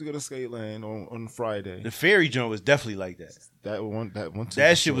to go to Skateland on Friday. The ferry joint was definitely like that.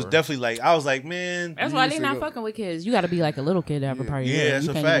 That shit was definitely like, I was like, man. That's why they not fucking with kids. You got to be like a little kid to have a party. Yeah, that's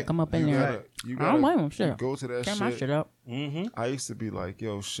you a can't fact. Even come up in there. I don't blame them. Shit. Go to that Turn shit. my shit up. Mm-hmm. I used to be like,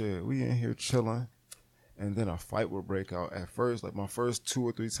 yo, shit, we in here chilling. And then a fight would break out. At first, like my first 2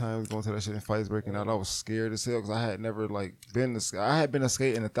 or 3 times going to that shit and fights breaking out, I was scared as hell because I had never like been to. I had been to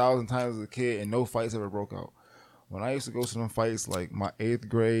skating 1,000 times as a kid and no fights ever broke out. When I used to go to them fights, like my 8th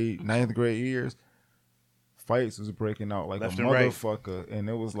grade, 9th grade years, fights was breaking out like Left a and right. motherfucker, and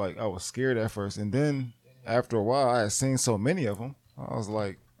it was like I was scared at first, and then after a while, I had seen so many of them, I was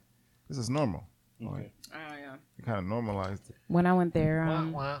like, this is normal. Like, Oh yeah. it kind of normalized it. When I went there,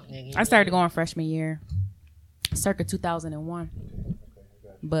 I started going freshman year, circa 2001.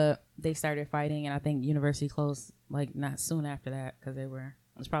 But they started fighting, and I think university closed like not soon after that because it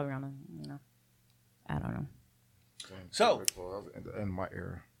was probably around, I don't know. So, in my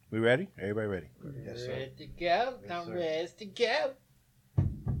era. we ready? Everybody ready? Yes, sir. Ready to go. I'm ready to go.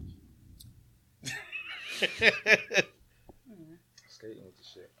 Skating with the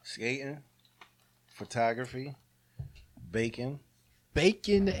shit. Skating, photography, baking,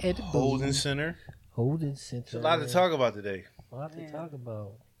 Bacon at the holding center. Holding center. There's a lot to talk about today. A lot to talk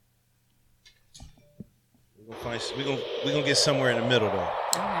about. We're gonna get somewhere in the middle though.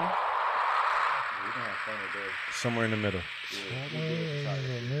 Okay. Somewhere in the middle. We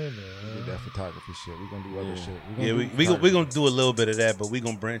did that photography shit. We're gonna do other shit. We're gonna do a little bit of that, but we're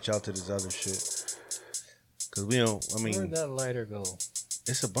gonna branch out to this other shit. Cause we don't. I mean, Where'd that lighter go?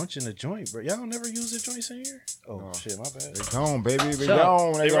 it's a bunch in the joint, bro. Y'all never use the joints in here? Oh shit, my bad. They gone, baby. They Shut up.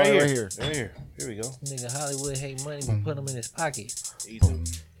 gone. They They right right here. here. Here we go. Nigga Hollywood hate money, but put them in his pocket.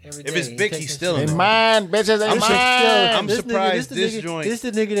 Every If day. it's He big, take he's them still shit. in They there. mine, bitches. They I'm mine. I'm surprised this joint This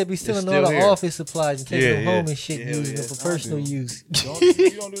the nigga that be stealing still all the here. office supplies and taking Yeah, them yeah. home and shit, Yeah, using yeah. them for personal use. You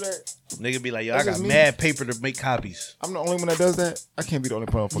don't do that. Nigga be like, yo, That's I got just me. mad paper to make copies. I'm the only one that does that. I can't be the only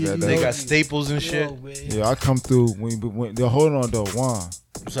motherfucker that They does got that. staples and shit. Yo, man. Yeah, I come through when they're holding on though. Juan,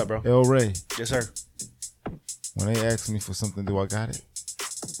 What's up, bro? El Rey. Yes, sir. When they ask me for something, do I got it?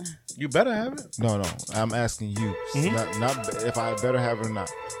 You better have it. No. I'm asking you. Mm-hmm. Not if I better have it or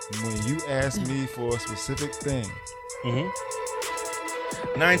not. When you ask me for a specific thing,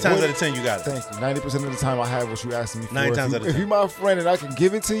 9 times out of 10, you got it. thank you. 90% of the time, I have what you asking me for. 9 times out of If 10. you my friend and I can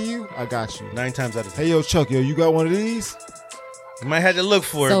give it to you, I got you. 9 times out of 10. Hey, yo, Chuck, you got one of these? You might have to look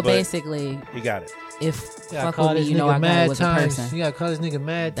for So it, but basically, you got it. if You gotta fuck call with me, this you know nigga I got it mad with a times. person. You gotta call this nigga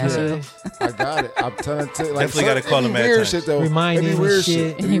mad That's times. I got it. I'm telling you. Like, Definitely gotta call him mad mad weird times. shit though. Remind It be him and weird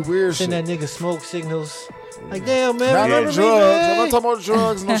shit. It be weird Send shit. that nigga smoke signals. Like, damn, man. Not remember on me, drugs. I'm man? not talking about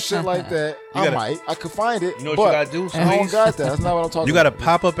drugs, no shit like that. gotta- I could find it. You know what but you gotta do? I don't Please? got that. That's not what I'm talking You got to about.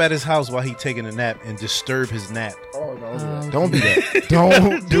 pop up at his house while he taking a nap and disturb his nap. Oh, no, don't do that.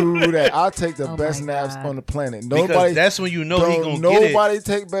 Don't do that. I'll take the Oh best my naps God. on the planet. Because Nobody. that's when you know he don't gonna get it. Nobody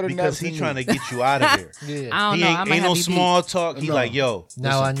take better Because naps he than trying me. to get you out of here. Yeah. I don't He know. I ain't, might ain't have no you beat. small talk. He No. like, yo,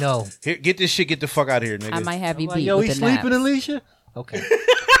 Now I listen, know. here, get this shit, get the fuck out of here, nigga. I might have you Like, beat yo, with he the sleeping, naps. Alicia? Okay.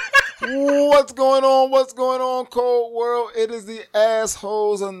 What's going on? What's going on, Cold World? It is the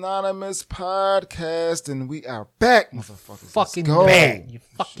Assholes Anonymous podcast, and we are back, motherfuckers. Fucking Let's go. back. You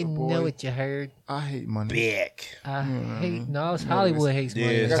fucking boy. know what you heard. I hate money. Back. I hate. No, it's Hollywood hates money.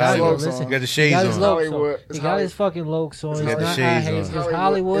 Yeah, It's it's Hollywood. Hollywood. You Listen, You got the he shades got his on. Lokes Hollywood. on. It's He got his fucking Lokes on. He's It's got the not shades I hate. on. It's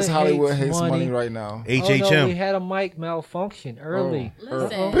Hollywood. It's Hollywood hates money right now. HHM. Oh, no, we had a mic malfunction early.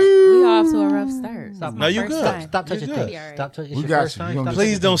 Listen, we off to a rough start. Stop. No, you good. Stop touching good. things. Stop touching. We It's got your first you. time. You gonna Stop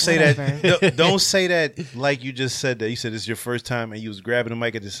Please touching don't things. say Whatever. that. Don't say that like you just said that. You said it's your first time and you was grabbing the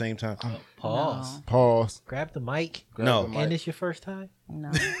mic at the same time. Pause. Pause. Grab the mic. No. the mic. And it's your first time.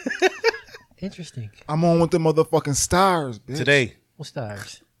 No. Interesting. I'm on with the motherfucking stars, bitch. Today. What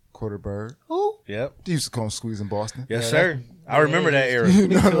stars? Quarterbird. Who? Yep. They used to call him Squeeze in Boston. Yes, Yeah, sir. I remember that era. You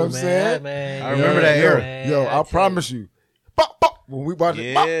know what Yo, I'm saying? Man, I remember that yo, era. Yo, I promise you. Bop, bop. When we about to,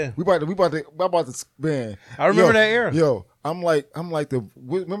 Yeah. bop, we about to man. I remember that era. Yo, I'm like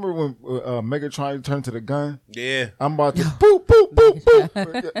remember when Megatron turned to the gun? Yeah. I'm about to boop, boop, boop,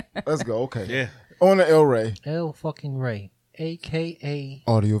 boop. Let's go. Okay. Yeah. On the El Rey. L fucking Ray, aka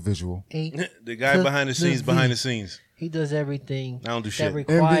Audio visual. The guy behind the scenes, behind the scenes. He does everything I don't do that shit.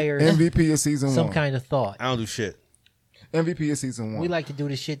 requires MVP of season some one. kind of thought. I don't do shit. MVP of season one. We like to do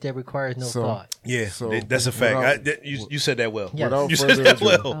the shit that requires no So- thought. Yeah, So, that's a fact. without- You said that well. Yes. Without You said further that ado,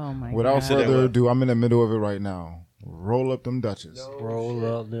 well. Oh my Without God. said that further well. ado, I'm in the middle of it right now. Roll up them Dutches. Roll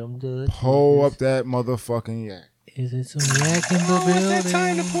up them Dutch. Pull up that motherfucking yak. Is it some yak in the building?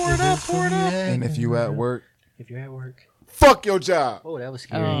 time to pour it up, pour it up. And if you at work, If you're at work. fuck your job. Oh, that was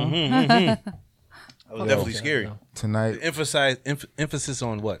scary. Oh. That was definitely scary. Tonight, Emphasis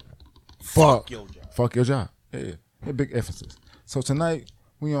on what? fuck your job. Fuck your job. Yeah, big emphasis. So tonight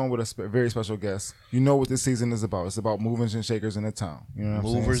we on with a very special guest. You know what this season is about. It's about movers and shakers in the town. You know what I'm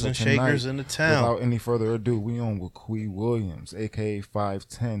saying? Movers and shakers in the town. Without any further ado, we on with Quee Williams, aka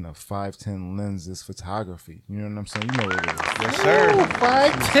 510 of 510 Lenses Photography. You know what I'm saying? You know what it is. Yes, sir.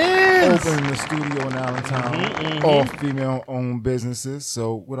 510. Opening the studio in Allentown. All female-owned businesses.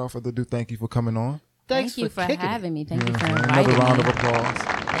 So without further ado, thank you for coming on. Thank you for having me. Thank you for Another inviting round me. of applause.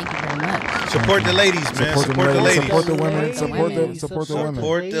 Thank you very much. Support the ladies, man. Support the ladies. Support the women. Support the women.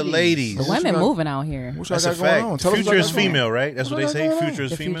 Support the ladies. The women moving out here. What y'all That's a got going fact. on? Tell us Future what is y'all got going on. female, right? That's what they say. Future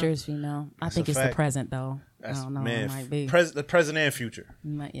is The female. future is female. I think a it's the fact. present though. That's, I don't know. man, It might be. the present and future.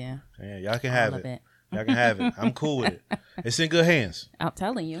 Yeah. Yeah, y'all can have All of it. it. Y'all can have it. I'm cool with it. It's in good hands. I'm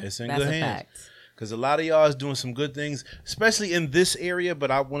telling you. It's in that's good a hands. fact. Because a lot of y'all is doing some good things, especially in this area, but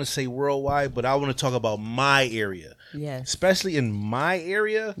I want to say worldwide, but I want to talk about my area. Yes. Especially in my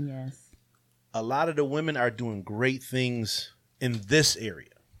area, Yes. a lot of the women are doing great things in this area.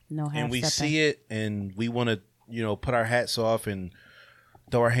 No half And we stepping. see it, and we want to, put our hats off and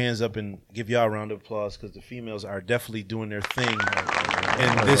throw our hands up and give y'all a round of applause because the females are definitely doing their thing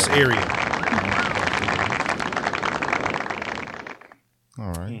in this area. All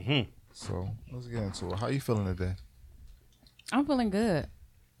right. Mm-hmm. So let's get into it. How you feeling today? I'm feeling good.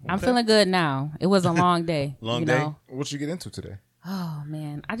 I'm feeling good now. It was a long day. Long day? know? What you get into today? Oh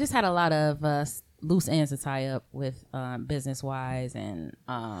man, I just had a lot of loose ends to tie up with business wise, and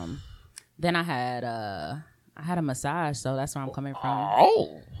then I had a massage, so that's where I'm coming from.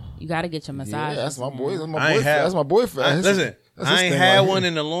 Oh, You got to get your massage. yeah, that's my boy. That's my I ain't boyfriend. have- That's my boyfriend. Listen, That's I his ain't thing had right one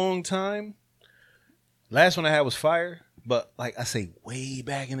here. in a long time. Last one I had was fire, but like I say, way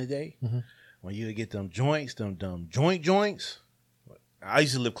back in the day, when you would get them joints, them joints. I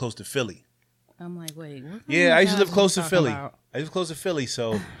used to live close to Philly. I'm like, wait. What Yeah, I used to live massage close to you Philly. talking about? I used to close to Philly,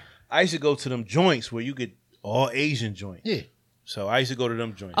 so I used to go to them joints where you get all Asian joints. Yeah. So I used to go to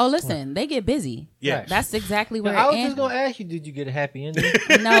them joints. Oh, listen, they get busy. Yeah. That's exactly where I was it just ends. gonna ask you, did you get a happy ending?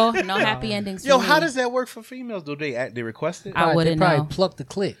 No happy endings. Yo, for how me. does that work for females? Do they request it? I wouldn't they probably know. plucked the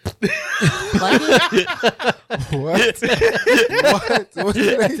clip. Plug it? What? What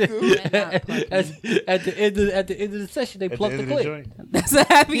did they do? Not plug it. at the end of the session, they At the plucked end the of the clip. joint? That's a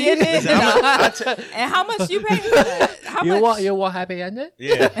happy ending. Listen, And how much you pay for that? How You much? want happy ending?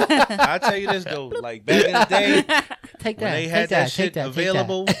 Yeah, I tell you this though, like back in the day Take when that. they take had that shit take that, take that.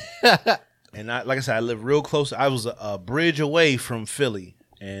 available, and like I said, I live real close. I was a bridge away from Philly,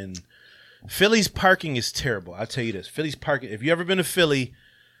 and Philly's parking is terrible. I tell you this, Philly's parking. If you ever been to Philly,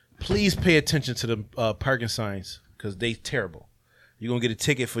 please pay attention to the parking signs because they terrible. You're gonna get a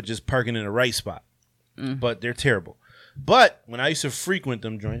ticket for just parking in the right spot, but they're terrible. But when I used to frequent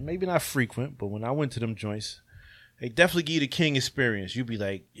them joints, maybe not frequent, but when I went to them joints, they definitely give you the king experience. You'd be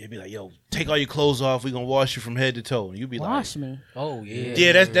like, yo, take all your clothes off. We gonna wash you from head to toe. And you'd be Wash me. Oh yeah.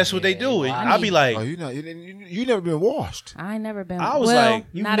 yeah, that's what they do. Wow. I'll be like, Oh, you never been washed. I ain't never been. I was well, like,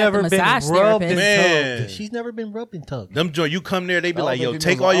 You've not never at the been massage rubbed and therapist. Man. tugged. She's never been rubbed and tugged. them joint. You come there, they be I like, don't yo, think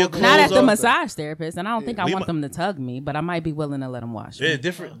take you all know your all clothes Not at the off. massage therapist, and I don't think I We want mu- them to tug me, but I might be willing to let them wash me. Yeah,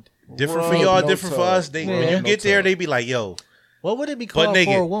 different for Rub, y'all, no different for tug. us. When Rub, you no get there, tug. they be like, yo, What would it be Butt called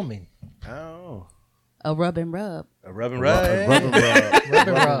naked. for a woman? I don't know, A rub and rub. a rub and Rub rub, and rub. Rub and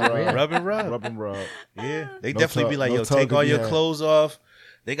rub, yeah. rub and rub. Rub and rub. Yeah, they No definitely tug- be like, no yo, tug take to all be your had. clothes off.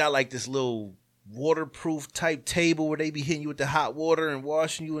 They got like this little waterproof type table where they be hitting you with the hot water and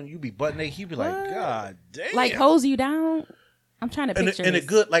washing you, and you be butt naked. You be like, What? God damn, Like hose you down. I'm trying to and picture a this.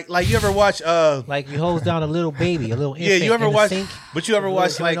 good like you ever watch Like you hose down a little baby, a little infant yeah, you ever in the watch sink. but you ever With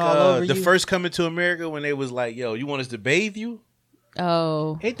watch little like joint all over the you? first Coming to America when they was like, yo, you want us to bathe you?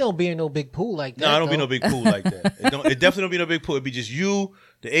 Oh, It don't be in no big pool like that. No, it don't be though. no big pool like that. It definitely don't be no big pool. It be just you,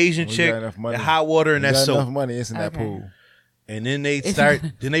 the Asian When you chick, got enough money. the hot water, and You that got enough soap. money, it's in that Okay. pool. And then they start,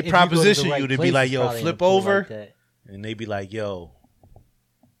 then they If you go to the proposition right you to place, be like, it's yo, probably in a flip pool over. like that. And they be like, yo,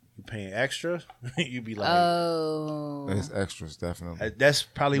 you paying extra? You be like, oh. It's extras, definitely. that's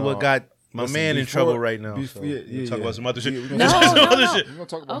probably No. what got my Listen, man in before- trouble right now. before- So yeah, we'll yeah, talk yeah. about some other shit. Yeah, we No, gonna Some no, other no. shit. We're gonna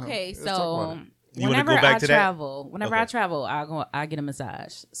talk about Okay, him. Let's talk about so him. You wanna whenever go back I to that? travel, Okay. I get a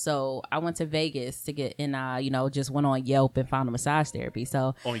massage. So I went to Vegas to get in. Just went on Yelp and found a massage therapy.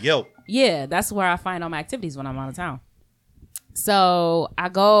 So On Yelp. yeah, that's where I find all my activities when I'm out of town. So I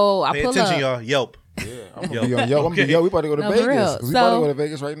go. I Pay pull attention, up. y'all. Yelp. Yeah, I'm gonna Yo. be on Yelp. I'm gonna be, yo, we about to go to No, for Vegas. real. 'Cause we about to So- go to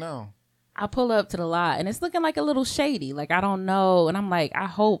Vegas right now. I pull up to the lot and it's looking like a little shady. Like I don't know, and I'm like, I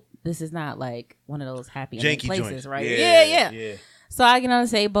hope this is not like one of those happy ending Janky places, joints. right? Yeah, Yeah. yeah. So I get on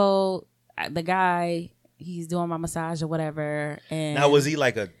the table. The guy, he's doing my massage or whatever. And Now, was he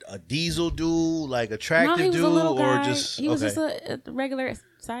like a diesel dude, like attractive no, he was dude, a little guy. or just he was okay? just a regular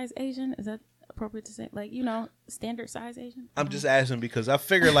size Asian. Is that appropriate to say? Like, standard size Asian. I'm just asking because I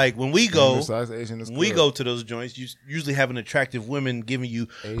figure like when we go, Size Asian is when we good. go to those joints, you usually have an attractive woman giving you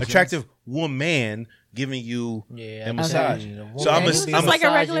Asians? attractive woman giving you a massage. Okay. So I'm He was just like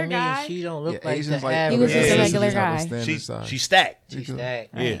a regular guy. She don't look Yeah, like Asians the like average. He was just a Asians regular have guy. standard size. She stacked. She's that.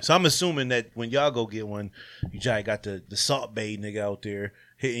 Yeah, Right. so I'm assuming that when y'all go get one, you just got the Salt Bay nigga out there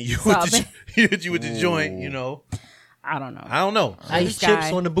hitting you Salt with hit you with the joint. I don't know. I don't know. Ice This chips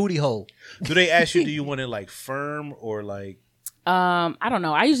guy- on the booty hole. Do they ask you? Do you want it like firm or like? I don't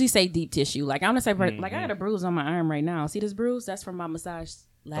know. I usually say deep tissue. Like I'm gonna say, like I Mm-hmm. got a bruise on my arm right now. See this bruise? That's from my massage.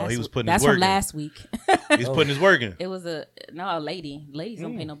 he was putting That's his work from in. last week. He's putting his work in. It was a lady. Ladies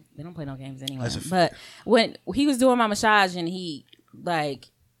don't play no. They don't play no games anyway. That's a But when he was doing my massage and he like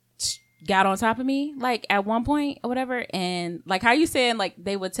got on top of me like at one point or whatever, and like how you saying like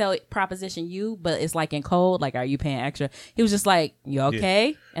they would tell proposition you, but it's like in code. Like, are you paying extra? He was just like, you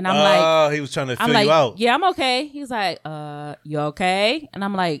okay? And I'm like, He was trying to I'm fill like, you out. yeah, I'm okay. He's like, you okay? And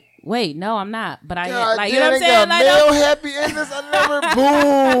I'm like, wait, no, I'm not. But I God like, damn, you know what I'm they saying? got Like, male happy endings.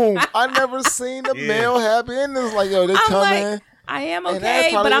 I never seen the Yeah. male happy endings. Like, yo, they I'm come like, in. I am And that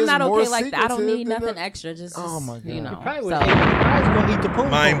okay, probably but I'm is not more okay like that. I don't secretive need than nothing the- extra. Just, Oh, my God. you know. Probably So, would gonna eat the poom.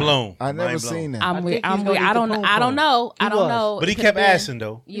 Mind blown. I never Mind blown. seen that. I'm I weird. think he's I'm gonna weird. eat I the don't. poom I don't poom. know. He I don't was. know. But he It could've kept been, asking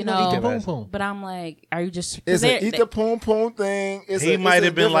though. You He gonna eat the know. poom poom. But I'm like, are you just? 'cause It's they're- an eat the poom poom thing. It's He a, might it's a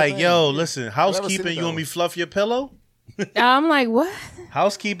have been different like, thing. "Yo, listen, seen housekeeping, it, you want though. me fluff your pillow? I'm like, what?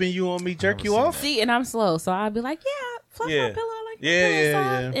 Housekeeping, you want me jerk you seen off?" See, and I'm slow, so I'd be like, yeah, fluff Yeah. my pillow. I like my Yeah, pillow yeah,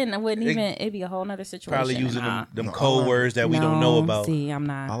 soft. yeah. And it wouldn't It- even. It'd be a whole nother situation. Probably using Nah. them No, code I words that we don't know No, about. See, I'm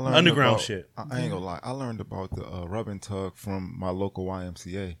I not. learned Underground about- shit. I ain't gonna lie. I learned about the rub and tug from my local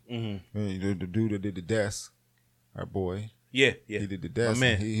YMCA. Mm-hmm. The dude that did the desk, our boy, Yeah. he did the My desk.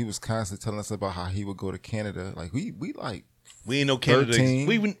 man. And he was constantly telling us about how he would go to Canada. Like we like We ain't know Canada. 13,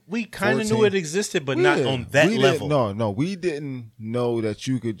 We kind of knew 14. it existed, but not Yeah. on that We level. didn't- No, we didn't know that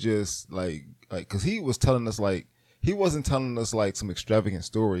you could just like because he was telling us like he wasn't telling us like some extravagant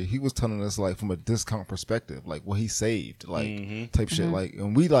story. He was telling us like from a discount perspective, like what he saved, like Mm-hmm. type shit. Like,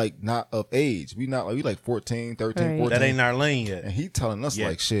 and we like not of age. We not like we like 14, 13, Right. 14. That ain't our lane yet. And he telling us Yeah.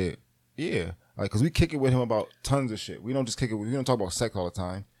 like shit. Yeah. Like, cause we kick it with him about tons of shit. We don't just kick it. We don't talk about sex all the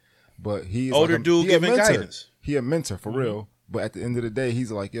time. But he's Older like dude he a giving mentor. guidance. He a mentor for real. But at the end of the day, he's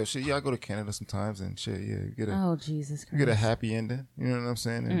like, yo, shit, yeah, I go to Canada sometimes and shit, yeah, you get a Oh Jesus you get a Christ! happy ending. You know what I'm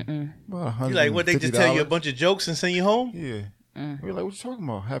saying? And about $150. You like what they just tell you a bunch of jokes and send you home? Yeah. We're like, what you talking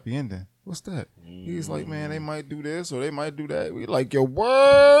about? Happy ending. What's that? He's like, man, they might do this or they might do that. We like, yo,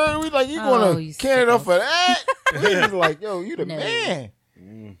 word. We like, you going to you Canada sicko. for that? He's like, yo, you the No. man.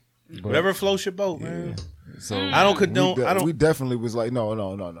 Whatever floats your boat, man. So I don't condone. I don't. We definitely was like, no.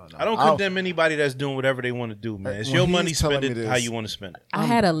 I don't condemn anybody that's doing whatever they want to do, man. It's When your he's money. telling Spend me it how this- you want to spend it. I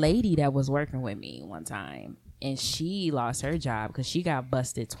had a lady that was working with me one time, and she lost her job because she got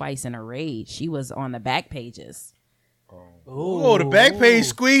busted twice in a raid. She was on the back pages. Oh, the back page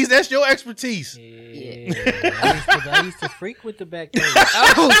squeeze. That's your expertise. Yeah. I used to freak with the back page.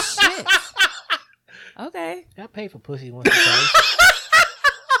 Oh shit! Okay. I paid for pussy once or twice.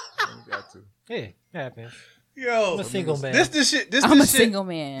 You got to. Yeah, happens. Yo, I'm a single man. This the shit. This I'm the a shit, single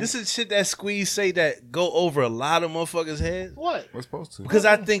man. This is shit that squeeze say that go over a lot of motherfuckers' heads. What? We're supposed to. Because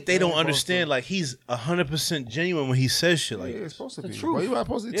I think they don't supposed understand. Like he's 100% genuine when he says shit yeah, like it's this. supposed to The be. truth. Well, you're not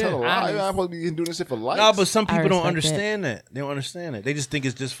supposed to Yeah. tell a lie. You're Honest. not supposed to be doing this shit for likes. No, but some I people don't respect understand that. They don't understand it. They just think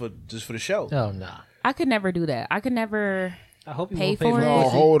it's just for the show. Oh, nah. I could never do that. I could never. I hope you Pay won't pay for for it. No,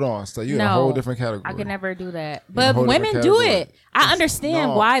 pussy. hold on. So you're in a No. whole different category. I could never do that. a But whole women different do category. it. I understand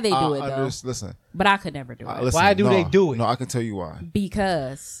No, why they do I it though. Listen, But I could never do it listen. Why do they do it? No, I can tell you why.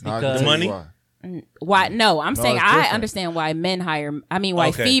 because No, I can Because- tell you Money? why. why? No, I'm saying it's I different. understand why men hire. I mean, why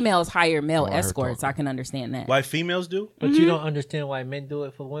Okay. females hire male Oh, I heard escorts. talking. I can understand that. Why females do? But you don't understand why men do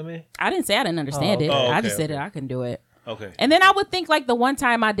it for women? I didn't say I didn't understand Oh, it. okay. I Oh, just okay, said okay. that I can do it. Okay. And then I would think like the one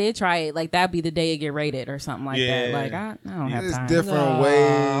time I did try it, like that'd be the day it get rated or something like that. Yeah. Like I don't have It's time. different No,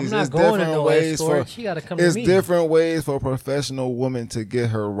 ways. I'm not it's going to different no ways escort. for. She got to come to It's me. different ways for a professional woman to get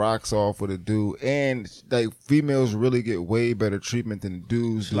her rocks off with a dude, and like females really get way better treatment than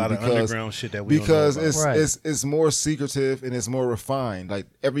dudes A do lot of because underground shit that we because don't know about. it's Right. it's more secretive and it's more refined. Like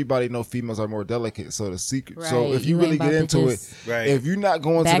everybody know females are more delicate, so the secret. So Right. if you You really ain't get about to into it, just Right. if you're not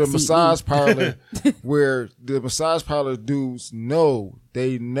going to the backseat massage me. parlor where the massage parlor dudes know.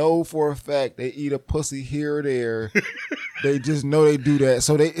 They know for a fact they eat a pussy here or there. They just know they do that,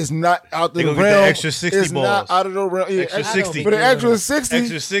 so it's not out They the gonna get realm. the extra 60 it's balls. not out of the realm. Yeah, Extra 60. But the extra 60.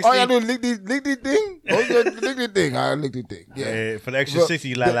 Extra 60. All y'all do is lick the thing. Oh, yeah, lick the thing. I lick the thing. Yeah. Yeah, for the extra But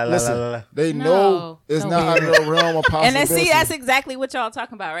 60, la la la listen, la la. They No, know it's no not out of the realm of And possibility. then see, that's exactly what y'all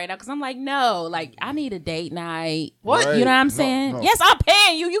talking about right now. Because I'm like, no, like I need a date night. What? You know what I'm No, saying? no. Yes, I'm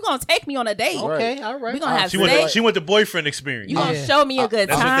paying you. You gonna take me on a date? Okay, all right. We gonna have She sex. went the boyfriend experience. You gonna Yeah. show me a good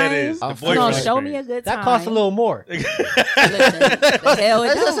That's time? what that is. The You You boyfriend gonna experience. show me a good time? That costs a little more. Listen, the hell it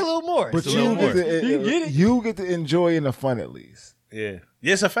That's just a don't. little more. But a little more. you get to enjoy in the fun at least. Yeah.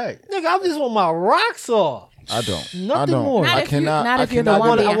 Yeah, it's a fact. Nigga, I just want my rocks off. I don't. Nothing I don't. more. Not I if you- cannot. not I if you're the cannot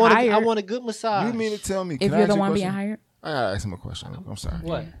one do being that. hired. I want a good massage. You mean to tell me? If can I you're ask the you a one being question? hired, I gotta ask him a question. I'm sorry.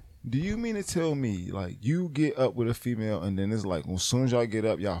 What? Do you mean to tell me like you get up with a female and then it's like as soon as y'all get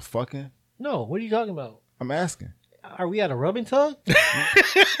up y'all fucking? No, what are you talking about? I'm asking. Are we at a rubbing tug?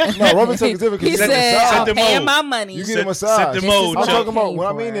 No, rubbing tuck is different. 'cause he you get a said, massage. "I'm the paying mode. my money." You Set- get a massage. set the This mode, is I'm what Chuck. talking about. came What I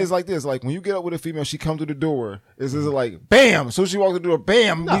for. mean is like this. Like when you get up with a female, she come through the door. Is like bam. So she walks through the door.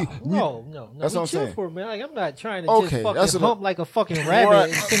 Bam. No, we- no. That's we what I'm chill saying. For it, man. Like I'm not trying to Okay, just fucking that's what hump like a fucking rabbit. Right.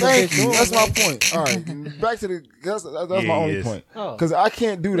 and send a Thank bitch you. home, That's my man. point. All right, back to the. That's my Yeah, only yes. point. Oh. Because I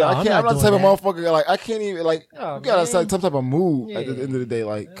can't do that. No, I I'm can't. I'm not not the type of doing motherfucker. Like I can't even. Like Oh, you gotta man. set some type of mood at the Yeah. end of the day.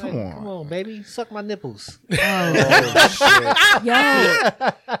 Like come Hey, on. Come on, baby. Suck my nipples. Oh, shit. Yo,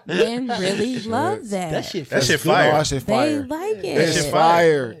 men really love that. That shit That feels shit good. No, fire. that shit They fire. like it. It's shit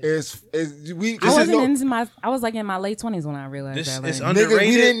fire. It's we. I This is wasn't no, into my. I was like in my late 20s when I realized This that. is Like, nigga, underrated.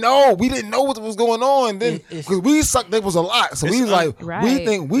 we didn't know. We didn't know what was going on then It's- because we suck nipples a lot. So It's we was like, right.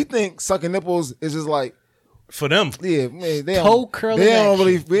 we think sucking nipples is just like, For them. yeah, man, they Toe don't, curling they don't action.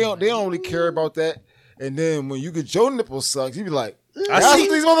 really, they don't really care about that. And then when you get your nipples sucked, you be like, I that's see-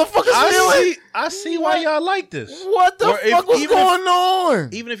 what these motherfuckers feeling. I see why y'all like this. What the Or if- fuck was even if- going on?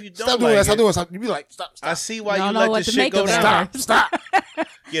 Even if you don't Stop doing like that. Stop it, doing that. Stop. You be like, stop. I see why Don't you know let what this to shit make go of down. that. Stop.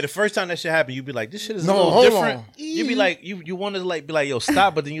 Yeah, the first time that shit happened, you'd be like, this shit is a No, little hold different. on. You be like, you want to like be like, yo,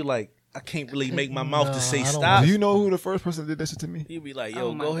 stop, but then you like, I can't really make my mouth No, to say I don't stop. Do you know who the first person that did that shit to me? You be like, yo,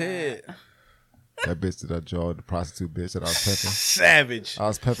 Oh my go God. ahead. That bitch that I jawed, the prostitute bitch that I was pimping. Savage. I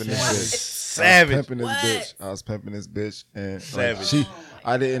was pimping this bitch. I was Savage. pimping this bitch. I was pimping this bitch, and like, Savage.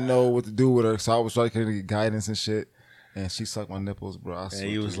 I didn't know what to do with her, so I was trying to get guidance and shit. And she sucked my nipples, bro. I And swear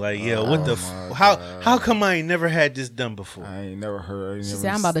he to was you. like, yo, what the my how God. how come I ain't never had this done before? I ain't never heard. I ain't she never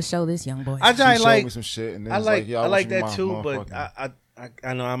said, "I'm about to show this young boy." I She just showed like me some shit, and then I it's like yeah, I like want you that my too, but motherfucking-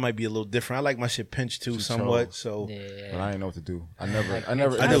 I know I might be a little different. I like my shit pinched too She somewhat. chose. So but Yeah. I didn't know what to do. I never. like I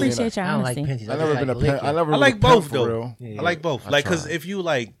never. pinches. I never been appreciate your I don't like honesty. pinches. I never been a lick pimp. it. I never. I like been a pimp both for though. real. Yeah. I like both. I Like, cause tried. if you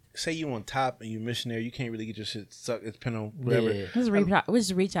like, say you on top and you missionary, you can't really get your shit sucked. It's depending on whatever. Yeah. Just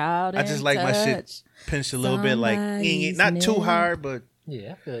reach out. I just and like my shit touch. pinched a little bit, like Somebody's not too name. hard, but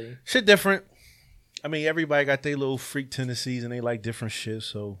Yeah, I feel you. shit different. I mean, everybody got their little freak tendencies and they like different shit,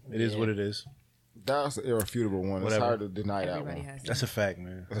 so it is Yeah. what it is. That's an irrefutable one. Whatever. It's hard to deny that Everybody one. has. That's a fact,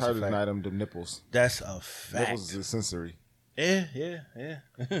 man. It's That's hard a to fact. deny them the nipples. That's a fact. Nipples is sensory. Yeah.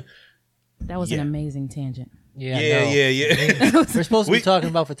 That was Yeah. an amazing tangent. Yeah, I Yeah, know. yeah. We're supposed to We- be talking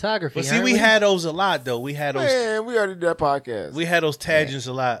about photography. But see, aren't we had those a lot though. We had those. Man, we already did that podcast. We had those tangents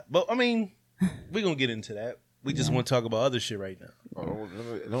a lot. But I mean, we're gonna get into that. We just want to talk about other shit right now.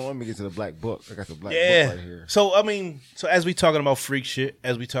 Don't let me get to the black book. I got the black Yeah. book right here. So I mean, so as we talking about freak shit,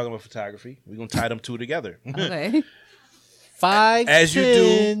 as we talking about photography, we're gonna tie them two together. Okay. 5 As you do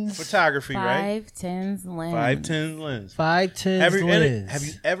tens. photography, right? 5'10" lens. 5'10" lens. 5'10" Have you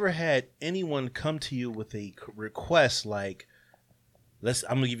lens. ever had anyone come to you with a request like, I'm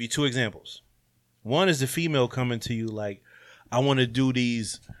gonna give you two examples. One is the female coming to you like, I want to do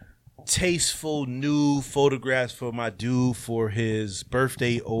these tasteful new photographs for my dude for his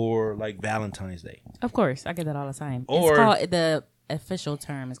birthday or like Valentine's Day. Of course, I get that all the time. Or- It's called, the official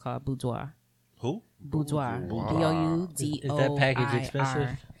term is called boudoir. Who? Boudoir. BOUDOIR. Is that package expensive?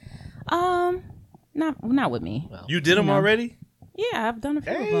 Not with me. You did them No. already? Yeah, I've done a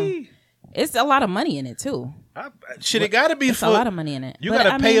few of them. Hey, It's a lot of money in it too. shit, it gotta be It's for a lot of money in it. You But,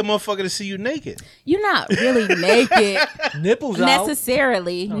 gotta I pay a mean, motherfucker to see you naked. You're not really naked Nipples out.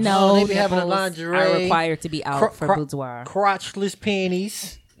 necessarily. No, No, they be having a nipples lingerie. are required to be out for Cro- boudoir. Crotchless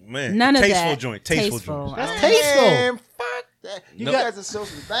panties. Man, None of tasteful that. joint, tasteful joint. That's I don't- tasteful. Man, fuck that. You No. guys are so You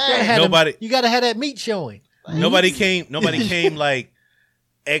gotta bad. have Nobody- you gotta have that meat showing. Nobody came like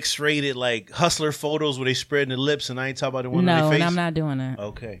X-rated like hustler photos where they spreading the lips and I ain't talking about the one on No, their and face. I'm not doing that.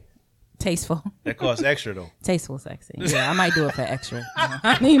 Okay, Tasteful. that costs extra though. Tasteful sexy. Yeah, I might do it for extra. You know,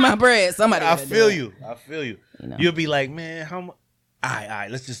 I need my bread. Somebody I gotta do feel it. you. I feel you. You know. You'll be like, man, how much? All right.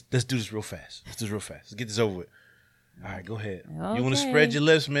 Let's do this real fast. Let's get this over with. All right, go ahead. You want to Okay. spread your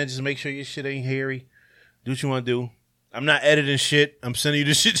lips, man? Just make sure your shit ain't hairy. Do what you want to do. I'm not editing shit. I'm sending you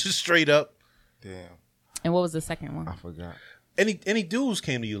the shit just straight up. Damn, And what was the second one? I forgot. Any dudes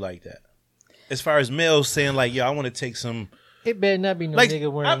came to you like that? As far as males saying like, yo, I want to take some. It better not be no Like,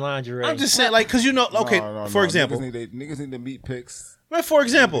 nigga wearing lingerie. I'm just saying, like, because you know, okay, for example. Niggas need to meet pics. Well, for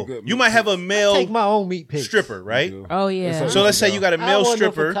example, you might have a male take my own meat pics. stripper, right? Oh yeah. So let's say you got a male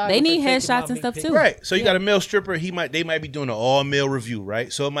stripper. They need headshots and stuff too. Right. So you got a male stripper, they might be doing an all male review,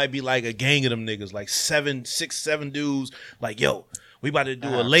 right? So it might be like a gang of them niggas, like 6, 7 dudes, like, yo, we about to do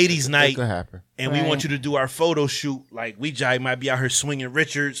a ladies' night. It could happen. And we want you to do our photo shoot. Like we might be out here swinging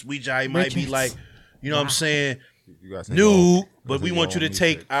Richards. Might be like, you know what I'm saying? Nude, but we want you to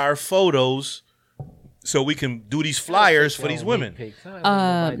take our photos so we can do these flyers for these women.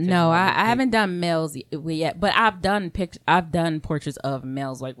 No, I haven't done males yet, but I've done portraits of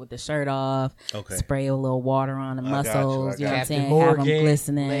males like with the shirt off, spray a little water on the muscles, you know what I'm saying, have them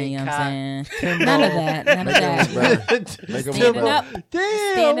glistening, you know what I'm saying. None of that. Standing up.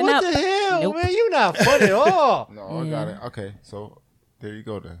 Damn, what the hell, Nope. man? You not fun at all. No, I got it. Okay, so there you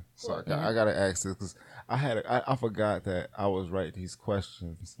go then. So I gotta ask this because I forgot that I was writing these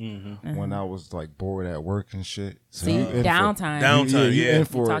questions when I was like bored at work and shit. So See, downtime. You in We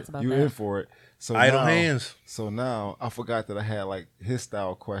for talked it. about You that. in for it. So Idle now, hands. So now I forgot that I had like his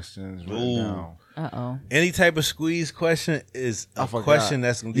style questions written down. Any type of squeeze question is a forgot. question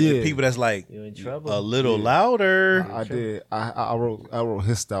that's gonna get the people that's like You in trouble. a little louder. I did. I wrote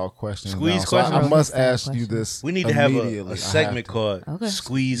his style questions. Squeeze down. So I questions? must ask you this. We need to have immediately. a I segment to. called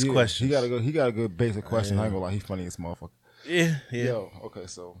Squeeze Questions. He got a good basic question. I ain't gonna lie, he's funny as motherfucker. Yeah. Yo, okay,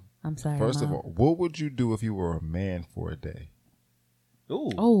 so I'm sorry. first of Mom. all, what would you do if you were a man for a day? Ooh,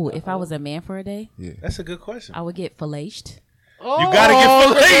 Oh, if I was a man for a day, Yeah. that's a good question. I would get filleted. You gotta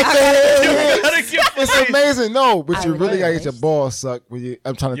get filleted. You gotta get It's filleted. amazing, no, but I you would really like gotta get your this. balls sucked. When you,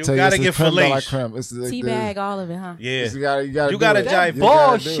 I'm trying to You tell you, gotta it's get creme de la filleted. creme. It's like Teabag all of it, huh? Yeah. You gotta You do gotta it. dive- You Ball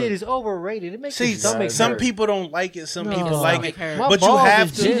gotta do shit it. is overrated. It makes See, your stomach some hurt. people don't like it. Some No. people like Stomach it. hurt. My But you balls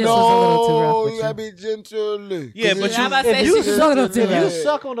have is to. just- This was a little too rough No, with you gotta be gentle. Yeah, but I'm about to say If you she's a little too If you rough.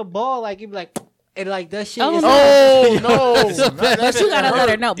 suck on the ball, like you be like, and like that shit. Oh, is no. Oh no, But you gotta let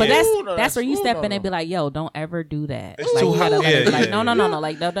her know. But Yeah. that's where you step in and be like, "Yo, don't ever do that." It's Like too you gotta hot. let her be Yeah, like, yeah, no,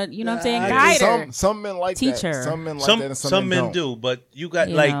 like no, you know what I'm saying? Yeah. Guide her. Some men like Teach that. her. Some men like that, and Some men don't. do, but you got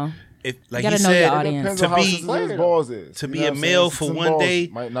You like know. if You like gotta he know your said audience. Depends to on how be sensitive his balls is. to You be know a what I'm male saying? for Some one balls day,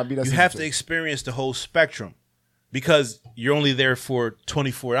 might not be that you have to sensitive. experience the whole spectrum because you're only there for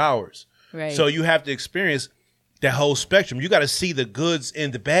 24 hours. Right. So you have to experience that whole spectrum. You got to see the goods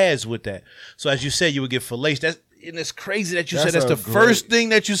and the bads with that. So as you said, you would get filleted. And it's crazy that you said that's the first thing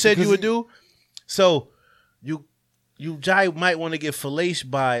that you said you would do. So you might want to get filleted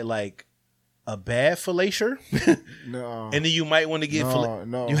by like a bad filleter. No, And then you might want to get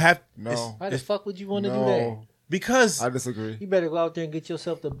no, you have no. Why the fuck would you want to do that? No, because I disagree. You better go out there and get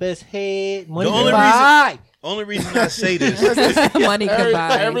yourself the best head. Money The only can buy. only reason I say this Money can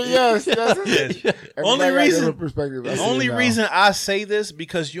buy. Yes, Yes. Only Everybody got reason- different perspectives. I The see only it now. reason I say this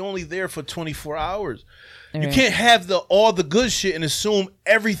because you're only there for 24 hours. You Right. can't have all the good shit and assume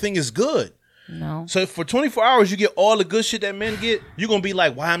everything is good. No. So for 24 hours you get all the good shit that men get, you're going to be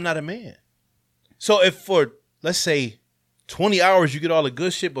like, why I'm not a man? So if for, let's say, 20 hours you get all the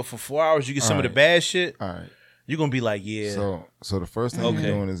good shit, but for 4 hours you get some of the Alright. bad shit, All right. you're going to be like, yeah. So the first thing Okay.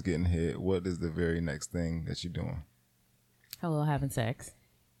 you're doing is getting hit. What is the very next thing that you're doing? Hello, having sex.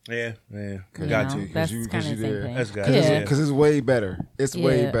 Yeah. You Got know, you. That's you- kind of you the same there. thing. That's got Yeah. it. Because it's way better. It's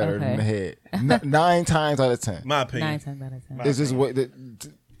way Yeah, better than the okay. head. 9 times out of 10. My opinion. 9 times out of 10. It's just way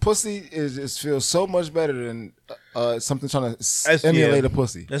pussy is just feels so much better than something trying to emulate yeah. a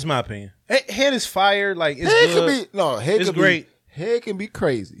pussy. That's my opinion. Head is fire. Like, it's Head good. can be head It's can great. Head can be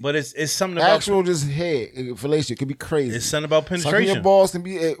crazy. But it's something about Actual just head fellatio can be crazy. it's something about Sucking penetration. your balls can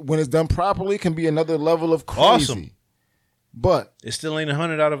be when it's done properly can be another level of crazy. Awesome. But It still ain't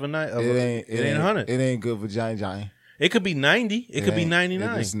 100 out of a night. it ain't 100. It ain't good for giant. It could be 90. It could be ain't-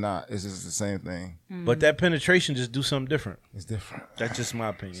 99. It's not. It's just the same thing. But that penetration just do something different. It's different. That's just my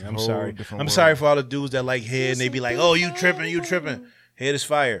opinion. I'm whole sorry. different I'm world. sorry for all the dudes that like head and they be like, "Oh, you tripping? Head is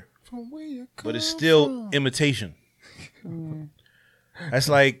fire." From where you But it's come still from. imitation. That's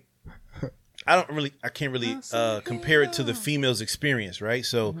like I can't really compare it to the female's experience, right?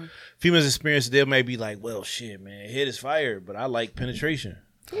 So female's experience, they might be like, well, shit, man, head is fire, but I like penetration.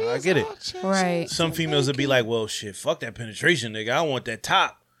 I get it. Right. Some females would be like, well, shit, fuck that penetration, nigga. I want that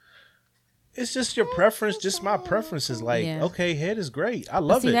top. It's just your preference. Just my preference is like, Yeah. okay, head is great. I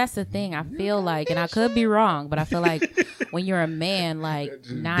love See, it. that's the thing. I feel like, and I could be wrong, but I feel like when you're a man, like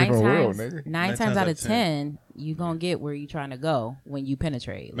nine different world, times nigga. nine times out of 10, you gonna get where you trying to go when you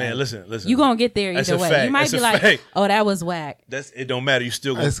penetrate. Man, Like, listen. you gonna get there That's either a way. fact. You might That's be a like, fact. oh, that was whack. It don't matter. You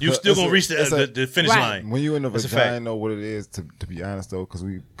still gonna It's reach a- the finish Right. line. When you in the That's a vagina, fact. know what it is. To be honest though,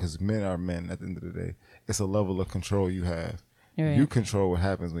 because men are men. At the end of the day, it's a level of control you have. Right. You control what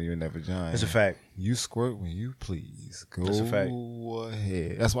happens when you're in that vagina. That's a fact. You squirt when you please. Go That's a fact.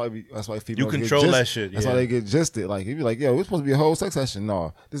 ahead. That's why females You control get that shit, That's yeah. why they get justed. Like you be like, yo, it's supposed to be a whole sex session.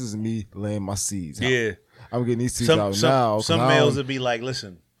 No, this is me laying my seeds. Yeah. I'm getting these seeds out now. Some 'cause I males don't- would be like,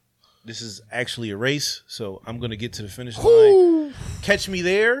 listen, this is actually a race, so I'm gonna get to the finish line. Catch me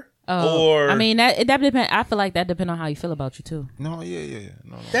there, or I mean that depend. I feel like that depend on how you feel about you too. No, yeah.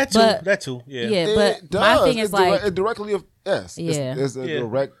 No. that too. Yeah. Yeah, but It my does. thing is It's like it directly. Yes. Yeah. It's a Yeah.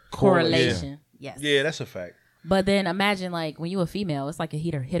 direct correlation. Yes. Yeah, that's a fact. But then imagine like when you a female, it's like a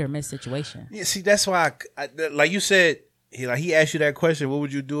hit or miss situation. Yeah, see, that's why, like you said, he asked you that question. What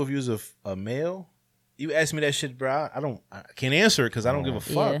would you do if you was a male? You asked me that shit, bro. I can't answer it because I don't give a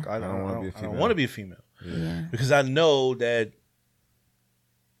fuck. Yeah. I don't wanna be a female. want to be a female Yeah. because I know that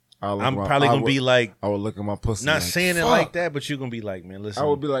I'm I probably gonna would- be like, I would look at my pussy. not like, saying it fuck. like that, but you're gonna be like, man, listen. I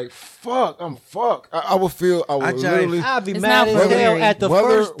would be like, fuck. I'm fuck. I would feel. I would I just- literally. I'd be It's mad not as for hell me. at the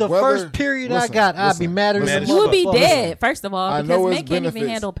Whether- first period I listen, got. I'd be listen, madder than listen. a You would be motherfucker. dead first of all I because know men it's can't even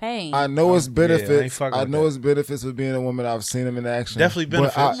benefits. handle pain. I know it's I ain't benefits. fucking I with know that. it's benefits of being a woman. I've seen them in action. Definitely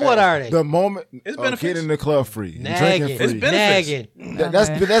But benefits. What are they? The moment It's of benefits. getting the club free, and Nagging. drinking It's free. benefits. Nagging. That's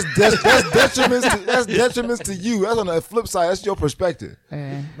Okay. that's detriments to you. That's on the flip side. That's your perspective.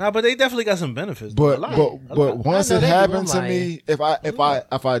 Nah, but they definitely got some benefits. But A lot. but once I know it they do, happened I'm to lying. me,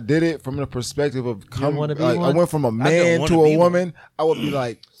 if I did it from the perspective of coming, wanna be like, I one? went from a don't man wanna to be a one. woman, I would be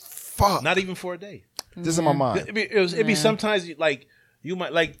like, fuck. not even for a day. Just in my mind. It'd be sometimes like you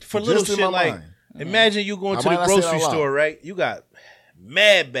might like for little Just in shit my like mind. imagine you going I to might the not say it grocery out loud. store, right? You got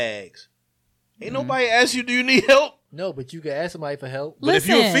mad bags. Ain't nobody ask you, do you need help? No, but you can ask somebody for help. But if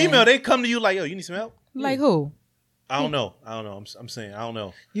you're a Listen. female, they come to you like, yo, you need some help? Like who? I don't know. I'm saying I don't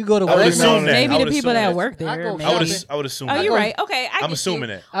know. You go to I would Wegmans. assume that. Maybe I the would people assume that that. work there. I go maybe. I would assume. Oh, that. you're right. Okay, I I'm get assuming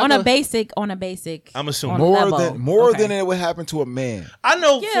you. that. On I a go- basic. I'm assuming. on a More level. more Okay. than it would happen to a man. I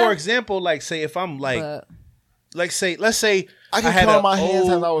know, Yeah. for example, like say if I'm like, But let's say I can had count a my hands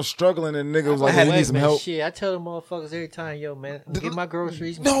old- as I was struggling and nigga was like, had hey, you need some Wegmans, help. Shit, I tell them motherfuckers every time, yo, man, get my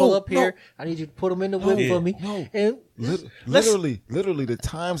groceries, No, pull up no. here. I need you to put them in the whip Yeah. for me. No. And Literally, the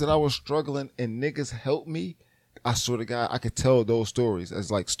times that I was struggling and niggas helped me, I swear to God, I could tell those stories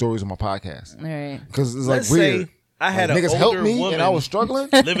as like stories on my podcast. all right. Because it's like let's weird. say I had Like, an niggas older helped me woman and I was struggling.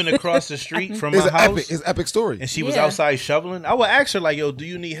 living across the street from It's my an house. epic. It's an epic story. And she was Yeah. outside shoveling, I would ask her like, "Yo, do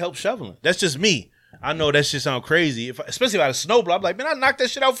you need help shoveling?" That's just me. I know that shit sound crazy, especially if I had a snowblower. I'm like, man, I knocked that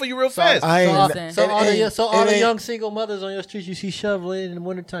shit out for you real fast. I ain't. Listen. So all and the ain't- young single mothers on your streets you see shoveling in the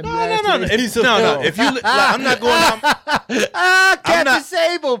wintertime. no. If you, like, I'm not going out. Captain not-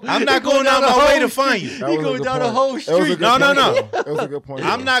 Save 'em. I'm He not going going out down my the way whole to find street. you. That He was a going good down the point. whole That was a good street. No, no, point, no. though. That was a good point.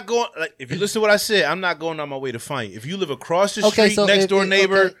 I'm not going. Like, if you listen to what I said, I'm not going on my way to find you. If you live across the Okay, street, so next if- door if-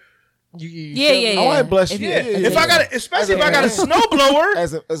 neighbor. okay. You Yeah. I want to bless you. Yeah. If yeah. I got, especially if I got a As snowblower.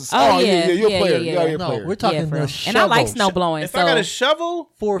 As a, Oh, yeah, yeah, you're a yeah, player. yeah, You're a No, player. we're talking Yeah, for the real. shovel. And I like snow blowing. If So I got a shovel,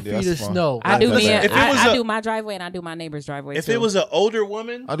 4 Yeah, feet that's of fine. snow. I do That's me. fine. If it was I a- do my driveway and I do my neighbor's driveway. if too. it was an older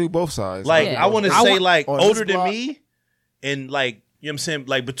woman, I do both sides. like Yeah. I want to I say want- like on this older than block- me, and like you know what I'm saying,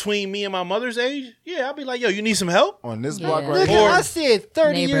 like between me and my mother's age, yeah, I'll be like, yo, you need some help? on this Yeah. block right Look, here. I said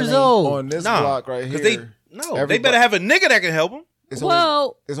 30 years Neighborly. old. On this Nah, block right here. Because they better have a nigga that can help them. It's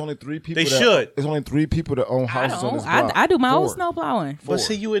well, there's only 3 people. They that, should. There's only 3 people that own I houses on this don't. block. I do my own 4. snow plowing. Four. But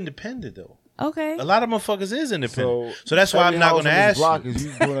see, you independent though. Okay. A lot of motherfuckers is independent, So, so that's why every I'm not house going to on this ask block you. is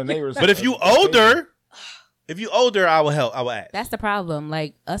you doing a neighbor's. But if you older, I will help. I will ask. That's the problem.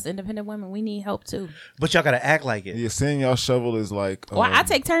 Like us independent women, we need help too. But y'all got to act like it. yeah, seeing y'all shovel is like. Well, I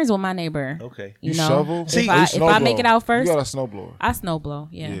take turns with my neighbor. Okay. You You know, shovel? if See, I You make it out first, You got a snowblower. I snow blow.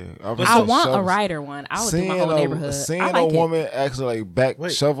 Yeah. Yeah, I want a shovels. rider one. I would do Seeing my whole neighborhood. Seeing I like a woman actually like back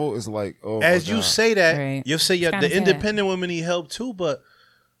Wait. shovel is like, oh, As my you God. say that, Right. you'll say It's the kinda sad. independent women need help too, but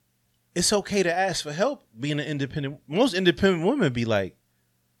it's okay to ask for help being an independent. Most independent women be like,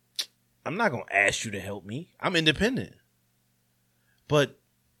 I'm not going to ask you to help me. I'm independent. But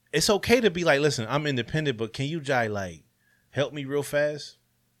it's okay to be like, listen, I'm independent, but can you, Jai, like, help me real fast?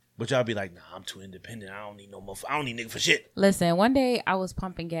 But y'all be like, nah, I'm too independent. I don't need no more. I don't need nigga for shit. Listen, one day I was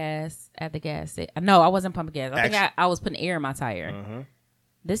pumping gas at the gas station. No, I wasn't pumping gas. I think Actually- I was putting air in my tire. Uh-huh.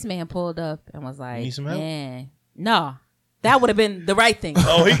 This man pulled up and was like, need some help? man, no. That would have been the right thing.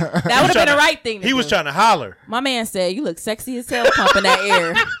 Oh, that would have been the right thing. He was trying to holler. My man said, "You look sexy as hell pumping that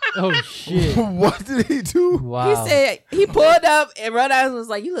air." Oh shit! What did he do? Wow. He said he pulled up and Run Eyes was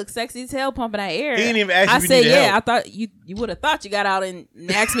like, "You look sexy as hell pumping that air." He didn't even ask you I if you said, needed "Yeah." help. I thought you would have thought you got out and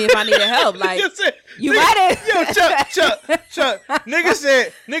asked me if I needed help. Like you Nigga- might have. Yo, Chuck.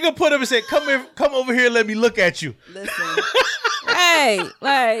 Nigga put up and said, come over here, let me look at you. Listen, hey,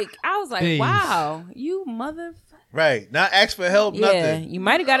 like I was like, Jeez. wow, you mother. Right. Not ask for help, Yeah, nothing. you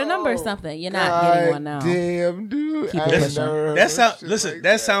might have got a number or something. You're not getting one now. Damn, dude. Keep I it ain't pushing. never heard That no sound shit listen, like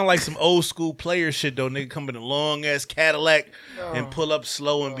that sound like some old school player shit though. Nigga come in a long ass Cadillac and pull up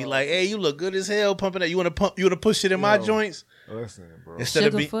slow and be like, "Hey, you look good as hell pumping that. You wanna push shit in my Yo. joints?" Listen, bro. Instead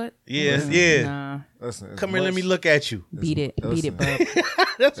of Sugarfoot? yeah. Nah, Listen, as Come here, let much- me look at you. beat it, listen. bub.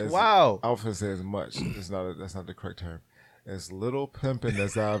 That's as- wild. I was gonna say as much. That's not the correct term. As little pimping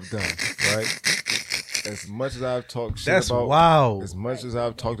as I've done, right? As much as I've talked shit That's about, wild. as much as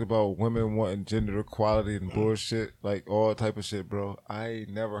I've talked about women wanting gender equality and bullshit, like all type of shit, bro. I ain't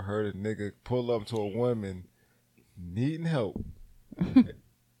never heard a nigga pull up to a woman needing help,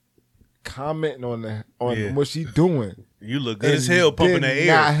 commenting on Yeah. what she doing, You look good as and hell pumping then that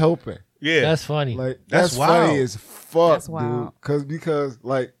not air. helping. Yeah. That's funny. Like That's that's funny wild. as fuck, That's wild. dude. Because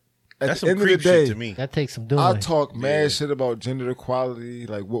like at That's the some end of the creep shit day, to me. That takes some doing. I talk mad Yeah. shit about gender equality,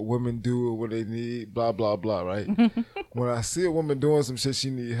 like what women do, what they need, blah blah blah. Right? When I see a woman doing some shit she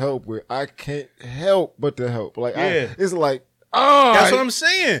need help with, I can't help but to help. Like, Yeah. it's like, oh, That's what I'm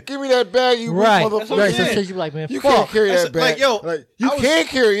saying. give me that bag, you weak right. That's what I'm motherfucker. Right. Some saying. shit you like, man. You fuck. can't carry That's that bag. like, yo, you I was- can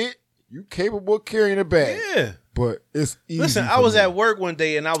carry it. You capable of carrying a bag. Yeah. But it's easy. Listen, I for was me. at work one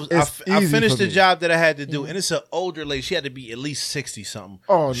day and I It's easy finished for the me. job that I had to do, and it's an older lady. She had to be at least 60 something.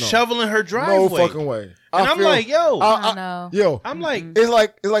 Oh, no. shoveling her No driveway. fucking way. And I'm like, yo, I know. yo, I'm like, it's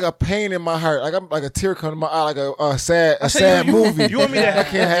like a pain in my heart. Like I'm like a tear coming to my eye, like a sad I said, sad you- movie. you want me to- I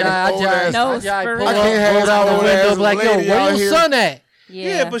can't have I this old ass. No, I jive, for pull real. up, I can't have roll this down the old window, ass be like, yo, lady where out your here. son at?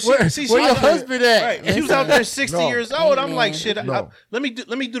 yeah, but Where- she where your was- husband at? Right, and she was out there 60 No. years old. I'm Amen. like, shit. No. Let me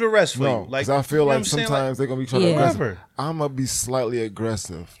do the rest for No, you. Like, because I feel you know what like I'm saying? sometimes they're gonna be trying Yeah. to aggressive. Whatever. I'm gonna be slightly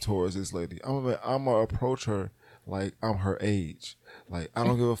aggressive towards this lady. I'm gonna approach her like I'm her age. Like I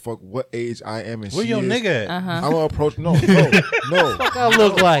don't give a fuck what age I am and Where she your is. nigga at? I'm gonna approach no. Fuck I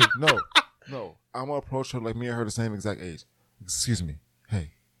look like. No. I'm gonna approach her like me and her the same exact age. Excuse me.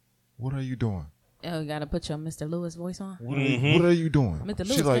 Hey, what are you doing? Oh, you gotta put your Mr. Lewis voice on. What are you doing? Mr.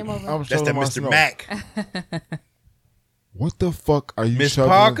 She Lewis like, came over. I'm That's shoveling that my Mr. snow. Mac. What the fuck are you Miss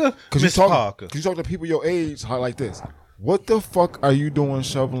shoveling? Parker? 'Cause Miss you talk, Parker. 'cause you talk to people your age like this. What the fuck are you doing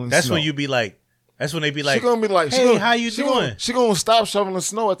shoveling That's snow? when you be like, that's when they be like, she gonna be like, hey, how you doing? She gonna stop shoveling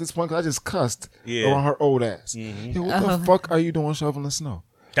snow at this point because I just cussed Yeah. around her old ass. Yo, what the fuck are you doing shoveling snow?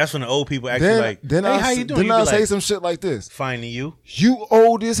 That's when the old people actually Then, like, then hey, I, how you doing? then You I be say like, some shit like this. finding you. You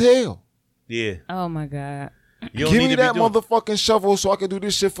old as hell. Yeah. Oh my god. You don't Give need me to be that doing- motherfucking shovel so I can do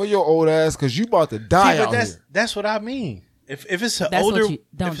this shit for your old ass because you about to die See, but out that's here. that's what I mean. If it's an That's older, what you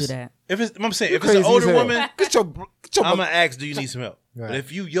don't if do it's- that. If it's, I'm saying, You if it's an crazy as older hell. woman, get your I'm gonna ask, do you need some help? But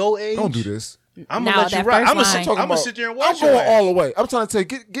if you your age, don't do this. I'm Now, gonna let you that ride. first I'm line- gonna sit there and watch I'm your going ass. all the way. I'm trying to tell you,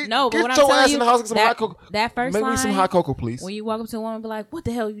 get No, but get what I'm your telling ass you, in the house and get some that- hot cocoa. that first Make me some line, hot cocoa, please. When you walk up to a woman and be like, what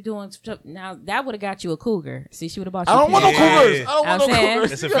the hell are you doing? Now, that would have got you a cougar. See, she would have bought you I don't want no Yeah. cougars. I don't I'm want no saying, cougars.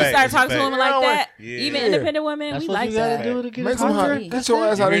 That's a you fact. start That's a talking to fact. women like that. Yeah. Even independent women, That's we what like you gotta that. do to get Make a some hot. contract. Get your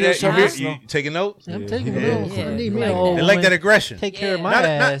ass You out of hear here. that? You, shoveling hear, snow. you taking notes? I'm taking Yeah. notes. Yeah. I need me Like an that. old They like woman. that aggression. Take care of Yeah. my Not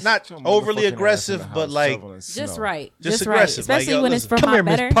ass. not overly Motherfucking ass in aggressive, the but house like, shoveling Just snow. right. Just Just right. aggressive. Like, Especially yo, when it's listen. from Come my here,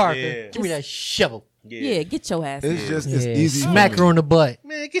 Miss better. Parker. Yeah. Give me that shovel. Yeah, get your ass. It's here. just Yeah. it's easy. for Smack me. her on the butt.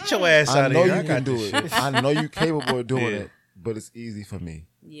 man, get your ass I out of know here. you I can got do this it. shit. I know you're capable of doing Yeah. it, but it's easy for me.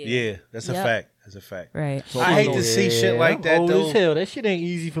 Yeah, that's a Yep. fact. That's a fact. Right. So I hate to see shit like I'm that old though. as hell. That shit ain't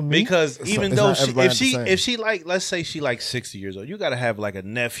easy for me. Because It's even not though everybody if she the same. if she like, let's say she like 60 years old, you got to have like a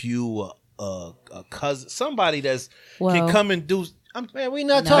nephew, a cousin, somebody that's can Well- come and do. Man, we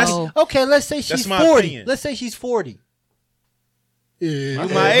not No. talking. Okay, let's say she's my 40. opinion. Let's say she's 40. You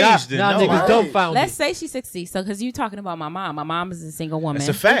Okay. my Now- age, then now no. niggas Right. dumbfounded. Let's say she's 60. So, because you're talking about my mom. My mom is a single woman. That's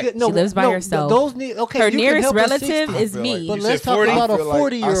a fact. Nigga, She lives by herself. Those need, okay, Her you can nearest help a relative 60. is I feel me. like- But You let's said talk 40? about I a feel like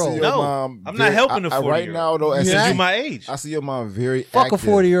 40-year-old. I see your No, mom I'm not very- helping a right 40-year-old. now though. As Yeah. You my age. I see your mom very Fuck active.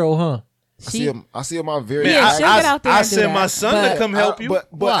 a 40-year-old, huh? I see your mom very Yeah, active. she'll get out there I and do send my that, son but- to come help you. But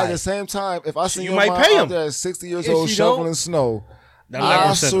Why? at the same time, if I see You your might mom pay out him. there at 60 years If old she don't- shoveling snow,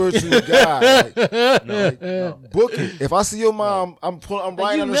 I swear to God, book it. If I see your mom, I'm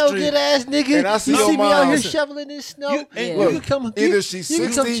riding on the street. You no good ass nigga. And I see you your see me mom. out here shoveling this snow. You can come. Either she's you can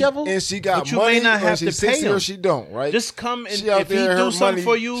come 60 shovel. and she got But you money, may not have or she's to pay 60 him. or she don't. Right? Just come and she out if he there, do her something money,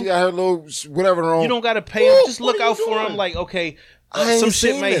 for you, she got her little whatever on. you don't got to pay him. Just What look are you out for him. doing? Like, okay, I ain't some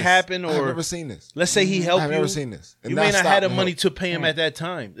shit seen may this. happen, I've or never seen this. let's say he helped I've you. never seen this. And You not may not stop have the and money help. to pay him at that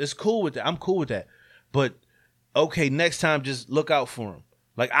time. It's cool with that. I'm cool with that. But okay, next time just look out for him.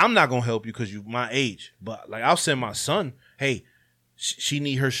 Like, I'm not gonna help you because you my age, but like I'll send my son. Hey, she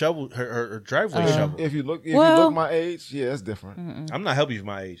need her shovel, her driveway shovel. If you look my age, yeah, that's different. I'm not helping you for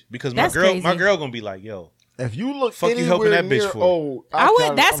my age because That's my crazy. girl gonna be like, yo, If you look Fuck you helping that bitch near for? old,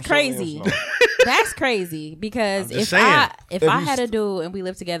 That's I'm crazy. showing you That's crazy because I'm just if saying. I If I you had a dude and we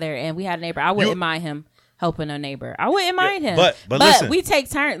lived together and we had a neighbor, I wouldn't mind him helping a neighbor. I wouldn't mind him. but listen. we take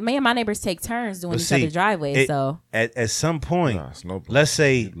turns. Me and my neighbors take turns doing But each see, other's driveways. So at some point, Nah, snow blowing. let's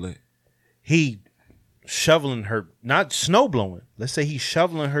say Get lit. he shoveling her, not snow blowing. Let's say he's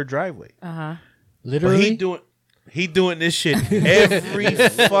shoveling her driveway. But Literally. he doing this shit every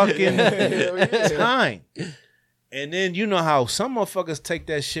fucking time. And then you know how some motherfuckers take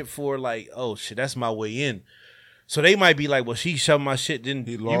that shit for like, oh shit, that's my way in. So they might be like, well, she shoved my shit. Then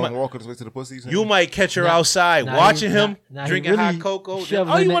He you long might, walking his way to the pussy. you might catch her outside nah, watching he- him nah, he drinking really hot cocoa. Then,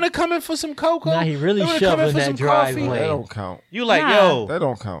 shoveling oh, you that- want to come in for some cocoa? Nah, he really You wanna come in shoveling for that some coffee? driveway. That don't count. You like, Nah. yo, That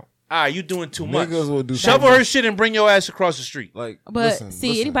don't count. you doing too much. Niggas will do Shovel too her much. shit and bring your ass across the street. Like, but listen,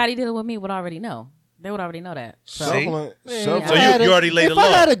 anybody dealing with me would already know. They would already know that. So. shoveling. Man, shoveling- So I had you already laid if the I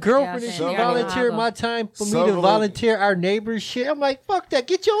law. had a girlfriend Yeah, and she I'm saying, volunteered yeah. my time for me to Shoveling. volunteer our neighbor's shit, I'm like, fuck that.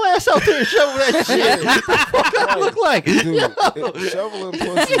 Get your ass out there and shovel that shit. What the fuck I look like? Dude, Yo, shoveling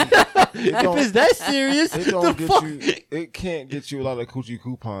pussy. if it's that serious, It the don't get fuck? you. It can't get you a lot of coochie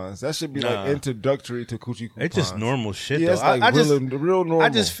coupons. That should be Nah. like introductory to coochie coupons. It's just normal shit Yeah, though. it's like I just real normal. I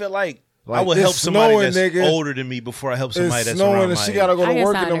just feel like I Like, would it's help somebody snowing, that's nigga. older than me before I help somebody it's that's snowing around and my she age. gotta go I to guess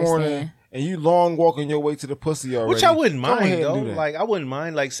work I in the morning, understand. and you long walking your way to the pussy already. Which I wouldn't Go mind ahead and though. do that. Like I wouldn't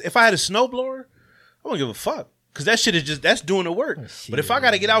mind. Like if I had a snowblower, I wouldn't give a fuck. Cause that shit is just that's doing the work. But if I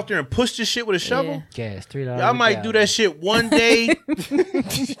gotta get out there and push this shit with a shovel, Gas, $3. I might do that shit one day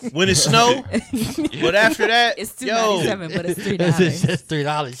when it snow. But after that, It's yo, $2.97, but it's That's $3.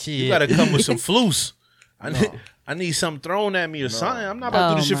 $3 shit. you gotta come with some floose. I need something thrown at me or something. I'm not about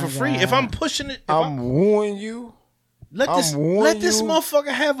to do this shit Oh, for my free. God. If I'm pushing it, I'm wooing you. let I'm this warning you motherfucker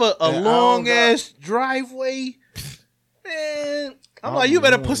have a that I don't long got- ass driveway. Man, I'm I'm like, you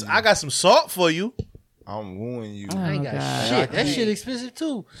better warning put. you. I got some salt for you. I'm wooing you. I ain't got God. shit. That shit expensive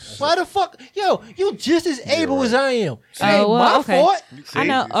too. Why the fuck? Yo, you just as able right. as I am. It Oh, ain't well, my okay. fault. I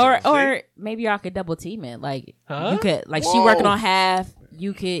know, See? or maybe y'all could double team it. Like Huh? you could, like she Whoa. working on half.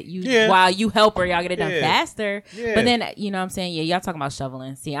 Yeah. While you help her, y'all get it done Yeah. faster. Yeah. But then you know what I'm saying, yeah, y'all talking about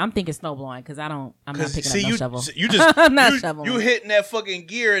shoveling. See, I'm thinking snow blowing because I'm not picking see, up no you, shovel. you just I'm not you, shoveling. you hitting that fucking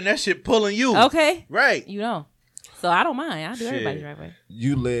gear and that shit pulling you. Okay, Right. you know. So I don't mind. I'll do Shit. everybody's driveway.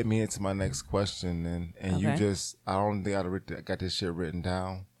 You led me into my next question, and you Okay. just, I don't think I got this shit written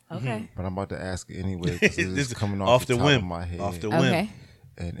down, Okay. but I'm about to ask it anyway because it's This is coming off the top whim. of my head. Off the whim. Okay.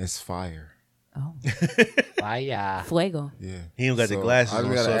 And it's fire. Oh, Fire. fuego. Yeah. He don't got the So, glasses I just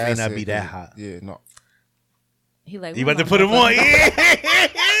on, gotta so it may ask not it be that 'cause- hot. Yeah, no. He like, You where about to my put him on? motherfucker-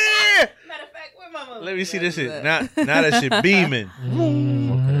 Yeah. Matter of fact, where my motherfucker Let me see this shit. is Now at? that shit beaming.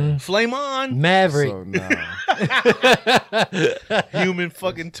 Flame on. Maverick. So nah, Human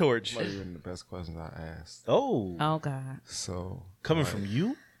fucking torch. not even the best questions I asked. Oh, Oh God. So coming from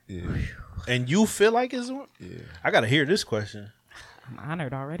you, yeah, and you feel like it's one. yeah. I gotta hear this question. I'm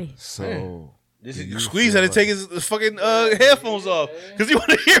honored already. So This do is you Squeeze feel had to take his fucking headphones off because he want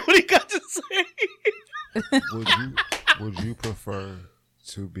to hear what he got to say. would you prefer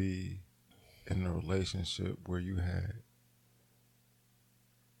to be in a relationship where you had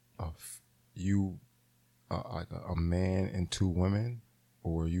like a man and two women,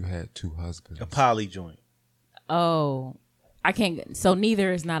 or you had two husbands? A poly joint. Oh, I can't. So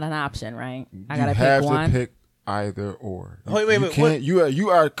neither is not an option, right? I gotta you have pick one. to pick either or. Wait, you what? can't. You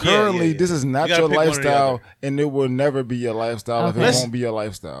are currently. yeah. This is not You gotta your pick one or the lifestyle, other. and it will never be your lifestyle if Okay. it won't be your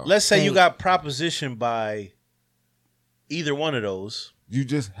lifestyle. Let's say you Wait. got propositioned by either one of those. You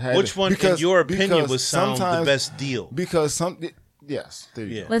just had Which one, in your opinion, would sound the sometimes- best deal? Because yes, there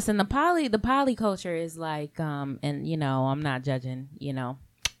you Yeah. go. Listen, the poly culture is like, and you know, I'm not judging, you know,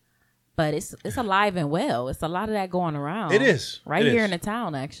 but it's alive and well. It's a lot of that going around. It is. right It here is. in the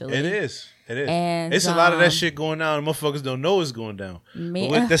town, actually. It is. It is. And, it's a lot of that shit going down, and motherfuckers don't know it's going down. Me-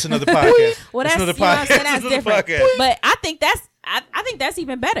 But that's another podcast. Well, that's another you know what I'm saying? That's another different. podcast. But I think I think that's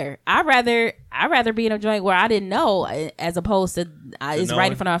even better. I'd rather be in a joint where I didn't know, as opposed to it's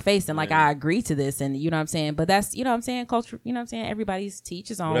right in front of my face and like I agree to this, and you know what I'm saying. But that's, you know what I'm saying, culture. You know what I'm saying. Everybody's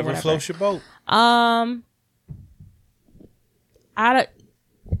teaches on whatever floats your boat. I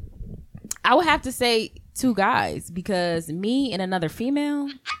would have to say 2 guys, because me and another female,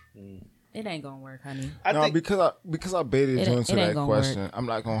 it ain't gonna work, honey. Because I baited you into that question, work. I'm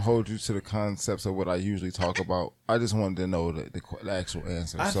not gonna hold you to the concepts of what I usually talk about. I just wanted to know the actual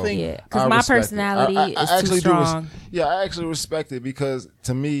answer. Because my personality is too strong. I actually respect it, because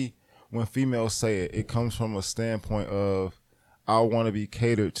to me, when females say it, it comes from a standpoint of I want to be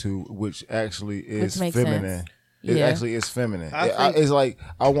catered to, which actually is feminine. Sense. It actually is feminine. It's like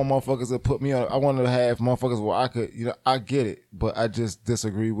I want motherfuckers to put me on. I want to have motherfuckers where I could, I get it, but I just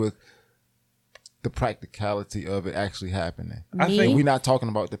disagree with the practicality of it actually happening. I think we're not talking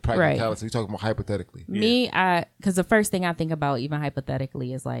about the practicality. Right. We're talking about hypothetically. Because the first thing I think about, even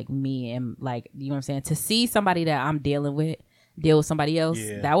hypothetically, is like me and like, you know what I'm saying? To see somebody that I'm deal with somebody else,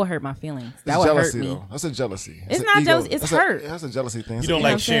 that would hurt my feelings. That would hurt me. Though. That's a jealousy. It's not jealousy. It's hurt. That's a jealousy thing. You don't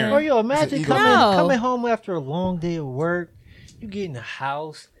like sharing. Or imagine coming home after a long day of work. You get in the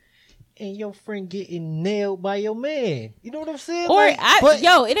house and your friend getting nailed by your man. You know what I'm saying? Or it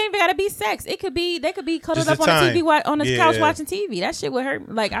ain't even gotta be sex. They could be cuddled up on the TV on the couch watching TV. That shit would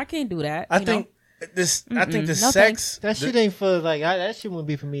hurt. Like, I can't do that. I think the sex that shit ain't for like that shit wouldn't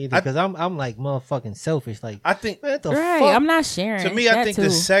be for me either, because I'm like motherfucking selfish. Like, I think man, what the fuck? I'm not sharing. To me, I think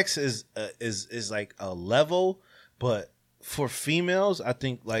the sex is like a level, but for females, I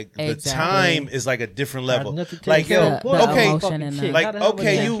think like the time is like a different level. Like, yo,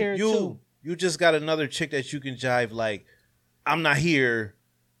 you just got another chick that you can jive. Like, I'm not here.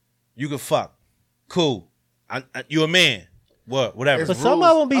 You can fuck. Cool. You a man. What? Whatever. But some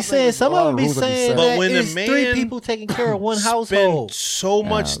of them be saying that when it's 3 people taking care of one household. So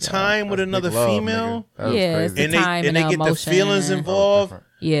much time with another female. It's the time and they get the feelings involved.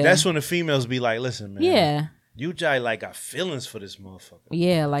 Yeah, that's when the females be like, "Listen, man. Yeah, you jive like got feelings for this motherfucker.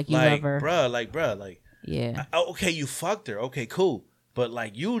 Yeah, like you love her, bruh. Yeah. Okay, you fucked her. Okay, cool. But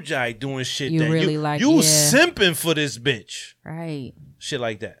like you jive doing shit you that really you simping for this bitch. Right. Shit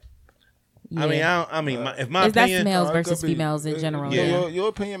like that. Yeah. I mean, if my opinion, that's males versus females in general. Yeah, your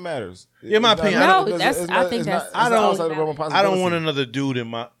opinion matters. Yeah, my opinion. I don't want another dude in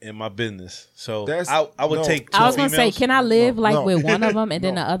my business. So I would take. I was gonna say, can I live with one of them and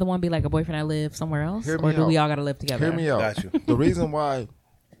then the other one be like a boyfriend I live somewhere else, or do we all gotta live together? Hear me out. Got you. The reason why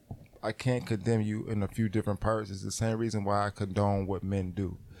I can't condemn you in a few different parts is the same reason why I condone what men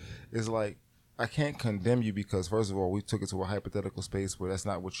do. It's like, I can't condemn you because, first of all, we took it to a hypothetical space where that's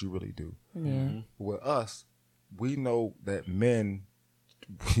not what you really do. Yeah. With us, we know that men,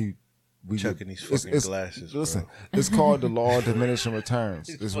 we chucking these fucking glasses. Listen, it's called the law of diminishing returns.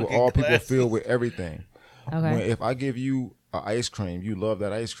 It's what all people feel with everything. Okay. If I give you an ice cream, you love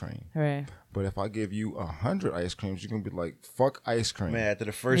that ice cream. Right. But if I give you 100 ice creams, you're gonna be like, "Fuck ice cream." Man, after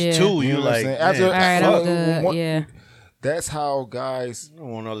the first 2, you like, after, all right, I'm good. Yeah. That's how guys. You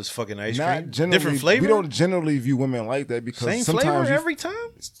don't want all this fucking ice cream. Different flavor. We don't generally view women like that because same sometimes flavor every time.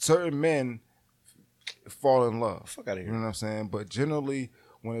 Certain men fall in love. Fuck out of here. You know what I'm saying? But generally,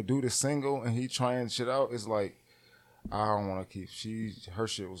 when a dude is single and he trying shit out, it's like, I don't want to keep. Her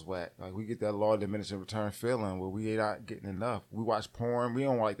shit was whack. Like, we get that law of diminishing return feeling where we not getting enough. We watch porn. We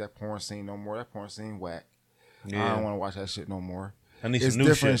don't like that porn scene no more. That porn scene whack. Yeah. I don't want to watch that shit no more. I need it's some new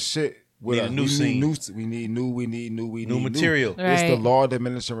different shit. We need a new scene. We need new material. Right. It's the law of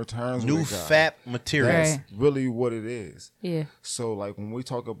diminishing returns. New fat material. That's really what it is. Yeah. So like when we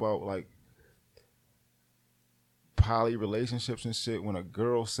talk about like poly relationships and shit, when a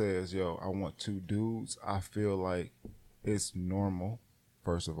girl says, "Yo, I want 2 dudes," I feel like it's normal.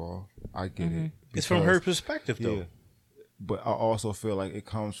 First of all, I get it. It's from her perspective, though. Yeah. But I also feel like it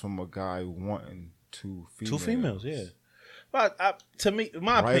comes from a guy wanting 2 females. 2 females, yeah. But to me,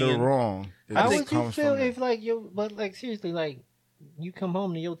 my opinion, right or wrong, how would you feel if like seriously, like you come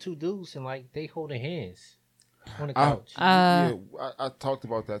home to your 2 dudes and like they holding hands on the couch? I talked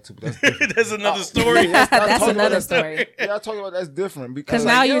about that too. But that's different. That's another story. That's another story. Yeah, I talked about that's different because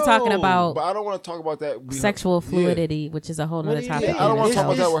now you're talking about. But I don't want to talk about that. Sexual fluidity, which is a whole other topic. I don't want to talk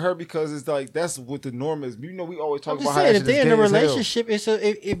about that with her because it's like that's what the norm is. You know, we always talk about how if they're in a relationship, it's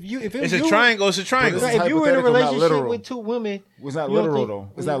a triangle. It's a triangle. If you were in a relationship with 2 women, it's not literal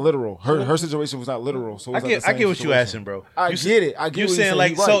though. It's not literal. Her situation was not literal. So I get what you asking, bro. I get it. I get. You saying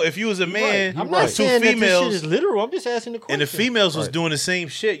like so? If you was a man, I'm not saying 2 females, that this shit is literal. I'm just asking the question. And the females was doing the same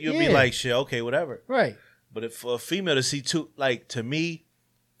shit, you'd be like, shit, okay, whatever. Right. But if for a female to see 2, like, to me,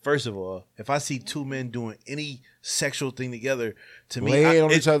 first of all, if I see 2 men doing any sexual thing together. To me, Laying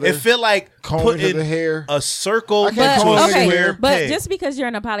on each other, it feel like combing putting the hair. a circle I to can't comb a the hair. square But peg. just because you're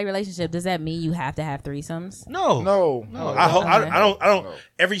in a poly relationship, does that mean you have to have threesomes? No. No. I don't. No.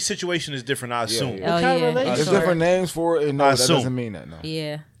 Every situation is different. I assume. yeah. Oh, kind of yeah. relationship? There's different names for it, and no, I that assume. doesn't mean that. No.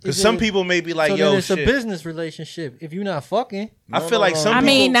 Yeah. Because Is some it- people may be like, so "Yo, then it's shit." a business relationship. If you're not fucking, I feel like some I people.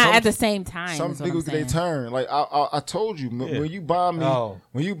 mean, not some- at the same time. Some is what I'm niggas they saying. turn. Like I told you Yeah. when you bomb me, Oh.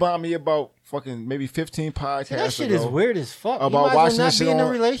 when you bomb me about fucking maybe 15 podcasts that shit ago is weird as fuck. about you might watching as well this not shit be in a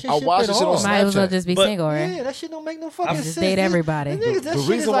on. relationship I watched at this shit on all. Might as well Snapchat. just be But- single, right? Yeah, that shit don't make no fucking Just sense. date everybody. That shit The is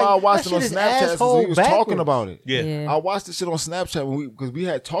reason like- why I watched that it on shit is Snapchat is asshole because we was talking backwards. about it. Yeah. Yeah. I watched this shit on Snapchat because we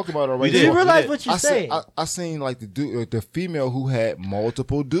had talked about it We already. did. Do you Yeah. realize Yeah. what you're I saying? I seen like the female who had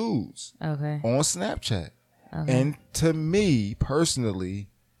multiple dudes Okay. on Snapchat, Okay. and to me personally,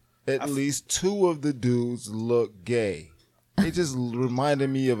 at least two of the dudes look gay. They just reminded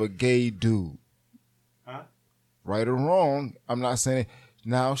me of a gay dude. Huh? Right or wrong, I'm not saying.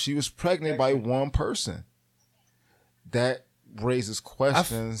 Now she was pregnant by one person. That raises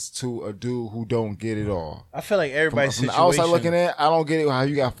questions to a dude who don't get it all. I feel like everybody's From the situation. outside looking in, I don't get it. How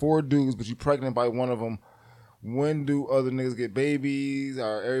you got 4 dudes, but you pregnant by one of them. When do other niggas get babies?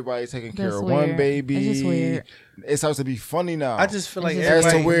 Are everybody taking care That's of one weird. baby? It's just weird. It starts to be funny now. I just feel like It's as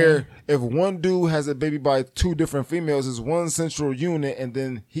just to everybody. where if one dude has a baby by 2 different females, it's one central unit, and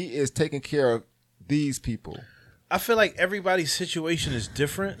then he is taking care of these people. I feel like everybody's situation is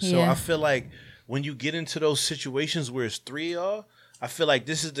different. So Yeah. I feel like when you get into those situations where it's 3 of y'all, I feel like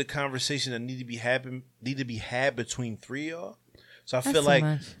this is the conversation that need to be had between 3 of y'all. So I That's feel too like,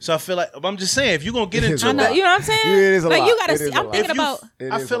 much. I'm just saying, if you're gonna get It is into a I know, lot. you know what I'm saying? Yeah, it is a like lot. you gotta It see. is a I'm lot. thinking If you- about.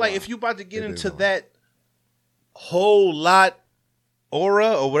 It I is feel a like lot. if you about to get It is into a lot. that whole lot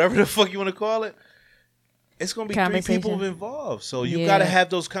aura or whatever the fuck you want to call it, it's gonna be 3 Conversation. people involved. So you Yeah. gotta have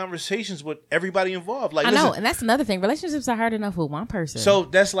those conversations with everybody involved. Like, I know, listen, and that's another thing. Relationships are hard enough with one person. so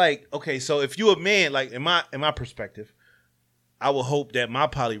that's like, okay, so if you a man, like in my perspective, I would hope that my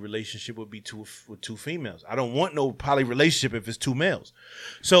poly relationship would be with 2 females. I don't want no poly relationship if it's 2 males.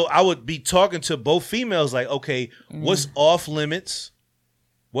 So I would be talking to both females like, okay, what's off limits?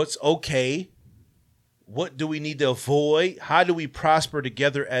 What's okay? What do we need to avoid? How do we prosper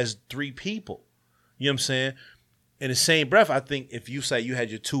together as 3 people? You know what I'm saying? In the same breath, I think if you say you had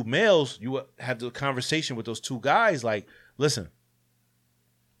your 2 males, you would have the conversation with those 2 guys like, listen,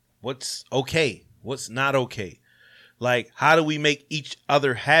 what's okay? What's not okay? Like, how do we make each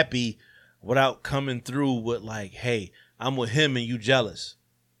other happy without coming through with like, hey, I'm with him and you jealous?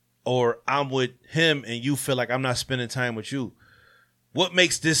 Or I'm with him and you feel like I'm not spending time with you? What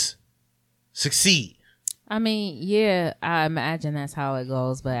makes this succeed? I mean, yeah, I imagine that's how it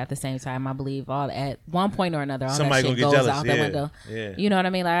goes, but at the same time, I believe at one point or another, all Somebody that shit gonna get goes jealous. out Yeah. the window. Yeah. You know what I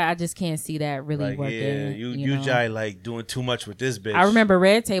mean? Like, I just can't see that really Like, working. yeah, you know? Jai like doing too much with this bitch. I remember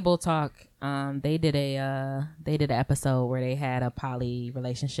Red Table Talk. They did an episode where they had a poly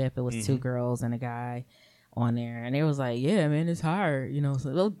relationship. It was Mm-hmm. 2 girls and a guy on there, and it was like, yeah, man, it's hard. You know,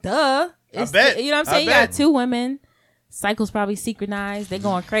 so well, duh. It's, bet. You know what I'm I saying? You bet. got 2 women. Cycles probably synchronized. They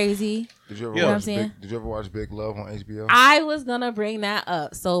going crazy. Did you ever You know what I'm watch? saying? Did you ever watch Big Love on HBO? I was gonna bring that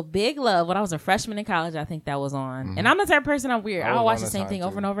up. So Big Love, when I was a freshman in college, I think that was on. And I'm the type of person, I'm weird. Mm-hmm. I I'll was watch on the that same time, thing too.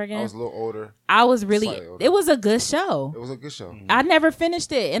 over and over again. I was a little older. I was really. Slightly older. It was a good show. It was a good show. I never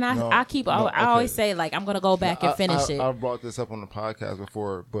finished it, and No, I okay. always say like I'm gonna go back and finish it. I brought this up on the podcast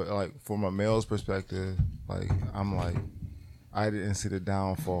before, but like from a male's perspective, like I'm like I didn't see the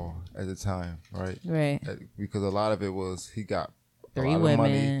downfall at the time, right? Right. Because a lot of it was he got 3 a lot women, of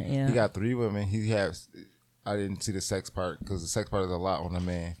money. yeah. He got 3 women. He has. I didn't see the sex part because the sex part is a lot on a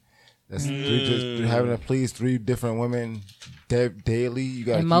man. That's just having to please 3 different women daily. You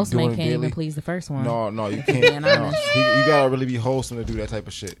got to And keep most doing men it can't daily. even please the first one. No, you Being can't. No. honest. You gotta really be wholesome to do that type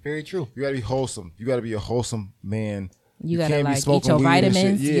of shit. Very true. You gotta be wholesome. You gotta be a wholesome man. You gotta can't be like eat smoking your weed and shit.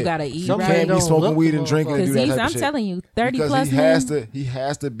 vitamins. Yeah. You gotta eat Some You right. can't be don't smoking look weed the and drinking and Because do that type I'm of shit. telling you, 30 because plus he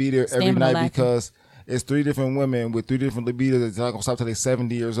has to be there every Stamina night lacking. because it's 3 different women with 3 different libidos that's not gonna stop till they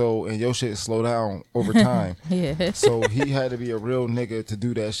 70 years old and your shit slow down over time. Yeah. So he had to be a real nigga to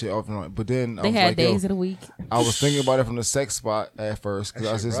do that shit off and on. But then I They was had like, days yo, of the week. I was thinking about it from the sex spot at first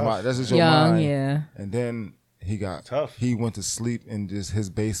because that's just your Young, mind. yeah. And then he got Tough. He went to sleep in just his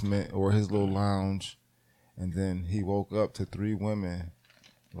basement or his little lounge, and then he woke up to 3 women.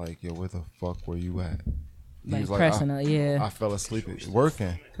 Like, yo, where the fuck were you at? He Like was like, pressing her, yeah. I fell asleep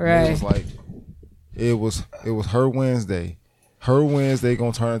working. Right. It was like, it was her Wednesday. Her Wednesday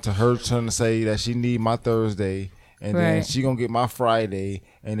gonna turn into her turn to say that she need my Thursday, and then Right. she gonna get my Friday,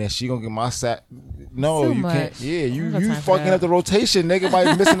 and then she gonna get my Sat. No, Too you much. can't. Yeah, I don't got you time for fucking that. up the rotation, nigga,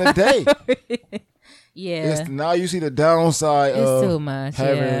 by missing a day. Yeah. Now you see the downside It's of too much,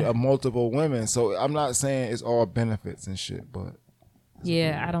 having yeah. multiple women. So I'm not saying it's all benefits and shit, but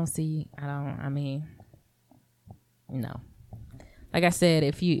Yeah, I mean, no. Like I said,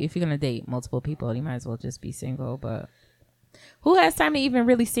 if you're gonna date multiple people, you might as well just be single. But who has time to even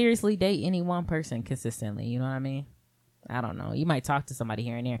really seriously date any one person consistently? You know what I mean? I don't know. You might talk to somebody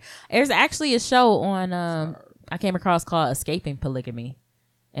here and there. There's actually a show on I came across called Escaping Polygamy,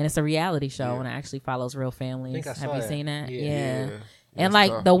 and it's a reality show and it actually follows real families. Have you seen that? Yeah. And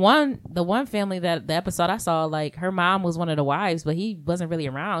like tough. the one family that the episode I saw, like her mom was one of the wives, but he wasn't really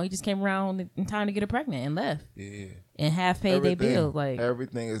around. He just came around in time to get her pregnant and left. Yeah. And half paid their bills. Like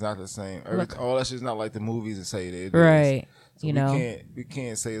everything is not the same. All that shit's not like the movies that say it. Right. So we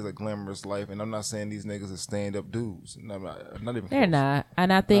can't say it's a glamorous life. And I'm not saying these niggas are stand up dudes. No, I'm not even. They're close. not.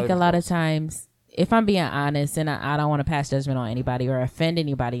 And I think a lot of times, if I'm being honest, and I don't want to pass judgment on anybody or offend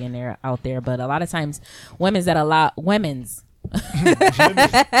anybody out there, but a lot of times, women that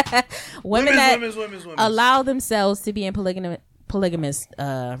allow themselves to be in polygamous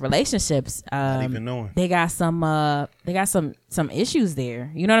relationships, not even knowing. they got some issues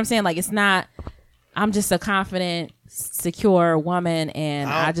there. You know what I'm saying? Like, it's not, I'm just a confident, secure woman and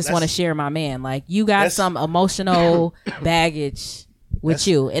I just want to share my man. Like, you got some emotional baggage with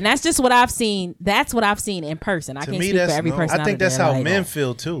you, and that's just what I've seen. That's what I've seen in person. I can't speak for every person. I think that's how men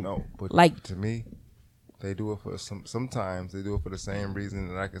feel too. No, but like to me, they do it for sometimes they do it for the same reason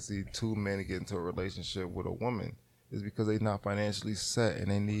that I can see two men get into a relationship with a woman is because they're not financially set and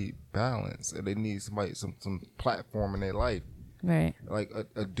they need balance and they need somebody some platform in their life. Right. Like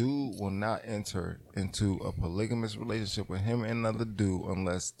a dude will not enter into a polygamous relationship with him and another dude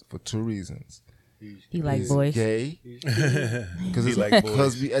unless for two reasons. He like boys. Gay. Because at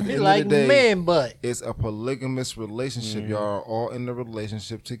the end of the day, man butt. It's a polygamous relationship. Y'all are all in the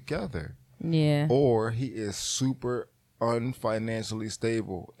relationship together. Yeah. Or he is super unfinancially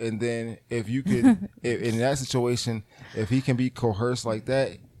stable. And then if you could, in that situation, if he can be coerced like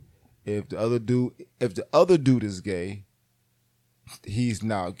that, if the other dude is gay, he's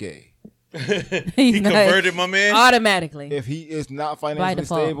now gay. He converted my man automatically. If he is not financially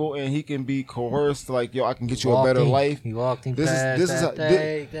stable and he can be coerced, like yo, I can get you a better life. He walked him if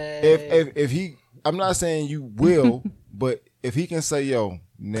he, I'm not saying you will, but if he can say, yo,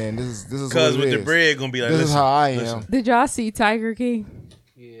 man, this is because with the bread gonna be like, this is how I am. Did y'all see Tiger King?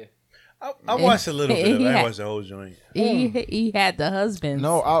 Yeah. I watched a little bit of it. I watched the whole joint. He had the husbands.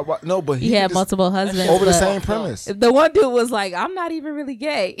 But he had multiple husbands over the same premise. The one dude was like, "I'm not even really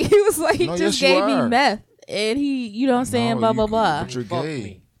gay." He was like, "He just gave me meth," and he, you know what I'm saying, blah blah blah. But you're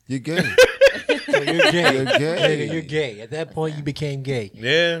gay. You're gay. So you're gay. You're gay. You're gay. At that point, you became gay.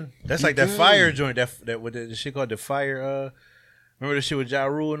 Yeah, that's like that fire joint. That what the shit called the fire. Remember the shit with Ja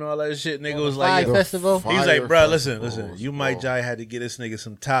Rule and all that shit? Nigga was like, festival. He was like, bro, listen. You might Jai had to get this nigga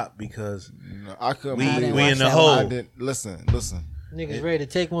some top because I couldn't. We in the hole. Listen. Niggas ready to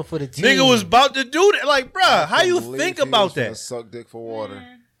take one for the team. Nigga was about to do that. Like, bro, how you think about that? Suck dick for water.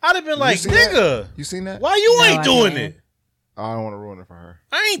 I'd have been like, nigga. You seen that? Why you ain't doing it? I don't want to ruin it for her.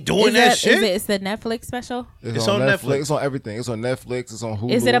 I ain't doing that shit. It's the Netflix special? It's on Netflix. It's on everything. It's on Netflix. It's on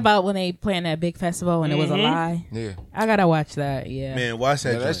Hulu. Is it about when they planned that big festival and it was a lie? Yeah. I gotta watch that. Yeah. Man, watch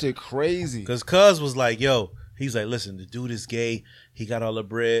that. That shit crazy. Because Cuz was like, yo, he's like, listen, the dude is gay. He got all the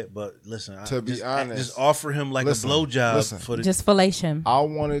bread, but listen, be honest, just offer him like a blowjob for the just fellate him. I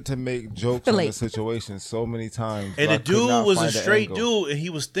wanted to make jokes on the situation so many times, and the dude was a straight dude, and he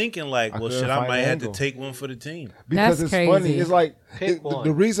was thinking like, well, shit, I might have to take one for the team because That's it's crazy. funny. It's like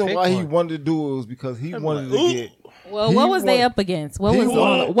the reason why he wanted to do it was because he wanted to get. Well, what was they up against? What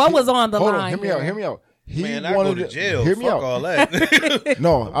was on the line? Hear me out. I go to jail. Hear me fuck out. All that.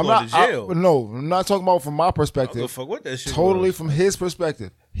 No, I'm not. To jail. I'm not talking about from my perspective. Fuck what that shit totally was. from his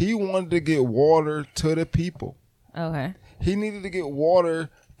perspective. He wanted to get water to the people. Okay. He needed to get water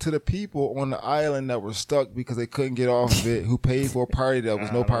to the people on the island that were stuck because they couldn't get off of it. Who paid for a party that was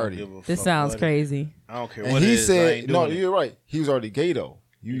no party? This sounds crazy. I don't care and what he it is. said, "No, you're right. He was already gay though.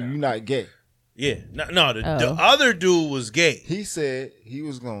 You're not gay." Yeah, the other dude was gay. He said he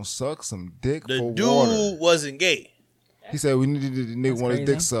was gonna suck some dick the for water. The dude wasn't gay. He said we needed the nigga want his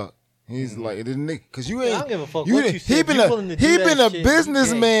dick sucked. He's like the nigga because you ain't. I don't give a fuck You what didn't, you said. he been a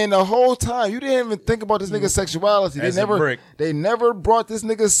businessman the whole time. You didn't even think about this nigga's sexuality. They never brought this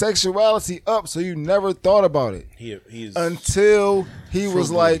nigga's sexuality up, so you never thought about it until he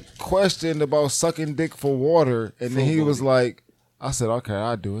was like questioned about sucking dick for water, and then he was like. I said, okay,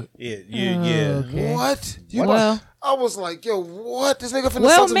 I'll do it. Yeah. Okay. What? I was like, yo, what? This nigga finna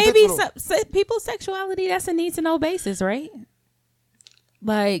well, suck some maybe dick for people's sexuality, that's a need to know basis, right?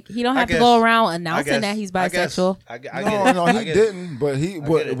 Like he don't have to go around announcing that he's bisexual. No, he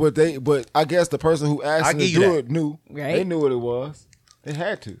didn't. But I guess the person who asked him to do it knew. Right? They knew what it was. They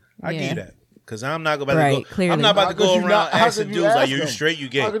had to. I give you that. Because I'm not about to go. I'm not about to go around asking dudes like, "You straight? You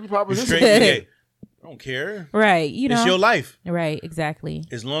gay? You straight? You gay?" I don't care. Right. It's your life. Right. Exactly.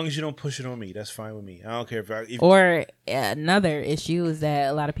 As long as you don't push it on me, that's fine with me. I don't care if or another issue is that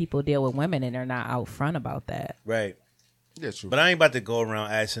a lot of people deal with women and they're not out front about that. Right. Yeah, true. But I ain't about to go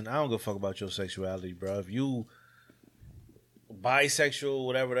around asking. I don't give a fuck about your sexuality, bro. If you bisexual,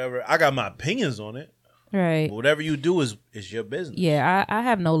 whatever, I got my opinions on it. Right. But whatever you do is your business. Yeah, I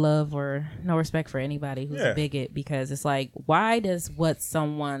have no love or no respect for anybody who's a bigot because it's like, why does what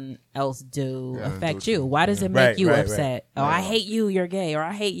someone else do affect you? Why does it make you upset? Right. Oh, I hate you, you're gay, or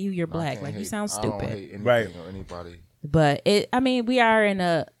I hate you, you're black. Like you sound stupid. I don't hate anything or anybody. But we are in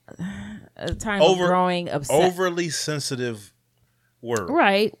a time of growing overly sensitive world,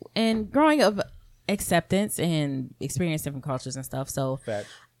 right? And growing of acceptance and experience different cultures and stuff. So. Facts.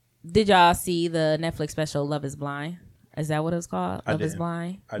 Did y'all see the Netflix special Love is Blind? Is that what it was called? Love is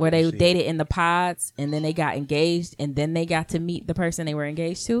Blind? Where they dated in the pods and then they got engaged and then they got to meet the person they were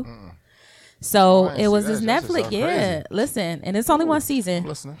engaged to. So it was this Netflix. Yeah, listen. And it's only one season.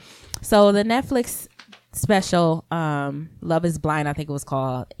 Listening. So the Netflix special, Love is Blind, I think it was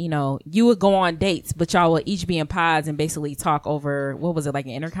called. You would go on dates, but y'all would each be in pods and basically talk over, what was it, like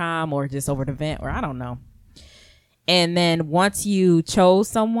an intercom or just over the vent or I don't know. And then once you chose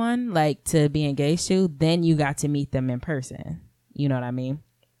someone like to be engaged to, then you got to meet them in person. You know what I mean?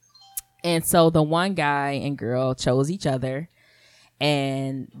 And so the one guy and girl chose each other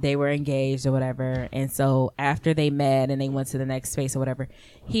and they were engaged or whatever. And so after they met and they went to the next space or whatever,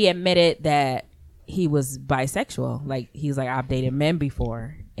 he admitted that he was bisexual. Like he's like, I've dated men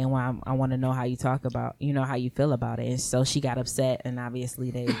before. And I want to know how you talk about, how you feel about it. And so she got upset and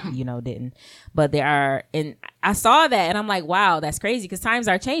obviously they, didn't. But and I saw that and I'm like, wow, that's crazy because times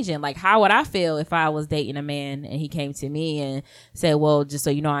are changing. Like how would I feel if I was dating a man and he came to me and said, well, just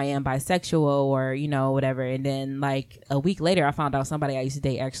so you know, I am bisexual or, whatever. And then like a week later, I found out somebody I used to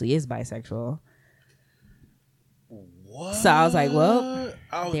date actually is bisexual. What? So I was like, well,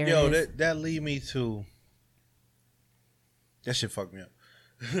 that lead me to, that shit fucked me up.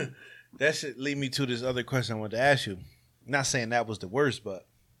 That should lead me to this other question I wanted to ask you. Not saying that was the worst, but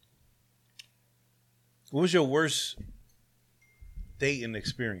what was your worst dating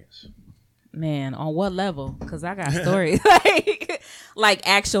experience? Man, on what level? Because I got stories. like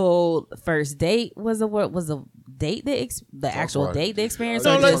actual first date was a date the actual date the experience.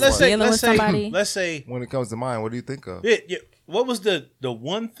 So let's say when it comes to mine, what do you think of? Yeah. What was the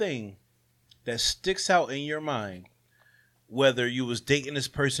one thing that sticks out in your mind? Whether you was dating this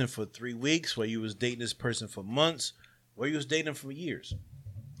person for 3 weeks, whether you was dating this person for months, or you was dating them for years.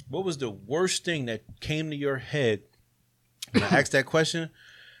 What was the worst thing that came to your head when I asked that question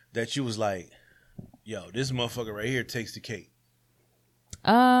that you was like, yo, this motherfucker right here takes the cake?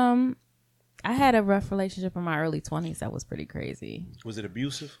 I had a rough relationship in my early 20s that was pretty crazy. Was it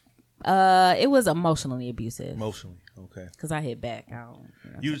abusive? It was emotionally abusive. Emotionally, okay. Because I hit back.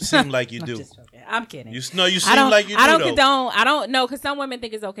 You seem like you do. I'm kidding. You seem like you do. I don't know because some women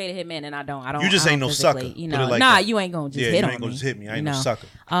think it's okay to hit men, and I don't. You just ain't no sucker. You ain't gonna just hit on me. You ain't gonna just hit me. I ain't no sucker.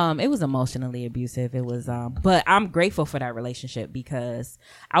 It was emotionally abusive. It was. But I'm grateful for that relationship because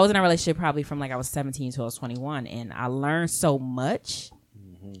I was in a relationship probably from like I was 17 to I was 21, and I learned so much.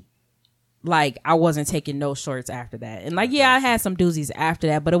 Like I wasn't taking no shorts after that. And like, yeah, I had some doozies after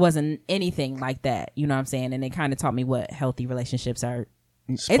that, but it wasn't anything like that. You know what I'm saying? And it kind of taught me what healthy relationships are.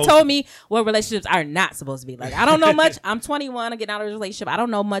 It told me what relationships are not supposed to be like. I don't know much. I'm 21. I'm getting out of a relationship. I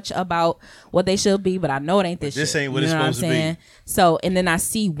don't know much about what they should be, but I know it ain't this shit. This ain't what it's supposed to be. So, and then I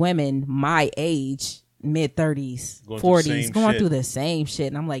see women my age, mid 30s, 40s, going through the same shit.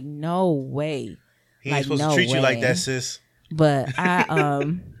 And I'm like, no way. He ain't supposed to treat you like that, sis. But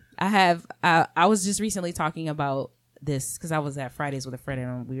I was just recently talking about this because I was at Fridays with a friend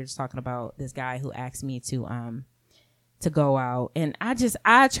and we were just talking about this guy who asked me to go out, and I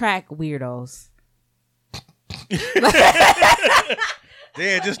attract weirdos.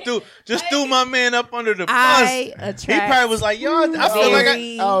 Damn, just threw my man up under the bus. He probably was like, yo, I feel like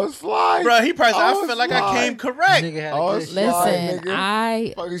I was flying. Bro, he probably I feel like I came correct. Listen,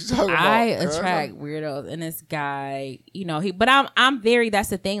 I attract weirdos, and this guy, but I'm very, that's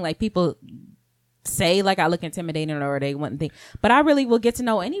the thing, like people say like I look intimidating or they wouldn't think, but I really will get to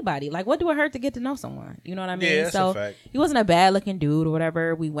know anybody. Like what do it hurt to get to know someone? You know what I mean? Yeah, that's a fact. He wasn't a bad looking dude or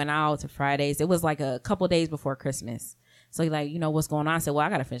whatever. We went out to Fridays. It was like a couple days before Christmas. So he like, what's going on? I said, well, I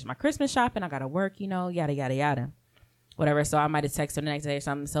got to finish my Christmas shopping. I got to work, yada, yada, yada. whatever. So I might have texted her the next day or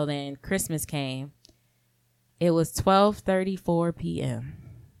something. So then Christmas came. It was 12:34 p.m.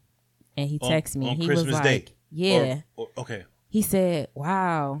 and he texted me. On He Christmas was like, Day? "Yeah." Okay. He said,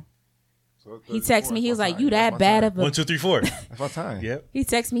 "Wow." So He texted me. He was like, "You That's that my bad time. of a." 1, 2, 3, 4. That's my time. Yep. He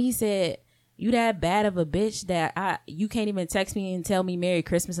texted me. He said, "You that bad of a bitch that you can't even text me and tell me Merry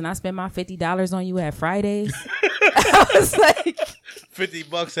Christmas and I spend my $50 on you at Fridays." I was like,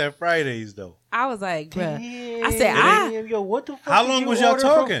 $50 at Fridays though. I was like, bruh. Damn, I said, yo, what the fuck? How did long you was y'all order from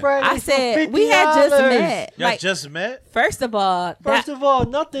talking? Fridays I for said we had just $50? met. Y'all Like, just met? first of all, First of all,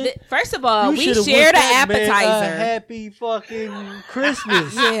 nothing. first of all, You we should've shared wished an that man appetizer a happy fucking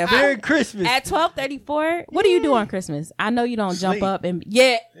Christmas. Yeah. Merry Christmas. at 12:34. What do you do on Christmas? I know you don't jump Sleep. up and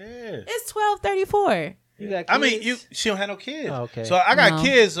yeah. Yeah. It's 12:34. You got I mean, kids? she don't have no kids. Oh, okay. So I got No.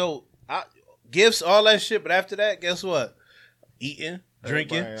 kids, so gifts, all that shit. But after that, guess what? Eating,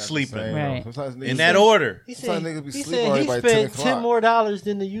 drinking, Everybody ain't sleeping. the same, Right. though. Sometimes niggas In that order. He Sometimes said niggas be he, sleeping said he already by 10 spent $10 more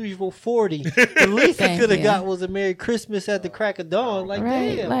than the usual 40. The least he Thank could have you. got was a Merry Christmas at the crack of dawn. Like,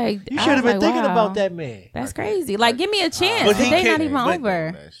 Right, damn. like, you I should have was been like, thinking wow. about that man. That's crazy. Like, give me a chance. But The he day not can't- even but-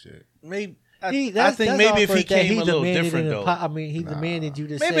 over. that shit. Maybe I That's think maybe if he awkward that came a little demanded different an though. I mean, he demanded you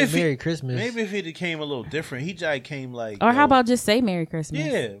to Maybe say if he- Merry Christmas. Maybe if he came a little different, he just came like. Or how yo, about just say Merry Christmas?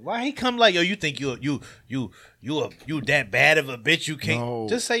 Yeah, why he come like yo? You think you that bad of a bitch? You can't No.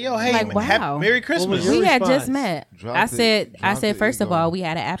 just say yo. Hey, Like, man, wow. Merry Christmas. your We had response? just met. Drop I the- said, drop the first of ego. all, we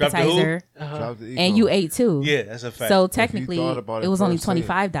had an Drop the who? appetizer, Drop the and ego. you ate too. Yeah, that's a fact. So technically, thought about it it was only first, say it.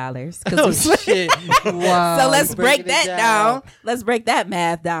 $25. Oh shit! Wow. So let's you break breaking that it down. Let's break that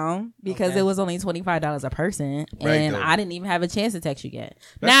math down because Okay. it was only $25 a person, Right, and though. I didn't even have a chance to text you yet.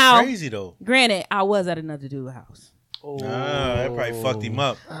 That's now, crazy though. granted, I was at another dude's house, Oh. That probably fucked him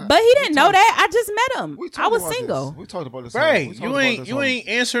up. but he didn't know that. I just met him. We talked I was about single, This. We talked about this. Right? We talked You about ain't this you on- ain't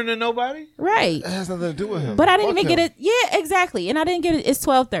answering to nobody. right? It has nothing to do with him. But I didn't Fuck even get him. it. Yeah, exactly. And I didn't get it. It's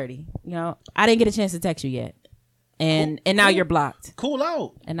 12:30. You know, I didn't get a chance to text you yet, and now you're blocked. Cool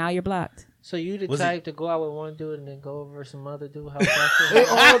out. And now you're blocked. So you the Was type to go out with one dude and then go over some other dude? How They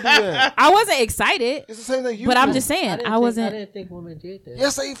all do that. I wasn't excited, It's the same thing you but do. I'm just saying I wasn't. I didn't think women did that.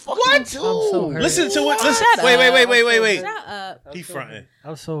 Yes, they fucking What? do. I'm so hurt. Listen to what. Listen. Shut Wait, up. wait. Shut up. He fronting.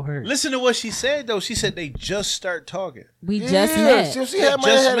 I'm so hurt. Listen to what she said though. She said they just start talking. We Yeah, just met. She had my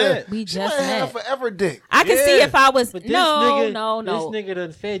Just head. met. We She just might have met. forever dick. I can Yeah. see if I was But this no. This nigga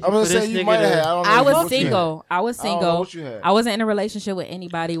done fed you. I'm gonna for say this you nigga might have. done- I don't know I what was you had. single. I was I don't know single. what you had. I wasn't in a relationship with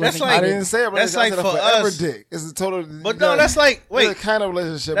anybody. That's Wasn't like- I didn't say it, but That's I said like a for forever us. dick. It's a total. But no, that's like It's a wait. kind of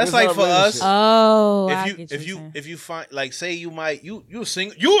relationship. That's It's not like a for us. relationship. Oh, I If get you what you're saying. if you find like say you might you a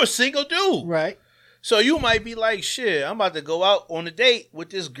single dude. Right. So you might be like, shit, I'm about to go out on a date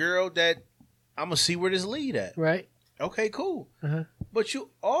with this girl that I'm gonna see where this lead at. Right. Okay, cool. Uh-huh. But you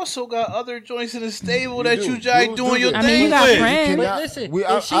also got other joints in the stable You that do. you just Dudes doing do your that. I mean, thing you got with. friends. You But cannot- listen,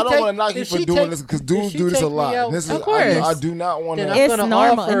 I if she don't take- want to knock you if for she doing take- this because if dudes she do this a take me lot. out- This is Of course. I do not want Then to. I'm It's gonna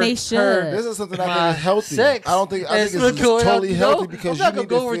normal, offer and they her should. This is something I my think is healthy. sex. I don't think. I as think we're it's going out totally the healthy door. because I'm not you gonna need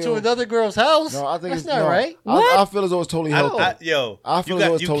go to over feel. to another girl's house. No, I think That's it's not no. right. I feel as though it's totally healthy. I feel as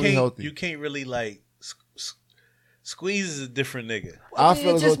though it's totally can't, healthy. You can't really like Squeeze is a different nigga. I mean,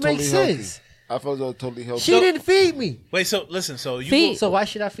 feel it as though just it's totally makes healthy. sense. I feel as though it's totally healthy. She didn't feed me. Wait, so listen, so you Feed- So why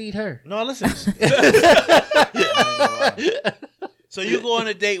should I feed her? no listen. So you go on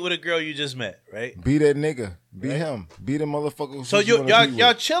a date with a girl you just met, right? Be that nigga. Be him. Be the motherfucker. who So you y'all wanna be y'all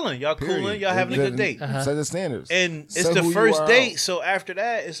with. chilling, y'all Period. cooling, y'all having a good date, Uh-huh. Set the standards. and it's Say the who you first are date. out. So after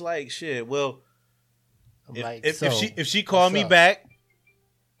that, it's like shit. Well, I'm if, like, if, so, if she call what's me up? back,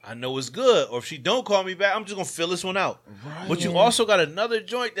 I know it's good. Or if she don't call me back, I'm just gonna fill this one out. Right. But you also got another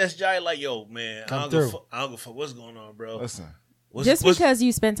joint that's just like, yo, man, I Come don't give a through. fuck. I don't give a fuck what's going on, bro. Listen. Just because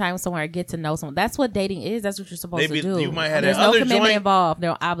you spend time somewhere, get to know someone. That's what dating is. That's what you're supposed Maybe to do. you might have There's that no other commitment joint. involved.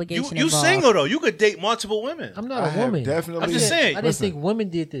 No obligation you involved. single though, you could date multiple women. I'm not I a have woman. definitely- I'm just saying. I didn't Listen. think women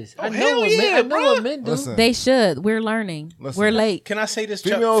did this. Oh, I know hell what yeah, men, I know bro. what men do. Listen. They should. We're learning. Listen. We're late. Can I say this,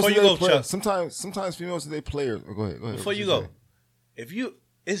 Chuck, Females, before you go, play, Chuck? sometimes females they players. Oh, go ahead. Before you go, if you,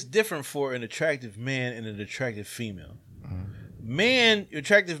 it's different for an attractive man and an attractive female. Man,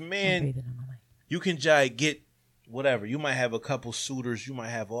 attractive man, you can just get whatever. You might have a couple suitors, you might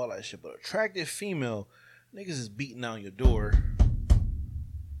have all that shit, but attractive female, niggas is beating down your door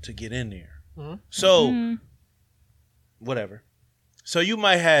to get in there. So, whatever. So you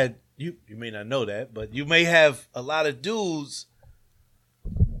might have you may not know that, but you may have a lot of dudes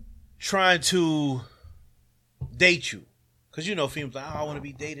trying to date you. Because you know, females like, oh, I want to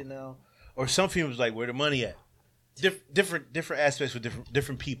be dated now. Or some females like, where the money at? Different aspects with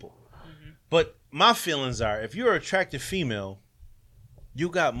different people. But my feelings are, if you're an attractive female you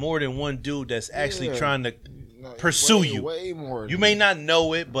got more than one dude that's actually Yeah. trying to pursue you. Way more. You may not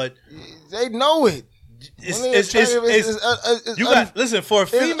know it, but They know it. listen, for a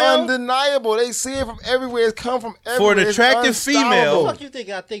It's female, undeniable. They see it from everywhere. It's come from For everywhere. an It's attractive female- unstoppable. What the fuck you think?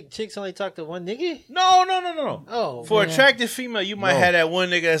 I think chicks only talk to one nigga? no. Oh, For man. attractive female, you might No. have that one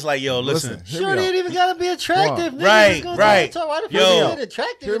nigga that's like, yo, listen. hear Sure, me they ain't out. even gotta be attractive. Niggas Right, just gonna right. talk. Why the Yo. fuck is it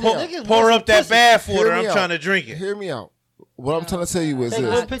attractive? Hear if me the out. niggas Pour want up that some bath Hear water. me I'm out. trying to drink it. Hear me out. What I'm trying to tell you is pussy?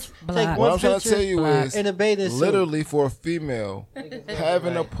 Take this. one picture. Black. Take What one I'm trying to picture tell you Black. is in a bathing suit. literally for a female,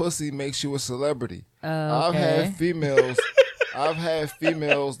 having a pussy makes you a celebrity. I've had females. I've had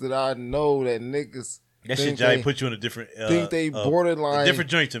females that I know that niggas That shit, think Jay, put you in a different. think they borderline. a different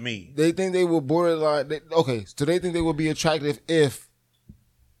joint to me. They think they will borderline. Okay, so they think they will be attractive if.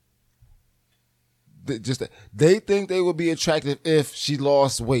 They think they would be attractive if she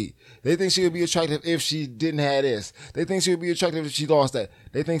lost weight. They think she would be attractive if she didn't have this. They think she would be attractive if she lost that.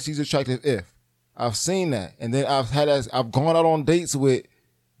 They think she's attractive if. I've seen that, and then I've gone out on dates with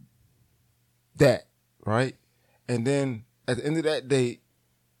that, right? And then at the end of that date,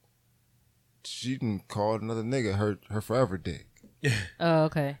 she done called another nigga her forever dick. Oh,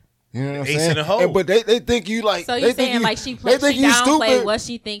 okay. You know what I'm Ace saying? in the hole. And, but they think you like. So they you're think saying you, like she they think she you downplay stupid. what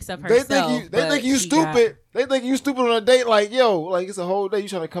she thinks of They herself. think you but stupid. got- They think you stupid on a date. Like, yo, like it's a whole day. You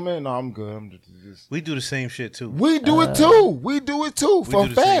trying to come in? No, I'm good. I'm just. We do the same shit too. We do it too. We do it too. We For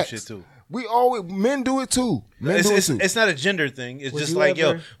do the same facts. shit too. We always men do it too. Men do it too. It's not a gender thing. It's Would just you like,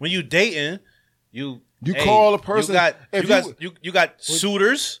 yo, ever- when you dating, you call a person- You got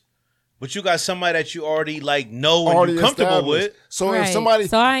suitors, but you got somebody that you already like know and already you're comfortable established. with. So Right. if somebody,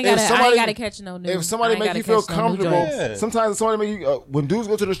 So I ain't if gotta, somebody- I ain't gotta catch no new. if somebody I ain't make gotta you feel catch no new comfortable, joints. Yeah. sometimes somebody make you. When dudes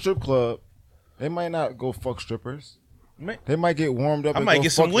go to the strip club, they might not go fuck strippers. Man, They might get warmed up. I and might go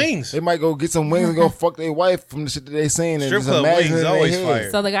get some fuck- wings. They might go get some wings and go fuck their wife from the shit that they saying and Strip just club imagine wings it in always their fire.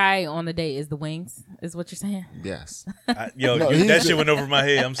 head. So the guy on the date is the wings, is what you're saying? Yes. Yo, No, that he's- shit went over my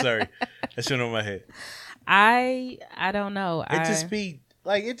head. I'm sorry. That shit went over my head. I don't know. It just be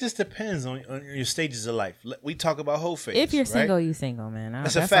like it just depends on your stages of life. We talk about whole phase. if you're right? single, you single, man.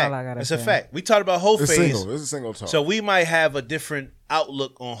 That's That's a fact. all I gotta That's say. a fact. We talked about whole It's phase. single. It's a single talk. So we might have a different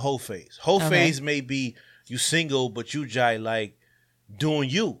outlook on whole phase. Whole Okay. phase may be you single, but you jai like doing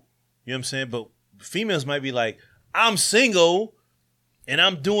you. You know what I'm saying? But females might be like, I'm single and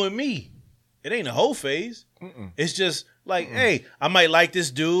I'm doing me. It ain't a whole phase. It's just like, hey, I might like this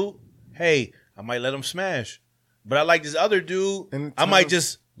dude. Hey, I might let him smash. But I like this other dude. In I might terms-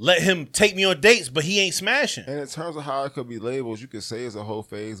 just let him take me on dates, but he ain't smashing. And in terms of how it could be labeled, you could say it's a whole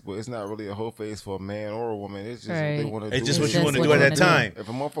phase, but it's not really a whole phase for a man or a woman. It's just what they Right. want to do. It's just what It's you just want to what do you at that wanna do. time. If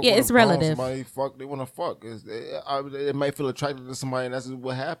a motherfucker Yeah, wanna it's bomb relative. somebody, fuck, they want to fuck. They might feel attracted to somebody, and that's just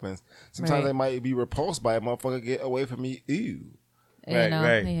what happens. Sometimes Right. they might be repulsed by a motherfucker. Get away from me, ew. You Right, know,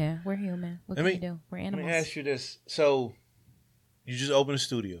 right. Yeah, we're human. What Let can me- we do? We're Let animals. me ask you this. So you just opened a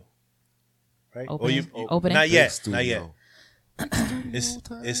studio, right? Opening? Or Opening? Not yet. Big Not yet. studio.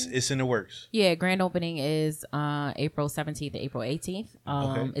 It's in the works. Yeah, grand opening is April 17th to April 18th.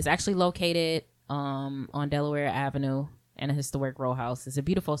 Okay. It's actually located on Delaware Avenue in a historic row house. It's a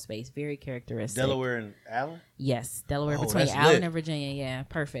beautiful space, very characteristic. Delaware and Allen. Yes, Delaware Oh, between that's Allen lit. and Virginia. Yeah,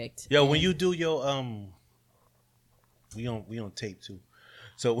 perfect. Yo, when And- you do your we on tape too.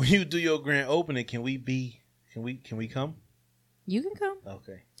 So when you do your grand opening, can we come? you can come.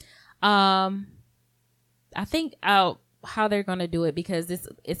 Okay. I think how they're gonna do it because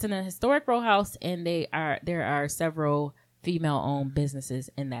it's in a historic row house and there are several female-owned businesses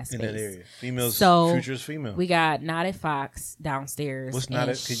in that space. In that area, females. So, future is female. We got Knotted Fox downstairs. What's and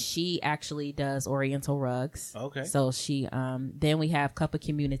Knotted? Could- she actually does Oriental rugs. Okay. So she then we have Cup of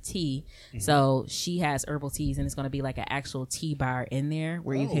Community. Mm-hmm. So she has herbal teas and it's gonna be like an actual tea bar in there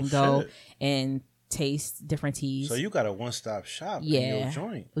where you Oh, can go shit. and taste different teas. So you got a one-stop shop in Yeah. your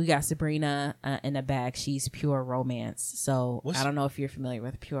joint. We got Sabrina in the back. She's Pure Romance. So What's- I don't know if you're familiar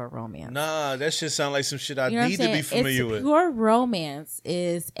with Pure Romance. Nah, that shit sound like some shit I You know what I'm need to be saying? familiar It's with. Pure Romance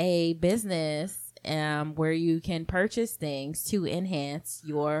is a business where you can purchase things to enhance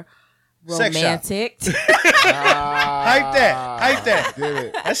your Sex shop. romantic. Hype that. Get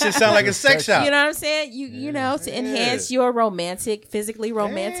it. That shit sound like a sex shop. You know what I'm saying? You know, to enhance your physically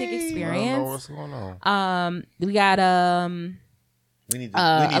romantic I don't know experience. what's going on. We got We need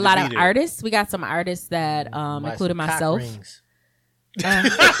a lot to of be there. artists. We got some artists that Buy including some cock myself. rings.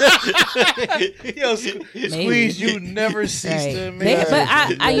 Yo, Squeeze, you never cease Right. to They, amaze but me.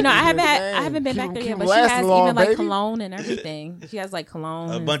 I haven't been back there yet. But she has even like cologne and everything. She has like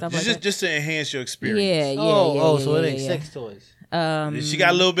cologne A and bunch, stuff like that. just to enhance your experience. Yeah, yeah. Oh, yeah, oh, yeah, so it yeah, ain't yeah. sex toys. She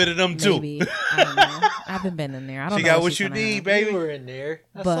got a little bit of them too. Maybe. I don't know. I haven't been in there. I don't She know got what you she's gonna need, have. baby. You were in there.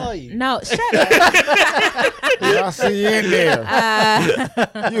 I But saw you. no, shut up. Yeah, I see you in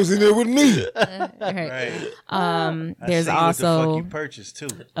there. You was in there with me. Right. There's I see what the also fuck you purchased too.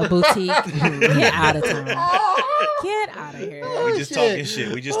 a boutique. Get out of town. Get out of here. We just talking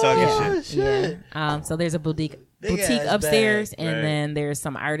shit. We just talking shit. Yeah. So there's a boutique ass upstairs, bag. and Right. then there's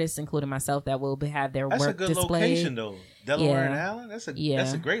some artists, including myself, that will have their That's a work good displayed. location though. Delaware and Yeah. Allen. That's a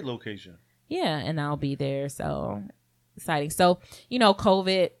Yeah. great location. Yeah, and I'll be there. So exciting. So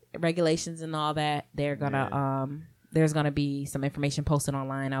COVID regulations and all that. They're gonna there's gonna be some information posted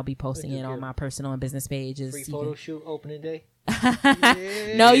online. I'll be posting it on my personal and business pages. Free You photo shoot opening day.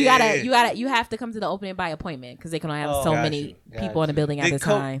 can- No, you have to come to the opening by appointment because they can only have so Got many you. people in the building at the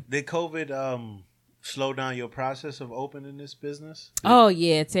time. Did COVID slow down your process of opening this business? Oh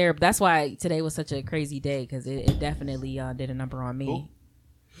yeah, terrible. That's why today was such a crazy day because it definitely did a number on me. Ooh.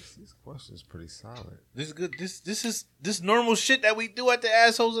 This question is pretty solid. This is good. This is normal shit that we do at the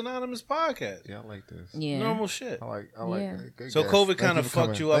Assholes Anonymous podcast. Yeah, I like this. Yeah. Normal shit. I like Yeah. it. Good So guess. COVID Thank kinda you for fucked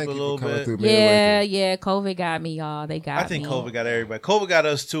coming. you up Thank a you little for coming bit. through Yeah, Midway. yeah. COVID got me, y'all. They got me. I think COVID got everybody. COVID got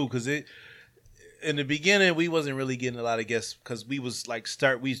us too because in the beginning we wasn't really getting a lot of guests because we was like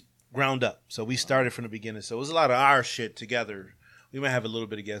we ground up, so we started from the beginning. So it was a lot of our shit together. We might have a little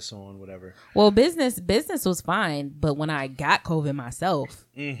bit of guests on, whatever. Well, business was fine, but when I got COVID myself,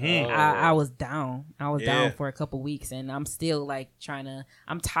 I was down. I was down for a couple weeks, and I'm still like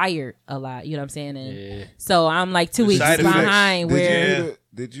I'm tired a lot. You know what I'm saying? And so I'm like 2 weeks side effects. behind.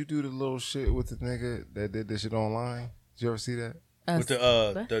 Did you do the little shit with the nigga that did this shit online? Did you ever see that? With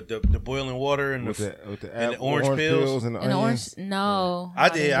the boiling water and With the the orange pills and the an onions? orange? No, I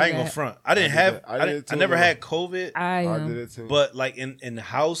did. I ain't gonna front. I didn't have. I did I too, never though. had COVID. I did it too. But like in the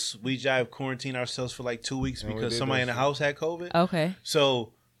house, we jive quarantined ourselves for like 2 weeks And we because did somebody that in the shit. house had COVID. Okay.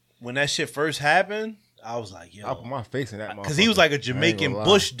 So when that shit first happened, I was like, I put yo, my face in that motherfucker. because he was like a I ain't Jamaican gonna lie.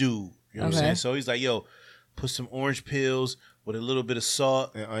 bush dude. You know what I'm Okay. saying? So he's like, yo, put some orange pills with a little bit of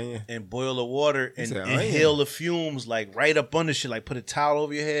salt And onion. and boil the water and said inhale onion. the fumes like right up under shit. Like put a towel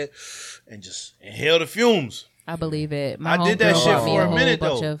over your head and just inhale the fumes. I believe it. I did that homegirl shit bought me for a whole minute,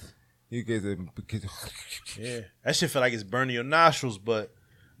 bunch though. of- You get the Yeah, that shit feel like it's burning your nostrils, but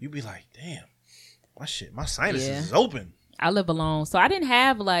you be like, damn, my sinuses Yeah. is open. I live alone, so I didn't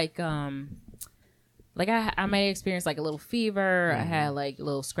have like I may experience like a little fever. I had like a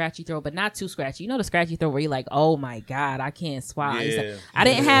little scratchy throat, but not too scratchy. You know the scratchy throat where you're like, oh my god, I can't swallow. It's like- Yeah. I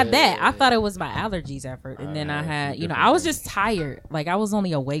didn't have that. I thought it was my allergies at first, and then I had, I was just tired. Like I was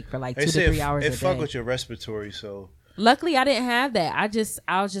only awake for like They 2 say to 3 hours it a fuck day. with your respiratory, so Luckily, I didn't have that.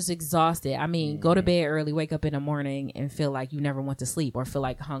 I was just exhausted. I mean, go to bed early, wake up in the morning, and feel like you never went to sleep, or feel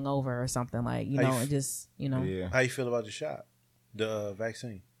like hungover or something like and just yeah. how you feel about the shot, the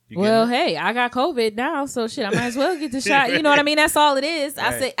vaccine? You Well, getting it? hey, I got COVID now, so shit, I might as well get the shot. You know what I mean? That's all it is.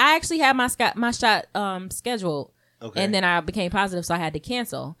 Right. I actually had my shot scheduled, Okay. and then I became positive, so I had to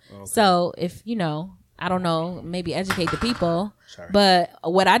cancel. So if I don't know, maybe educate the people. Sorry. But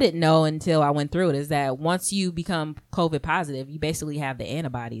what I didn't know until I went through it is that once you become COVID positive, you basically have the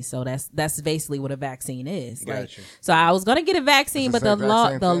antibodies. So that's basically what a vaccine is. Gotcha. So I was gonna get a vaccine, It's but the exact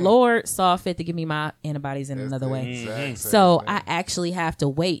same the thing. Lord saw fit to give me my antibodies in another way. So I actually have to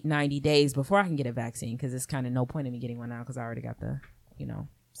wait 90 days before I can get a vaccine because it's kind of no point in me getting one now because I already got the,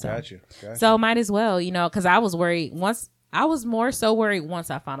 So, Gotcha. so might as well, because I was worried I was more so worried once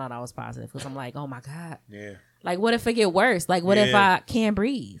I found out I was positive because I'm like, oh my God. Yeah. Like, what if it get worse? Like, what if Yeah. I can't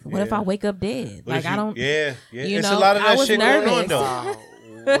breathe? What if Yeah. I wake up dead? But Like, if you- I don't. Yeah. you It's a know, lot of I that was shit going on nervous. though.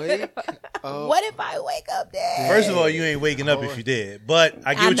 Wake up. What if I wake up dead? First of all, you ain't waking up if you did. But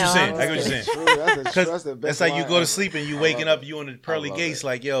I get I what you're know, saying. I'm I get what you're just saying. True, that's Because the best that's like you line go to ever. sleep and you I waking love up, it. you on the pearly love gates it.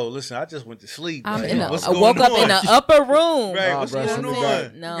 like, yo, listen, I just went to sleep. I'm Like, in what's I going woke up on? in the upper room. Right, Nah, what's bro, going some on?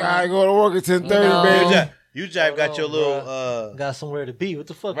 guy- No. Guy go to work at 10:30, No. baby. You jive got your little Got somewhere to be. What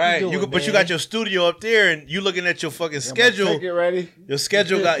the fuck? right. You doing, But you man? got your studio up there, and you looking at your fucking Get schedule. ready. Your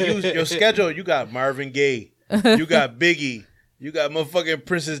schedule got your schedule. You got Marvin Gaye. You got Biggie. You got motherfucking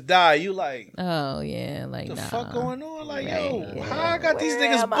Princess Di. You like Oh yeah, like the nah. fuck going on? Like Right, yo, yeah. how I got these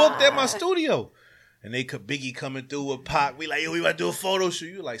Where niggas am booked at I? my studio? And they could Biggie coming through with Pac. We like yo, we about to do a photo shoot.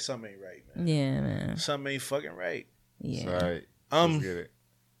 You like something ain't right, man. Yeah, man. Something ain't fucking right. Yeah. All right. Um, Let's get it.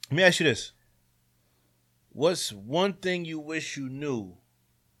 Let me ask you this. What's one thing you wish you knew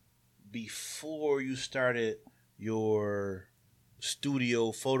before you started your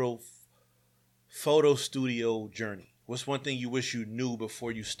studio photo studio journey? What's one thing you wish you knew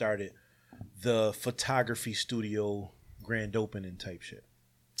before you started the photography studio grand opening type shit?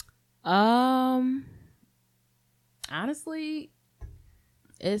 Honestly,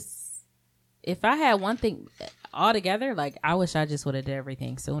 if I had one thing all together, like I wish I just would have did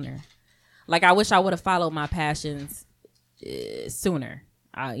everything sooner. Like I wish I would have followed my passions sooner.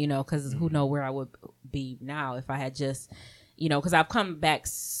 Because who know where I would be now if I had just, because I've come back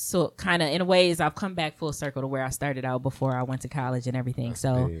so kind of in ways I've come back full circle to where I started out before I went to college and everything. That's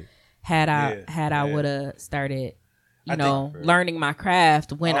so big. Had I would have started, learning my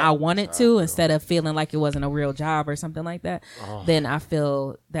craft when I wanted to instead of feeling like it wasn't a real job or something like that, then I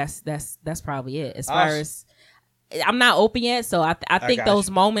feel that's probably it. As far as I'm not open yet, so I think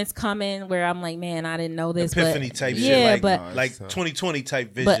those moments come in where I'm like, man, I didn't know this. Epiphany type shit. Like 2020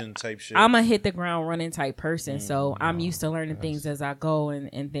 type vision type shit. I'm a hit the ground running type person, so I'm used to learning things as I go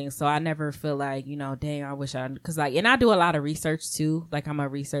and things. So I never feel like, dang, I wish because and I do a lot of research too. Like I'm a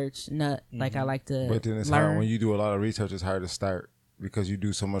research nut. Like I like to. But then it's learn. hard when you do a lot of research. It's hard to start. Because you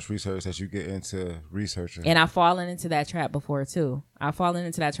do so much research that you get into researching. And I've fallen into that trap before too. I've fallen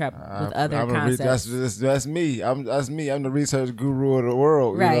into that trap with other concepts. That's me. I'm the research guru of the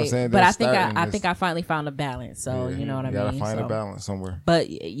world. Right. You know what I'm saying? But I think I finally found a balance. So you know what I mean? You gotta find a balance somewhere.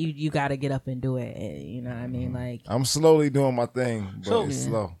 But you gotta get up and do it. You know what I mean? Like I'm slowly doing my thing, but it's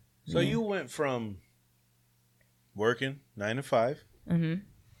slow. So you went from working 9 to 5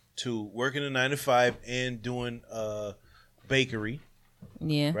 to working a 9 to 5 and doing bakery.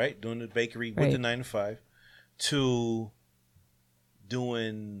 Yeah. Right? Doing the bakery with the 9 to 5 to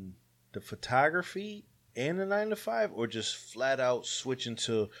doing the photography and the 9 to 5 or just flat out switching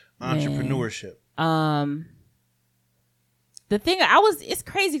to entrepreneurship? The thing it's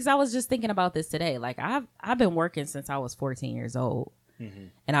crazy because I was just thinking about this today. Like I've been working since I was 14 years old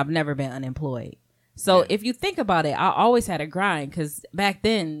and I've never been unemployed. So if you think about it, I always had a grind because back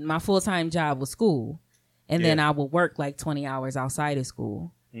then my full-time job was school. And then I would work like 20 hours outside of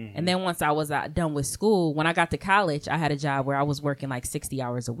school. And then once I was done with school, when I got to college, I had a job where I was working like 60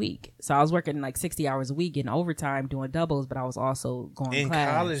 hours a week. So I was working like 60 hours a week, getting overtime, doing doubles, but I was also going to class.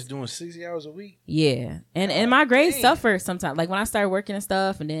 In college, doing 60 hours a week? Yeah. And my grades suffer sometimes. Like when I started working and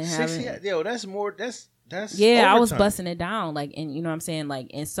stuff and then having... that's more... That's yeah, overtime. I was busting it down. Like, and you know what I'm saying?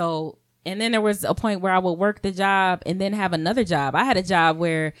 Like, and so... And then there was a point where I would work the job and then have another job. I had a job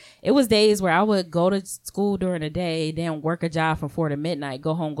where it was days where I would go to school during the day, then work a job from 4 to midnight,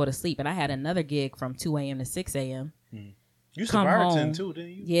 go home, go to sleep. And I had another gig from 2 a.m. to 6 a.m. You used to bartend too, didn't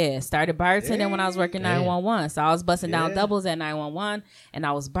you? Yeah, started bartending when I was working 911. So I was busting down doubles at 911 and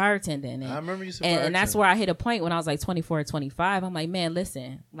I was bartending. And, I remember you used to and that's where I hit a point when I was like 24 or 25. I'm like, man,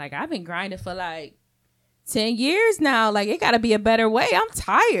 listen, like I've been grinding for like 10 years now. Like it gotta be a better way. I'm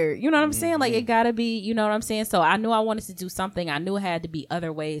tired. You know what I'm saying? Like it gotta be, you know what I'm saying? So I knew I wanted to do something. I knew it had to be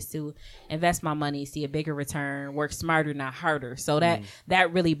other ways to invest my money, see a bigger return, work smarter, not harder. So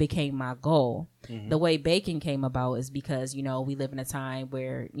that really became my goal. The way baking came about is because, we live in a time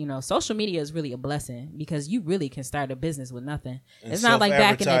where, social media is really a blessing because you really can start a business with nothing. And it's not like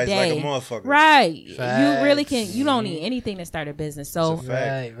back in the day. Like a motherfucker. Right. Facts. You really can. You don't need anything to start a business. So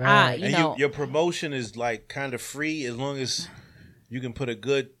right. Your promotion is like kind of free as long as you can put a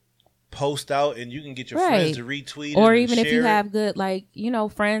good post out and you can get your friends to retweet or it even and if you share have good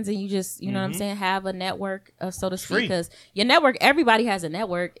friends and you just know what I'm saying, have a network so to speak, because your network, everybody has a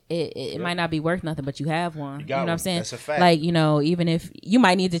network. It might not be worth nothing, but you have one. You know what I'm saying? That's a fact. Like, even if you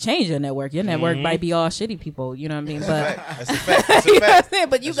might need to change your network might be all shitty people, you know what I mean? But that's a fact. That's a you know what I'm fact. saying?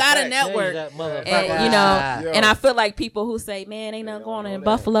 But you got a network. And and I feel like people who say, man, ain't nothing going on in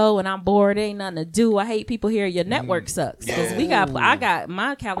Buffalo and I'm bored, ain't nothing to do. I hate people here. Your network sucks. Because I got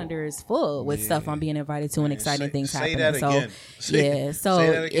my calendar is full with stuff I'm being invited to and exciting things happening. So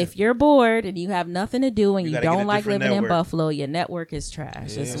if you're bored and you have nothing to do and you don't like living in Buffalo, your network is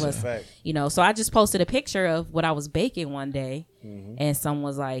trash. So I just posted a picture of what I was baking one day and someone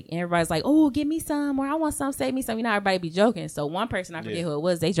was like, everybody's like, oh, give me some, or I want some, save me some. Everybody be joking. So one person, I forget who it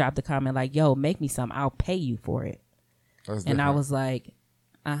was, they dropped a comment like, yo, make me some, I'll pay you for it. And I was like,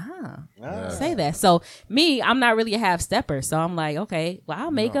 say that. So me, I'm not really a half stepper. So I'm like, okay, well, I'll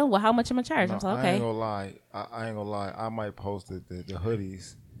make them. Well, how much am I charge? I'm like, okay. I ain't gonna lie. I might post the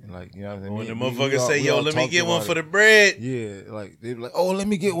hoodies. And like, you know what I mean? When the motherfuckers say, yo, let me get one for the bread. Yeah, like they be like, oh, let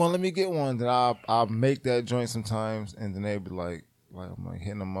me get one. Then I'll make that joint sometimes, and then they be like I'm like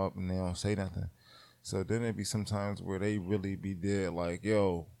hitting them up, and they don't say nothing. So then it be sometimes where they really be dead, like,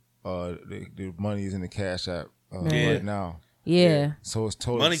 yo, the money is in the Cash App right now. Yeah. So it's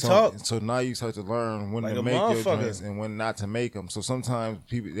totally money talk. So now you start to learn when to make your joints and when not to make them. So sometimes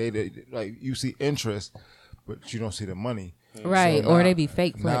people they like you see interest, but you don't see the money. Right, so or they be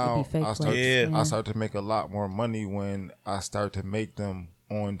fake. Now I start to make a lot more money when I start to make them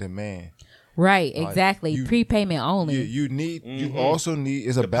on demand. Right, Like, exactly. you- Prepayment only. You need. You Mhm. also need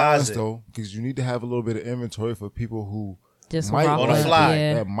is a balance Deposit. though, because you need to have a little bit of inventory for people who Just might rock On the like up, fly.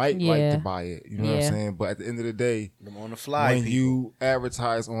 Yeah. that might like Yeah. to buy it. You know what I'm Yeah. saying? But at the end of the day, I'm on the fly. when people. you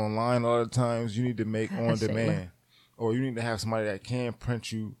advertise online, a lot of times you need to make on Shayla. demand, or you need to have somebody that can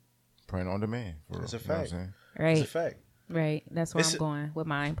print on demand. For That's real, a you know what I'm fact. saying? It's a Right, fact. right. That's where It's I'm a- going with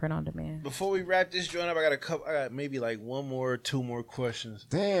mine. Print on demand. Before we wrap this joint up, I got maybe like one more, two more questions.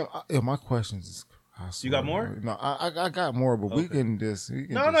 Damn, my questions is. I swear, got more? No, I got more, but we Okay. can just. We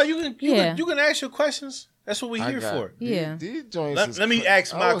can No, just, no, you can Yeah. you can ask your questions. That's what we're I here got- for. Yeah. These joints Let, is let me cra-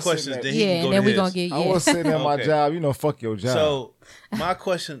 ask I my was sitting questions. at- Then he Yeah, can and go then to we're his. gonna get I was sitting at my Okay. job. You know, fuck your job. So my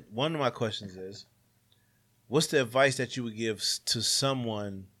question, one of my questions is, what's the advice that you would give to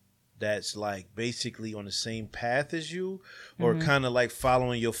someone that's like basically on the same path as you, or kind of like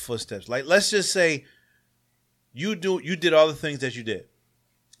following your footsteps? Like, let's just say you did all the things that you did,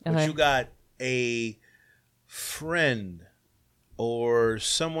 but Okay. you got a friend or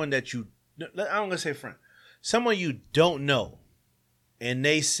someone that you, I'm gonna say friend, someone you don't know, and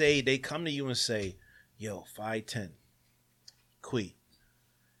they come to you and say, "Yo, 5'10", Quee,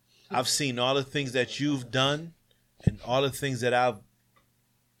 I've seen all the things that you've done, and all the things that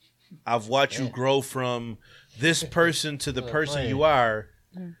I've watched you grow from this person to the person you are.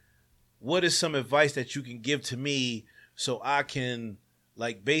 What is some advice that you can give to me so I can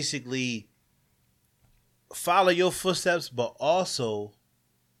like basically follow your footsteps, but also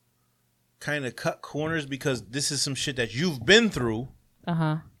kind of cut corners, because this is some shit that you've been through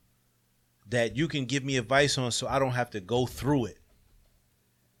Uh-huh. that you can give me advice on so I don't have to go through it."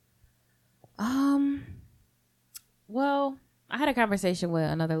 Well, I had a conversation with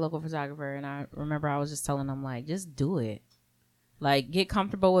another local photographer, and I remember I was just telling him, like, just do it. Like, get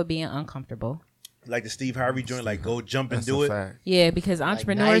comfortable with being uncomfortable. Like the Steve Harvey joint, like go jump and That's do a it. fact. Yeah, because Like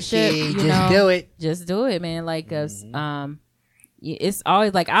entrepreneurship, Nike, you just know, do it. just do it, man. Like, it's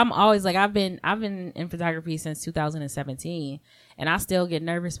always like I'm always like I've been in photography since 2017, and I still get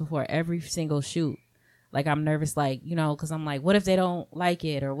nervous before every single shoot. Like, I'm nervous, like, you know, because I'm like, what if they don't like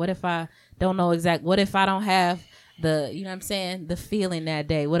it, or what if I don't know what if I don't have the, you know what I'm saying, the feeling that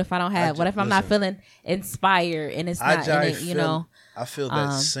day? What if I don't have? What if I'm not feeling inspired and it's not in it? You know, I feel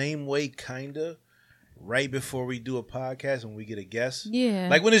that same way, kinda. Right before we do a podcast, when we get a guest, yeah,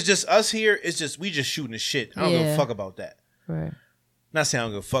 like when it's just us here, we just shooting the shit. I don't give a Yeah. fuck about that. right. Not saying I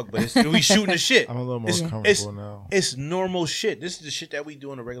don't give a fuck, but we shooting the shit. I'm a little more It's- comfortable now. It's normal shit. This is the shit that we do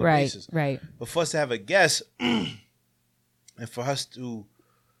on a regular Right, basis. right. But for us to have a guest and for us to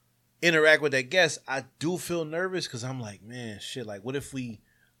interact with that guest, I do feel nervous because I'm like, man, shit, like what if we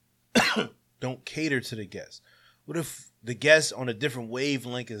don't cater to the guest? What if the guest on a different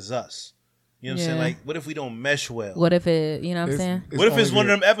wavelength is us? You know what I'm saying? Yeah. Like, what if we don't mesh well? What if it, you know what I'm saying? What if it's only one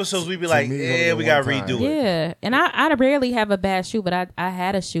of been- them episodes we be to like, me, it's yeah, only we been gotta one time. redo it. Yeah, and I rarely have a bad shoot, but I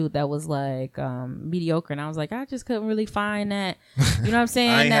had a shoot that was like mediocre, and I was like, I just couldn't really find that. You know what I'm saying?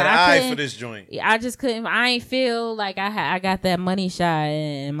 I ain't That had an eye couldn't- for this joint. I just couldn't. I ain't feel like I got that money shot,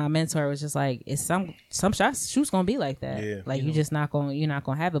 and my mentor was just like, "It's some shoots gonna be like that. Yeah. Like you're not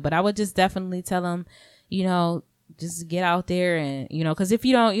gonna have it." But I would just definitely tell them, you know, just get out there and because if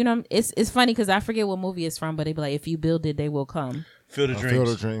you don't, it's funny because I forget what movie it's from, but they be like, if you build it, they will come. Feel the I dreams. feel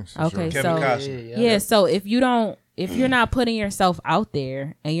the dreams. for Okay, sure. Kevin so Costner. yeah, so if you're not putting yourself out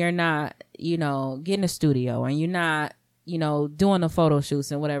there and you're not, getting a studio and you're not, doing the photo shoots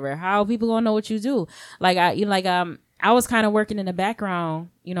and whatever, how are people gonna know what you do? Like I was kind of working in the background,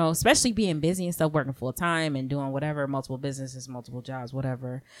 especially being busy and stuff, working full time and doing whatever, multiple businesses, multiple jobs,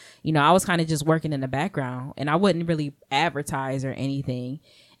 whatever. I was kind of just working in the background and I wouldn't really advertise or anything.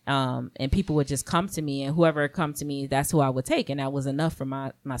 And people would just come to me, and whoever come to me, that's who I would take, and that was enough for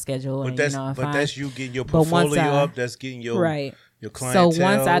my schedule. But And, that's you getting your but once portfolio I- up. That's getting your right. your clientele. So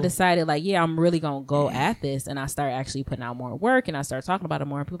once I decided, like, yeah, I'm really gonna go at this, and I start actually putting out more work, and I start talking about it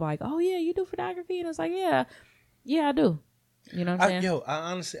more, and people are like, oh yeah, you do photography, and it's like, yeah, I do. You know what I'm saying? I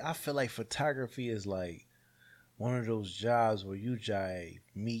honestly, I feel like photography is like one of those jobs where you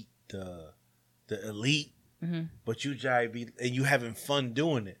meet the elite, but you and you having fun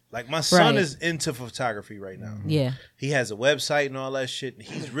doing it. Like my son Right. is into photography right now. Yeah. He has a website and all that shit, and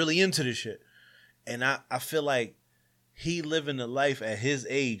he's really into this shit. And I feel like he living the life at his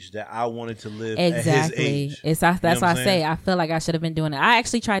age that I wanted to live Exactly. at his age. That's why I say I feel like I should have been doing it. I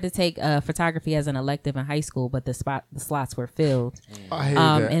actually tried to take photography as an elective in high school, but the slots were filled. I hate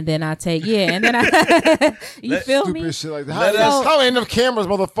that. And then I you feel Stupid me? shit like that. How ain't enough cameras,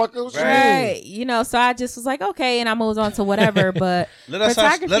 motherfuckers? Right. You know, so I just was like, okay, and I moved on to whatever. But let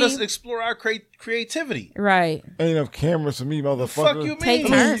us explore our creativity. Right. Ain't enough cameras for me, motherfucker. Fuck you, mean? Take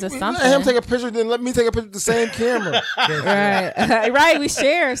turns or something. Let him take a picture, then let me take a picture with the same camera. Right. Right. We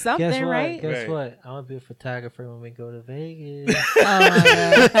share something, Guess what? right? Guess what? I'm gonna be a photographer when we go to Vegas.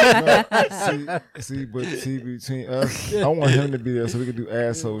 See, between us, I want him to be there so we can do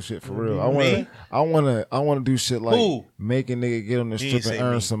asshole shit for real. I want to do shit like make a nigga get on the strip and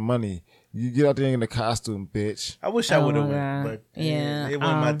earn some money. You get out there in the costume, bitch. I wish I would have went, but yeah, it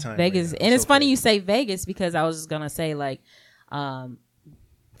wasn't my time. Vegas, right, and it's funny you say Vegas because I was just gonna say like,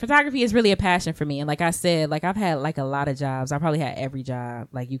 photography is really a passion for me, and like I said, like I've had like a lot of jobs. I probably had every job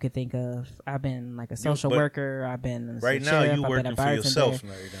like you could think of. I've been like a social worker. I've been right now you working for yourself.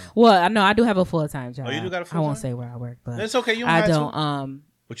 Right now. Well, I know I do have a full-time job. Oh, you do got a full-time? I won't say where I work, but that's okay. You don't.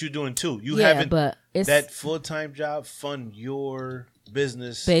 What you doing too? You haven't. But it's, that full-time job fund your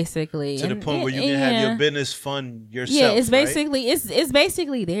business basically to the point where you can have your business fund yourself. Yeah, it's basically it's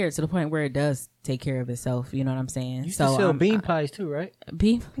basically there to the point where it does take care of itself. You know what I'm saying? You sell bean pies too, right?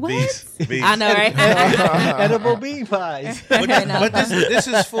 Bean what? Beans. I know, right? Edible bean pies. But this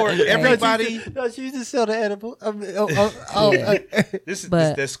is for everybody. No, she used to sell the edible. This is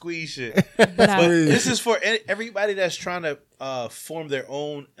that squeeze shit. But this is for everybody that's trying to form their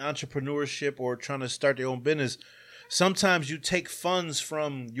own entrepreneurship or trying to start their own business. Sometimes you take funds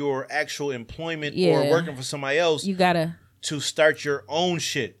from your actual employment or working for somebody else. You gotta to start your own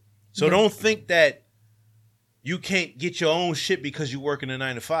shit. So don't think that you can't get your own shit because you work in a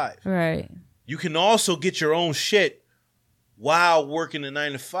 9 to 5. Right. You can also get your own shit while working a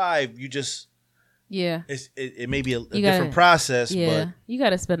 9 to 5. You just it may be a different process. Yeah, but you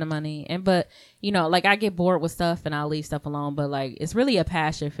gotta spend the money, but you know, like I get bored with stuff and I'll leave stuff alone. But like, it's really a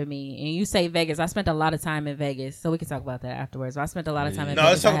passion for me. And you say Vegas, I spent a lot of time in Vegas, so we can talk about that afterwards. But I spent a lot of time in Vegas. No,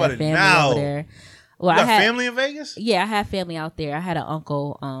 let's talk about it now. There. Well, you got family in Vegas? Yeah, I have family out there. I had an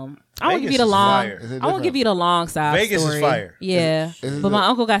uncle. I won't give you the long side Vegas story. Is fire. Yeah, but my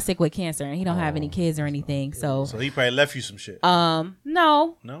uncle got sick with cancer and he don't have any kids or anything. So he probably left you some shit.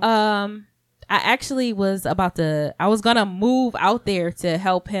 No. I actually was I was gonna move out there to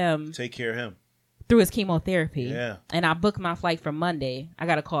help him take care of him through his chemotherapy. Yeah. And I booked my flight for Monday. I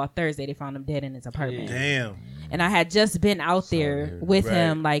got a call Thursday. They found him dead in his apartment. Damn. And I had just been out there with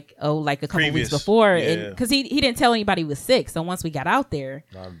him like a couple weeks before, and because he didn't tell anybody he was sick. So once we got out there,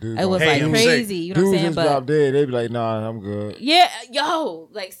 it was like crazy. You know what I'm saying? But drop dead, they be like, "Nah, I'm good." Yeah, yo,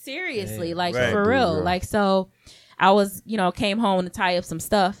 like seriously, like for real, like so. I was, came home to tie up some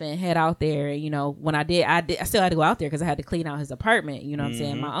stuff and head out there. And, when I still had to go out there because I had to clean out his apartment. You know what I'm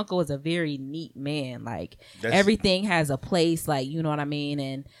saying? My uncle was a very neat man. Like everything has a place. Like, you know what I mean?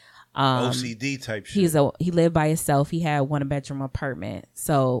 And OCD type shit. He lived by himself. He had 1-bedroom apartment.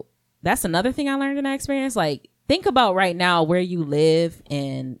 So that's another thing I learned in that experience. Like, think about right now where you live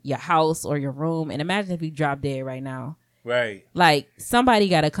in your house or your room, and imagine if you drop dead right now. Right. Like somebody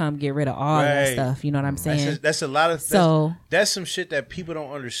got to come get rid of all that stuff. You know what I'm saying? That's a lot of that's some shit that people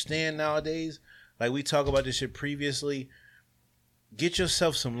don't understand nowadays. Like we talk about this shit previously. Get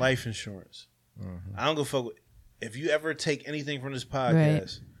yourself some life insurance. Mm-hmm. I don't give a fuck if you ever take anything from this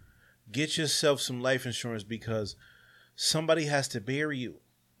podcast. Get yourself some life insurance because somebody has to bury you.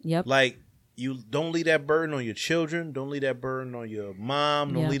 Yep. Like you don't leave that burden on your children. Don't leave that burden on your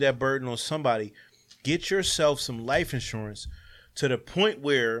mom. Don't leave that burden on somebody. Get yourself some life insurance to the point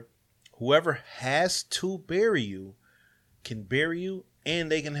where whoever has to bury you can bury you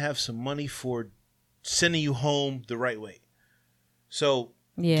and they can have some money for sending you home the right way. So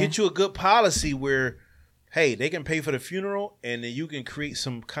get you a good policy where, hey, they can pay for the funeral and then you can create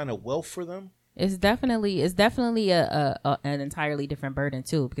some kind of wealth for them. It's definitely an entirely different burden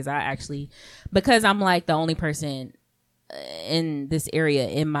too, because I'm like the only person in this area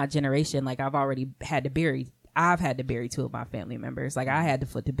in my generation. Like I've had to bury 2 of my family members. Like I had to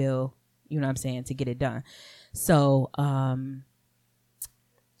foot the bill, you know what I'm saying, to get it done. So I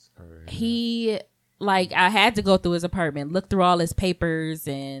had to go through his apartment, look through all his papers,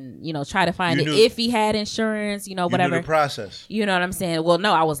 and try to find if he had insurance, whatever. You knew the process. You know what I'm saying? Well,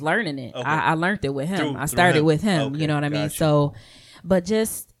 no, I was learning it. Okay. I learned it with him. I started with him. Okay, you know what I mean? gotcha. So, but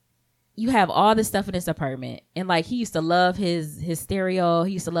just you have all this stuff in this apartment, and like he used to love his stereo.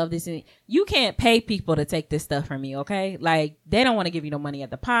 He used to love this. And you can't pay people to take this stuff from you, okay? Like they don't want to give you no money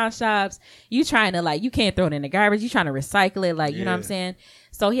at the pawn shops. You trying to like you can't throw it in the garbage. You trying to recycle it, like you know what I'm saying?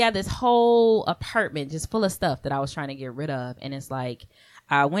 So he had this whole apartment just full of stuff that I was trying to get rid of, and it's like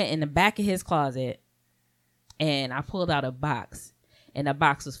I went in the back of his closet and I pulled out a box, and the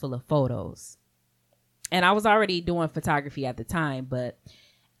box was full of photos. And I was already doing photography at the time, but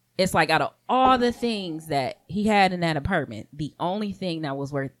it's like out of all the things that he had in that apartment, the only thing that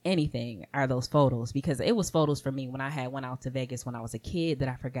was worth anything are those photos, because it was photos for me when I went out to Vegas when I was a kid that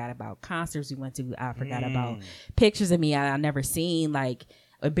I forgot about, concerts we went to, I forgot about, pictures of me I never seen, like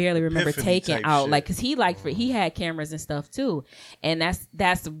I barely remember taking out, like, cause he had cameras and stuff too. And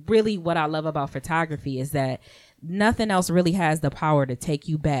that's really what I love about photography, is that nothing else really has the power to take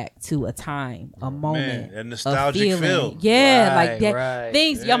you back to a time, a moment, a nostalgic feel. Yeah, like that.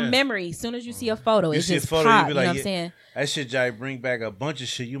 Things, your memory. As soon as you see a photo, it's just pop. You know what I'm saying? That shit, Jai, bring back a bunch of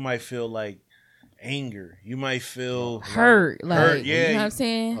shit. You might feel like anger. You might feel hurt. Like, yeah. You know what I'm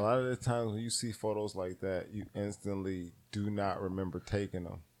saying? A lot of the times when you see photos like that, you instantly do not remember taking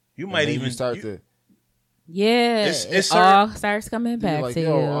them. You might even start to. Yeah, it all starts coming back like, to you.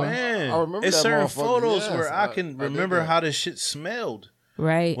 Man, I remember it's certain photos yes, where I can remember how this shit smelled.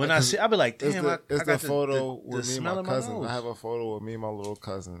 Right. When I see, I'll be like, damn, it's I got the photo with me and my cousins. I have a photo with me and my little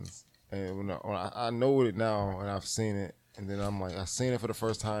cousins, and when I know it now, and I've seen it, and then I'm like, I've seen it for the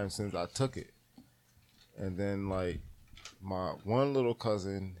first time since I took it, and then like my one little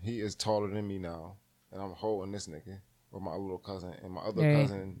cousin, he is taller than me now, and I'm holding this nigga. With my little cousin and my other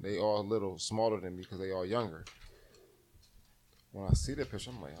cousin, they all a little smaller than me because they all younger. When I see that picture,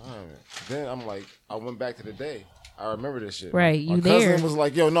 I'm like, then I'm like, I went back to the day. I remember this shit. Right, my cousin was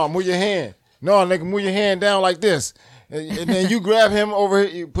like, yo, no, move your hand. No, nigga, move your hand down like this. And then you grab him over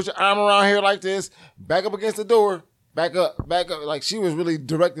here, you put your arm around here like this, back up against the door, back up. Like she was really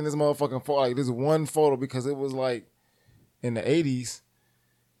directing this motherfucking photo, like this one photo, because it was like in the 80s.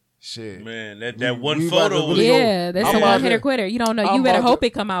 Shit, man, that one photo was that's a one hitter quitter. You don't know. You better hope it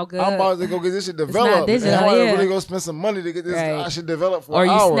come out good. I'm about to go get this shit developed. I'm about to really go spend some money to get this. I should develop for or an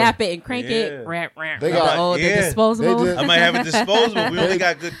you hour. Snap it and crank it. They got the disposable. I might have a disposable. We only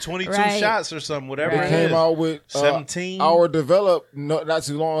got good 22 shots or something. Whatever. It came out with 17 hour developed not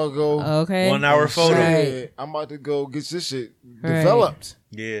too long ago. Okay, 1 hour photo. Right. I'm about to go get this shit developed.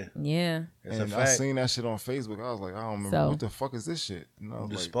 Yeah. And I seen that shit on Facebook. I was like, I don't remember what the fuck is this shit.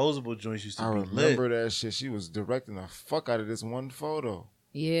 Disposable joints used to be lit. I remember that shit. She was directing the fuck out of this one photo.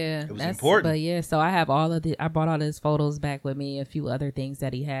 Yeah, it was important. But yeah, so I have I brought all his photos back with me, a few other things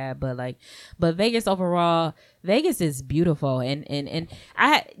that he had. But Vegas overall, Vegas is beautiful, and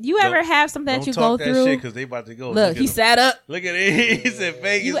you ever have something that you go through? Don't talk that shit because they about to go. Look, he sat up. Look at it. He said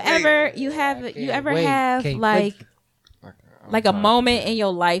Vegas. You ever have like a moment in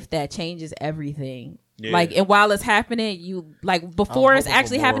your life that changes everything? Yeah. Like, and while it's happening, you like before it's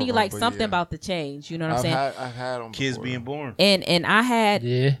actually happening, you like something about to change. You know what I'm saying? I've had them kids being born, and I had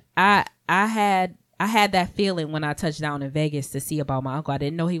I had that feeling when I touched down in Vegas to see about my uncle. I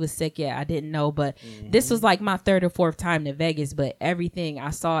didn't know he was sick yet. I didn't know, but this was like my third or fourth time to Vegas. But everything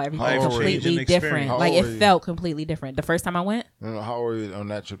I saw, completely different. Like it felt completely different. The first time I went. No, how old were you on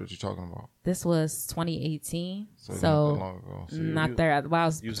that trip that you're talking about? This was 2018. So long ago. So not there. Well, I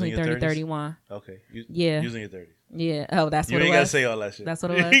was between 30 and 31. Okay. Using your 30s. Yeah. Oh, that's you what it was. You ain't gotta say all that shit. That's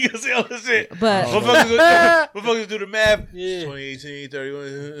what it was. You gotta say all that shit. But motherfuckers do the math. Yeah. 2018,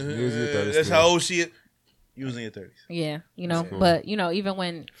 31. That's how old she is. Using your 30s. Yeah, cool. But even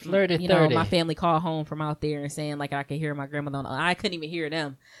when my family called home from out there and saying like I could hear my grandmother, I couldn't even hear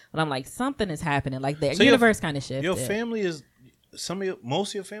them. But I'm like, something is happening. Like the universe kind of shifted. Your family is most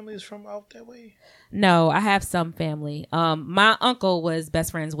of your family is from out that way? No, I have some family. My uncle was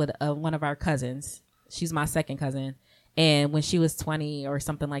best friends with one of our cousins. She's my second cousin. And when she was 20 or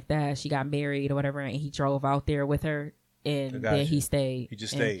something like that, she got married or whatever, and he drove out there with her. And then he stayed. He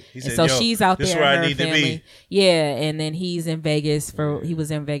just stayed. He said, so she's out there. This is where I need to be. Yeah, and then he's in Vegas he was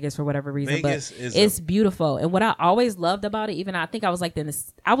in Vegas for whatever reason. Vegas it's beautiful. And what I always loved about it, even I think I was like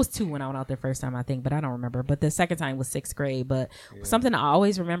I was 2 when I went out there first time, I think, but I don't remember. But the second time was 6th grade. But something I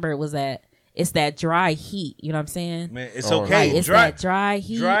always remember was that it's that dry heat. You know what I'm saying? Man, it's okay. Like, it's that dry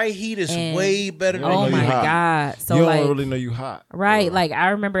heat. Dry heat is way better than oh my God. So you don't really know you hot. Right. Like I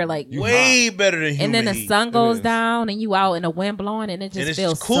remember way better than humid and then the heat. sun goes down and you out in the wind blowing and it just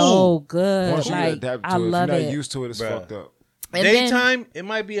feels cool. So good. Once like you adapt to I love it. If you're it. not used to it, it's fucked up. And daytime, it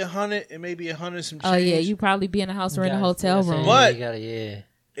might be 100. It may be 100 some change. Oh yeah, you probably be in a house or in a hotel room. But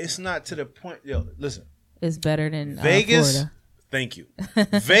it's not to the point. Yo, listen. It's better than Vegas. Florida. Thank you.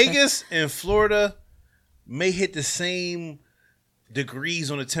 Vegas and Florida may hit the same degrees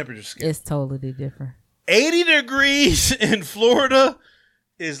on the temperature scale. It's totally different. 80 degrees in Florida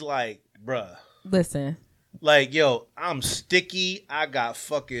is like, bruh. Listen. Like, yo, I'm sticky. I got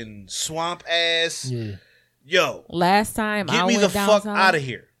fucking swamp ass. Yeah. Yo. Last time get I me went the fuck downtown, out of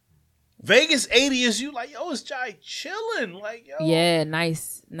here. Vegas 80 is you like, yo, it's Jai chilling. Like, yo. Yeah,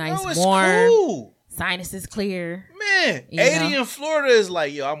 nice, Yo, it's warm. cool. Sinuses clear. Man, You 80 know? in Florida is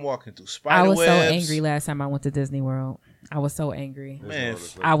like, yo, I'm walking through I spider was webs. so angry last time I went to Disney World. I was so angry. Man,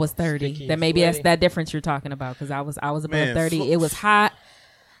 I was 30. Sticky That and maybe that's sweaty. that difference you're talking about because I was above Man, 30. It was hot. it's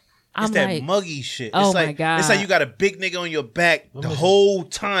I'm that like, muggy shit. oh it's my like, God. It's like you got a big nigga on your back the Listen. whole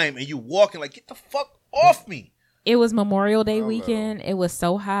time and you walking like, get the fuck off me. it was Memorial Day Oh, weekend. It was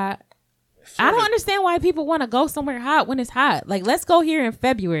so hot. I Florida- don't understand why people want to go somewhere hot when it's hot. Like, let's go here in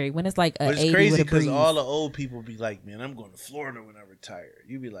February when it's like a But 80 it's crazy with a because breeze. all the old people be like, man, I'm going to Florida when I retire.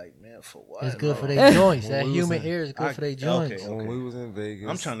 You be like, man, for what? It's good for bro? their joints. That When we was humid in- air is good for their joints. okay. When we was in Vegas,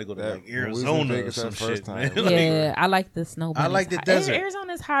 I'm trying to go to, like, when we was in Arizona or Vegas some that first shit, time, man. we Like- Yeah, I like the snow. I but like it's the hot. desert.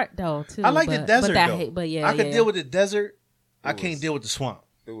 Arizona's hot though too. I like the desert, but that though. hate, but yeah, I could yeah. deal with the desert. I It can't was- deal with the swamp.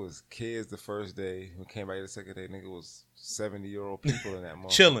 It was kids the first day. We came back the second day. Nigga was 70-year-old people in that moment.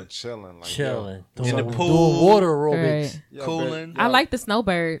 Chilling. Like, Chilling. In the Doing pool. water aerobics. Right. Yo, Cooling. I like the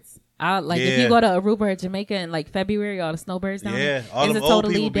snowbirds. I like if Yeah. you go to Aruba or Jamaica in like February, all the snowbirds down Yeah, there. all It's them a old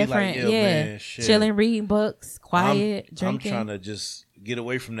totally people be like, different. "Yo, yeah, man, shit." chilling, reading books, quiet, I'm drinking. trying to just get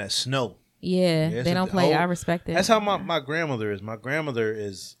away from that snow. yeah, Yeah, they so don't the play. whole- I respect it. That's how my grandmother is. My grandmother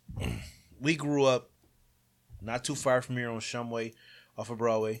is. We grew up not too far from here on Shumway, off of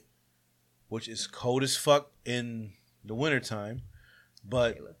Broadway, which is cold as fuck in the wintertime.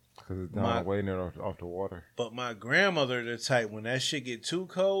 But because it's down my- way near off the water. my grandmother, the type when that shit get too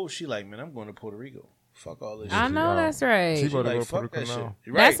cold, she like, man, I'm going to Puerto Rico. Fuck all this shit. I know that's right. She about to Like, go to Puerto fuck that Rico shit. now.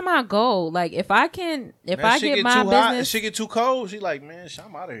 You're right. That's my goal. Like if I can, if That I shit get my too hot, business, shit get too cold, she like, man,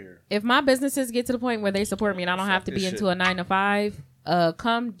 I'm out of here. if my businesses get to the point where they support me and I don't have to this be shit. into a 9 to 5,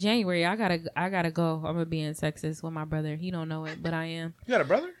 come January, I gotta go. I'm gonna be in Texas with my brother. He don't know it, but I am. You got a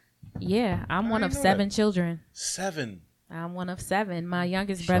brother? Yeah, I'm one of didn't know 7 children. 7. I'm one of 7. My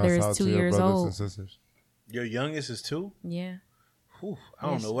youngest brother Shouts out is to 2 your years brothers old. and sisters. Your youngest is 2? Yeah. Whew, I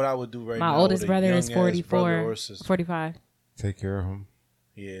don't Yes. know what I would do right My now. oldest with a brother is young-ass brother 44, or sister. 45. Take care of him.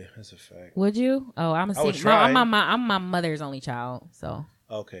 Yeah, that's a fact. Would you? Oh, I'm a I would single. No, try. I'm my mother's only child. So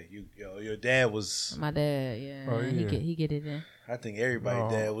Okay, your dad was. my dad, yeah, Oh, he yeah. get it in. I think everybody's Oh.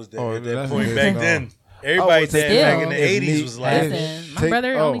 dad was there Oh, at that that's point good. back No. then. Everybody's take dad care back in of the him. '80s If was need- like, Listen, my Take-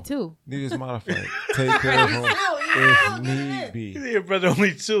 brother oh. only 2. Need this modified. Take care of him if need be. your brother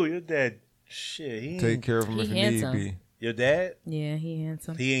only 2. Your dad, shit, he Take ain't, care of him He if need handsome. be. your dad, Yeah, he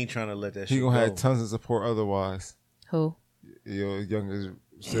handsome. he ain't trying to let that He shit gonna go. have tons of support otherwise. Who? Your youngest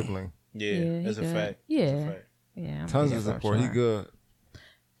sibling. Yeah, Yeah, that's he a good. fact. Yeah. That's a fact. Yeah, I'm Tons pretty of sure. support. He good.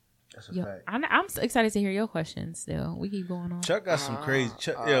 That's a Yo, fact. I'm so excited to hear your questions. Still, we keep going on. Chuck got some crazy.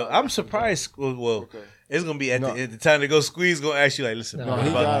 Yo, I'm surprised. Well, Okay. it's gonna be at No. the time to go. Squeeze gonna ask you like, listen, No, bro, he what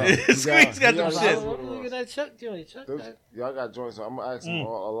about got- this? he Squeeze got got- them he shit. got- Look at that Chuck joint. Chuck got, Y'all got joints, so I'm gonna ask him Mm. a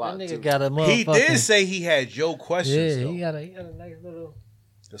lot that too. nigga got a He motherfucking. did say he had your questions. Yeah, though. he got a nice little.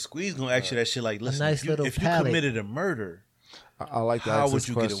 The Squeeze gonna ask you that shit like, listen, nice if you, little if you palette. committed a murder, I like to How ask would this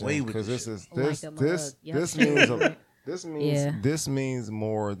you get question away with because this this is Like this a this mug. Yep. this means this means Yeah. this means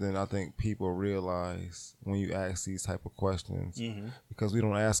more than I think people realize when you ask these type of questions because we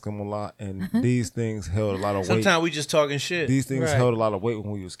don't ask them a lot, and these things held a lot of weight. sometimes we just talking shit. These things Right. held a lot of weight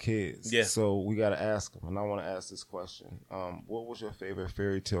when we was kids. Yeah. So we got to ask them, and I want to ask this question: what was your favorite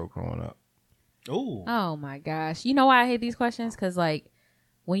fairy tale growing up? Ooh, Oh my gosh, you know why I hate these questions? Because like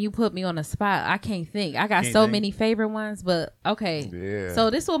when you put me on the spot, I can't think. I got Can't so think. many favorite ones, but okay. Yeah. So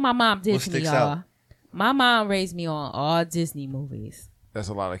this is what my mom did What to me, sticks y'all. out? My mom raised me on all Disney movies. That's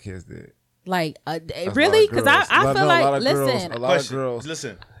a lot of kids did. Like, That's a really? lot of Because girls. I No, feel a like, lot of girls, listen, a lot question. of girls.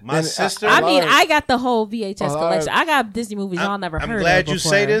 Listen, my And sister. I a mean, lot of- I got the whole VHS a lot of- collection. I got Disney movies y'all never I'm heard of. glad you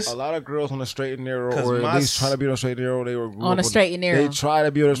say before. this. A lot of girls on the straight and narrow, 'Cause or at my least trying to be on the straight and narrow. They were grew On up the straight and narrow. They try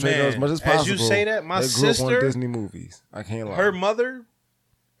to be on the straight and narrow as Man, much as as possible. you say that, my they grew up sister- on Disney movies. I can't lie.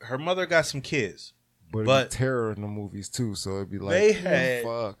 her mother got some kids. but but- it'd be terror in the movies too. So it'd be like, They had-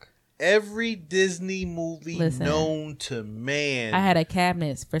 fuck. Every Disney movie Listen. known to man. I had a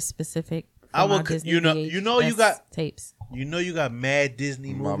cabinet for specific. For I my would- Disney you know VHS you got- tapes. You know you got mad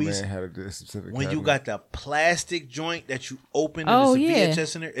Disney My movies man had a specific. when you cabinet. got the plastic joint that you open and Oh, it's a yeah.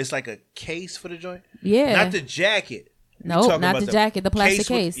 VHS in there. It's like a case for the joint. Yeah. Not the jacket, Nope, talking not about the jacket, the plastic case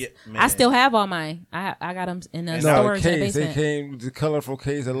case. with- yeah, I man. still have all mine. I got them in the No, storage the in the case. They basement. came the colorful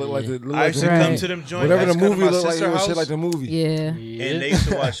case that looked like the. Looked I used to like the Right. come to them joints. whatever I the used to come to movie my looked like. It sister's was shit house, like the movie. Yeah. and they used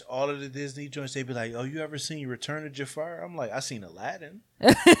to watch all of the Disney joints. They'd be like, "Oh, you ever seen Return of Jafar?" I'm like, "I seen Aladdin."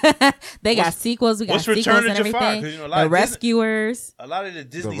 They got What's- sequels. We got what's sequels Return and of Jafar? everything. 'Cause, you know, a lot The of Disney- Rescuers. A lot of the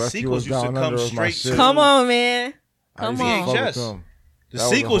Disney Rescuers sequels used to Down come Under was my straight shit. to Come on, man. I Come used to on. fuck with VHS. them. The That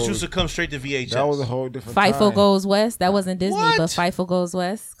was a sequels whole- used to come straight to VHS. That was a whole different. Fightful time. Goes West. That wasn't Disney, What? but Fightful Goes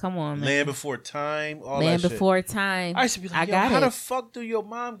West. Come on, man. Land Before Time. All Land that shit. Before Time. I used to be I like, Yo, got how it. the fuck do your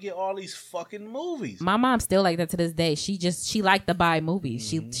mom get all these fucking movies? My mom still like that to this day. She liked to buy movies.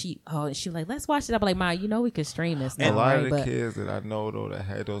 She like, let's watch it. I'm like, Ma, you know we could stream this now, A lot right? of the But kids that I know though that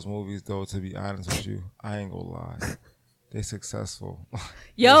had those movies though, to be honest with you, I ain't gonna lie, they successful.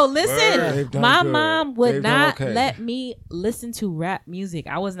 yo, Word. listen, They've done my good. mom would They've done not okay. let me listen to rap music.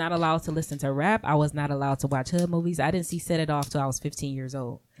 I was not allowed to listen to rap. I was not allowed to watch hood movies. I didn't see Set It Off till I was 15 years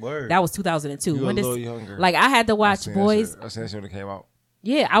old. Word. That was 2002. You a When little this, younger. like I had to I watch seen that Boys. shit. I seen that shit when it came out.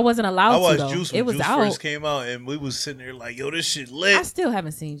 Yeah, I wasn't allowed I to watched though. Juice It when was Juice out. first came out, and we was sitting there like, "Yo, this shit I lit." still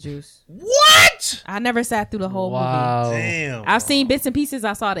haven't seen Juice. What? I never sat through the whole movie. Wow. Damn. I've seen bits and pieces.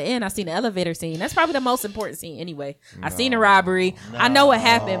 I saw the end. I seen the elevator scene. That's probably the most important scene anyway. I seen the robbery. I know what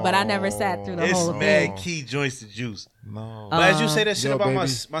happened, but I never sat through the It's whole mad thing. key joints to Juice. No. But as you say that shit Yo, about baby,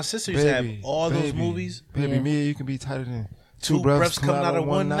 my sister used to have baby, all those baby, movies. Baby, Yeah. me and you can be tighter than Two breaths coming out of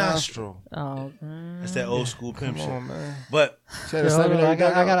one nostril. Oh, That's that old school pimp Come shit. on, man. But She had a Yo, hold second on, I every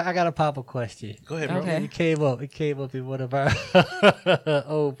got, day. I got a pop a question. go ahead, bro. Okay. It came up in one of our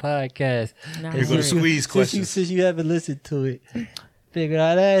old podcasts. no, Here go the squeeze question. Since you haven't listened to it, figured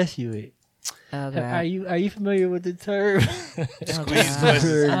I'd ask you it. Are okay. you familiar with the term? Squeeze God.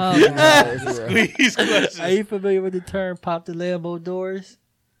 question. Oh, God. Squeeze Are question. you familiar with the term "pop the Lambo doors"?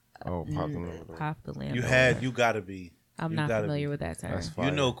 Oh, pop them over. Pop the lamp. You gotta be. I'm you not gotta familiar be. with that term. That's fine.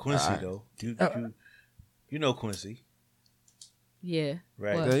 You know Quincy Alright. though. You know Quincy, Yeah.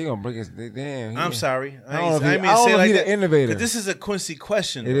 right? What? Yeah, you gonna bring us? Damn. I'm sorry. I don't know if he- mean I don't say know if like he the that. innovator. 'Cause this is a Quincy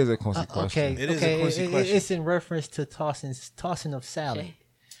question. It is a Quincy question. Okay, It is a okay. Quincy question. It's in reference to tossing of salad.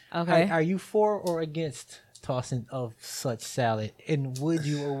 Okay. Are you for or against tossing of such salad? And would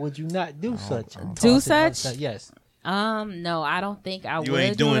you or would you not do such? don't do tossing of such? Yes. No, I don't think I would. You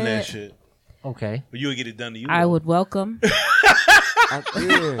ain't do doing it. that shit. Okay. But you would get it done to you. I though. would welcome. Yeah.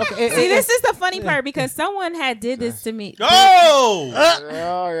 See, this is the funny part because someone had did this to me. Oh!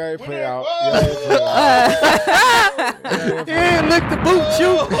 Yeah, you put it out. Yeah, you put it out. He didn't lick the boot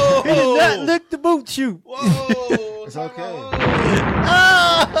shoe. He did not lick the boot shoe. Whoa! It's okay.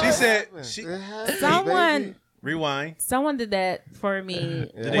 She said, she, It happens, Someone- baby. rewind. Someone did that for me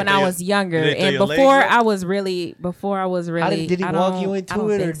Did they when throw I your- was younger, did they throw and your before legs up? I was really, How did he I walk don't- you I into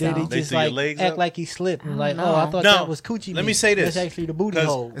don't it, or think did he so. They just threw your like legs act up? like he slipped and like, don't oh, I know. thought No. that was coochie Let me meat. say this. That's actually the booty 'Cause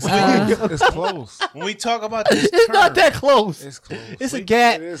hole. It's close. It's close. When we talk about this It's term, not that close. It's close. It's a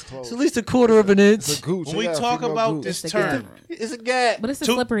gap. It is close. It's at least a quarter of an It's inch. a gooch. when we Yeah, talk female about gooch. this It's a gap. term, It's a gap. But it's a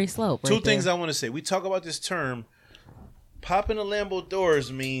Two- slippery slope. two Right things there. I want to say. We talk about this term. Popping the Lambo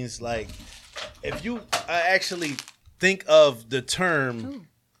doors means like if you actually think of the term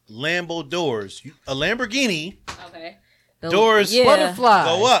Lambo doors, a Lamborghini Okay. doors Butterfly.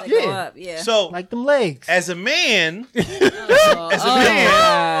 go up. They go up, yeah. So Like them legs. as a man, Oh, as a oh, man-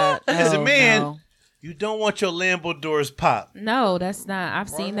 God. as a Oh, man, no. you don't want your Lambo doors popped. No, that's not. I've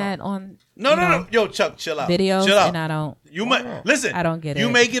seen that on No, you no, know, no. Yo, Chuck, chill out. videos, Chill out. and I don't. You might listen. I don't get You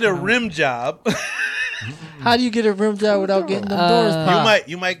it. may get a I don't. rim job. How do you get a rim job without getting them doors popped?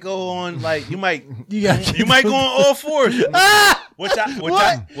 you might go on like you might You might go on all fours.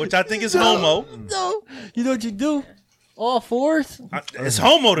 Which I think is homo. No. You know what you do? All fours? It's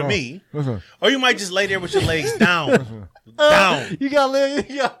homo to me. Listen. Or you might just lay there with your legs down. Down. You gotta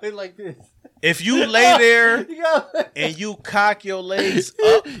lay like this. If you lay there You gotta, and you cock your legs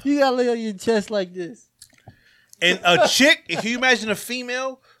up, you gotta lay on your chest like this. and a chick, if you imagine a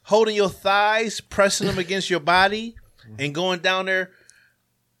female holding your thighs, pressing them against your body, and going down there,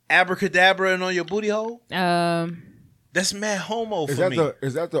 abracadabra and on your booty hole, that's mad homo for me.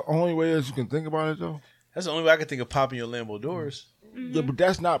 Is that the only way that you can think about it though? That's the only way I can think of popping your Lambo doors. Yeah, but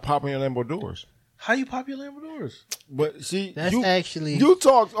that's not popping your Lambo doors. How you pop your Lambo doors? But see, That's you actually you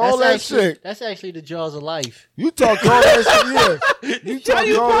talked all that that's actually, shit. That's actually the jaws of life. You talked all that shit. Yeah, you talked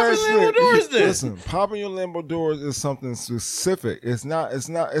you all popping that Lambo shit. doors then? Listen, popping your Lambo doors is something specific. It's not. It's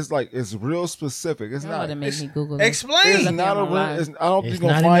not. It's like it's real specific. It's That not. would have made me Google it. It's Explain. not a on real. live. It's, I don't think It's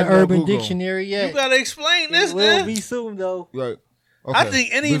you're not gonna in find the it on Urban Google. Dictionary You yet. gotta explain this, It will man. be soon though. Like, I think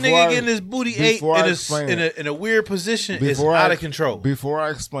any nigga getting his booty ate in a weird position is out of control. Before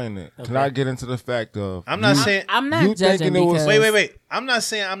I explain it, can I get into the fact of I'm not judging because wait. I'm not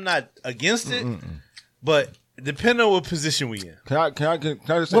saying I'm not against it, but depending on what position we in. Can I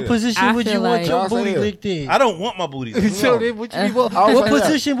just say what position would you want your booty licked in? I don't want my booty licked in. So then what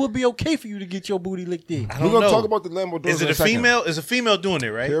position would be okay for you to get your booty licked in? We're going to talk about the Lambo doors. Is it a female? Is a female doing it,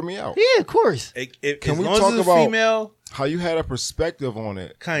 right? Hear me out. Yeah, of course. Can we talk about female? How you had a perspective on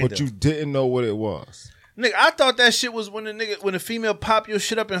it, but you didn't know what it was? Nigga, I thought that shit was when the female pop your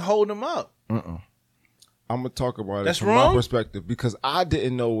shit up and hold them up. I'm going to talk about That's it from wrong? my perspective because I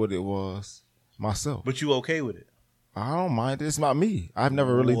didn't know what it was myself. But you okay with it? I don't mind it. It's not me. I've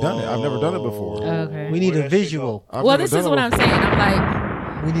never really done it. I've never done it before. Okay. We need a visual. Well, this is what I'm saying. I'm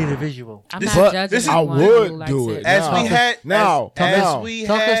like, we need a visual. I'm not judging. I would do it. As we had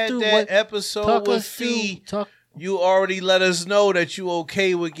that episode with Fee, you already let us know that you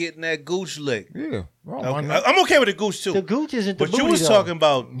okay with getting that gooch licked. Yeah. Okay. I'm okay with the gooch too. The gooch isn't the But booty, you was talking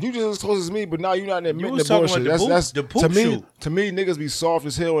about... You just as close as me, but now you're not admitting the talking bullshit. about That's the poop shoot. To me, niggas be soft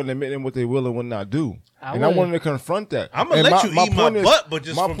as hell and admitting what they will and will not do. I wanted to confront that. I'm going to let you eat my butt, but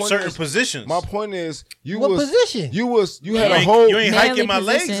just from certain positions. My point is, you had a whole... You ain't hiking my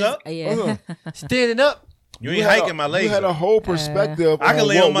legs up. Yeah. Standing up. You ain't hiking my legs. You had a whole perspective. I can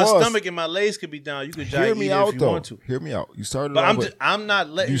lay on my stomach and my legs could be down. You could Hear me eat out if you though. want to. Hear me out. You started. But I'm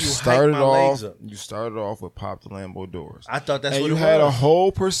not letting you hike my legs up. You started off with Pop the Lambo doors. I thought that's and what you it had was. a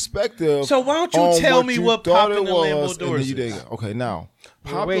whole perspective. So why don't you tell me what popping the Lambo doors is? Okay, now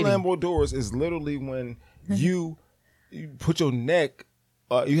Pop the Lambo doors is literally when you put your neck.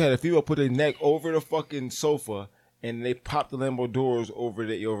 You had a female put their neck over the fucking sofa and they pop the Lambo doors over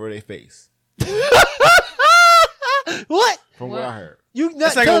their face. What? From what I heard.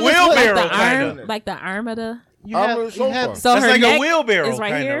 It's like a wheelbarrow, kind of. Like the arm of the... So it's like a wheelbarrow,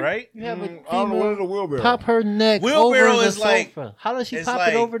 kind of, right? You have a I don't know what is a wheelbarrow. Pop her neck wheelbarrow over the is like, sofa. How does she pop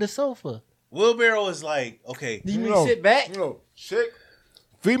it over the sofa? Wheelbarrow is like, okay. Do you mean sit back? Shit.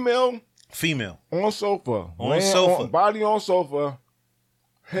 Female on sofa. Body on sofa.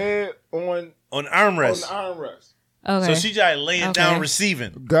 Head on armrest. On the armrest. Okay. So she just laying down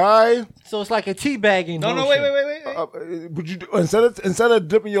receiving. Guy. So it's like a teabagging. No, wait. But you instead of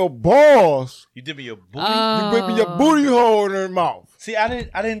dipping your balls, you dipping your booty. You dipping your booty hole in her mouth. See, I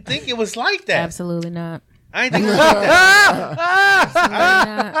didn't think it was like that. Absolutely not. I didn't think it was like that.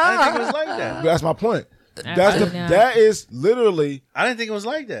 I didn't think it was like that. That's my point. That is literally. I didn't think it was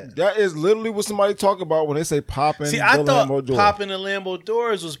like that. That is literally what somebody talk about when they say popping. See, I thought popping the Lambo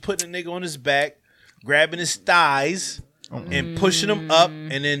doors was putting a nigga on his back, grabbing his thighs, and pushing him up,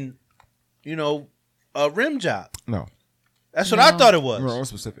 and then, a rim job. No, that's what I thought it was. Wrong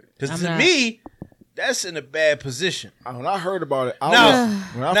specific. Because to me, that's in a bad position. When I heard about it, when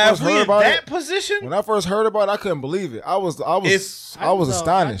I first heard about it, I couldn't believe it. I was astonished. I was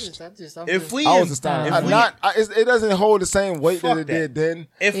astonished. It doesn't hold the same weight that it did then.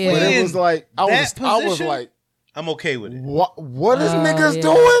 But it was like I was like, I'm okay with it. What is niggas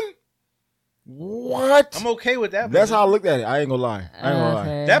doing? What? I'm okay with that. That's how I looked at it. I ain't gonna lie.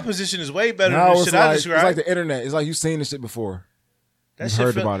 That position is way better than the shit I described. It's like the internet. It's like you've seen this shit before. That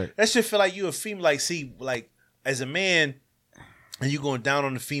shit about it. That shit feel like you a female. Like as a man, and you going down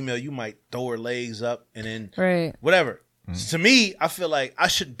on the female, you might throw her legs up and then whatever. Mm-hmm. To me, I feel like I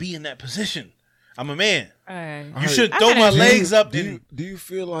should be in that position. I'm a man. You should throw my legs up. Do you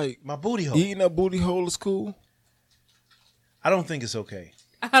feel like my booty hole? Eating a booty hole is cool? I don't think it's okay.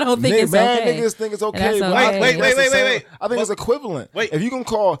 I don't think it's okay. Niggas think it's okay. Wait. I think it's equivalent. Wait. If you can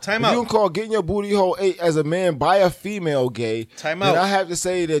call getting your booty hole ate as a man by a female gay, then I have to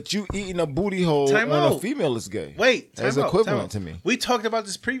say that you eating a booty hole on a female is gay. That's equivalent to me. We talked about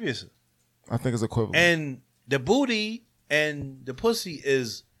this previously. I think it's equivalent. And the booty and the pussy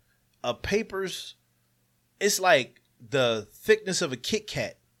is a paper's. It's like the thickness of a Kit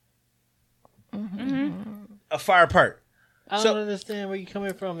Kat. A far apart. I don't understand where you're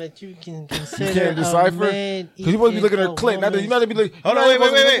coming from that you can consider you can't decipher because you're supposed to be looking at her clit. You're not to be like, hold on,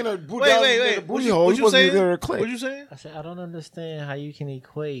 wait. Booty hole. You're supposed to be looking at her clit. What you saying? I said I don't understand how you can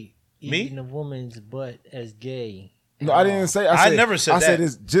equate eating a woman's butt as gay. No, I didn't say. I never said that. I said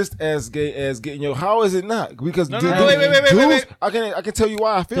it's just as gay as getting your. How is it not? Because wait. dudes, I can tell you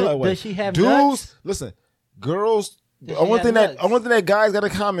why I feel that way. Does she have dudes? nuts? Listen, girls. The only thing that guys got in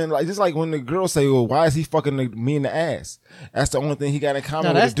common, like just like when the girls say, "Well, why is he fucking me in the ass?" That's the only thing he got in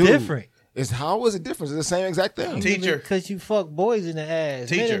common with the dude. That's different. How is it different? It's the same exact thing. Teacher, because you fuck boys in the ass,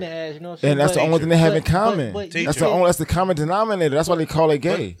 men in the ass. You know what I'm saying? And that's the only thing they have in common. That's the common denominator. That's why they call it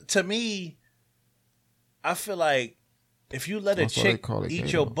gay. But to me, I feel like If you let a That's why they chick call it eat gay,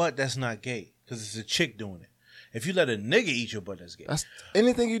 your though. butt, that's not gay because it's a chick doing it. If you let a nigga eat your butt, that's gay. That's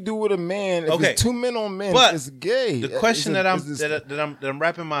anything you do with a man. If Okay. it's two men on men, But it's gay. The question It's that I'm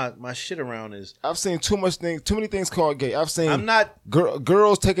wrapping my shit around is I've seen too many things called gay. I've seen I'm not.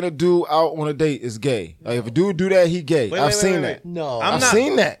 girls taking a dude out on a date is gay. Like if a dude do that, he gay. I've seen that. No, I'm I've not-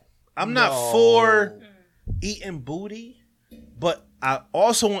 seen that. I'm not for eating booty, but I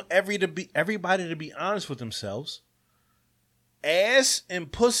also want everybody to be honest with themselves. Ass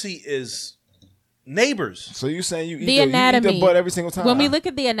and pussy is neighbors. So you saying you eat The you eat anatomy. the butt every single time? When we look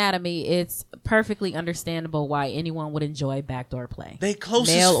at the anatomy, it's perfectly understandable why anyone would enjoy backdoor play. They close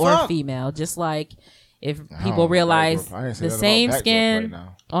male as or fuck. female. Just like if I people don't realize know, I didn't say the that about same backdoor skin play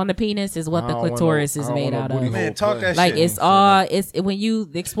now. on the penis is what I the don't want clitoris no- is I don't made want no out booty of. Man, hole talk play. that Like shit. it's when you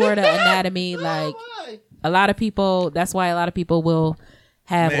explore the anatomy, like a lot of people. That's why a lot of people will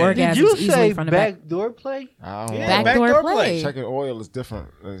have Man. orgasms Did you easily say from the back. backdoor play? I don't Yeah, know. Backdoor backdoor play. Checking oil is different,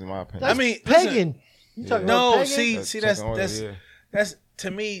 in my opinion. That's mean, pagan. You talking about No, pagan? see, that's checking oil, that's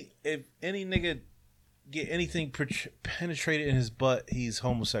to me. If any nigga get anything penetrated in his butt, he's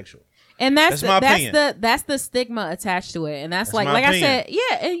homosexual. And That's my opinion. that's the stigma attached to it, and that's like my I opinion. said,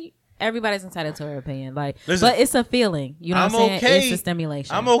 yeah. Everybody's entitled to their opinion, like, Listen, but it's a feeling. You know I'm what I'm saying? okay. It's a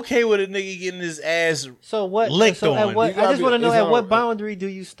stimulation. I'm okay with a nigga getting his ass. So what? Licked so on. at what? You gotta I just be- want to know it's at all- what boundary do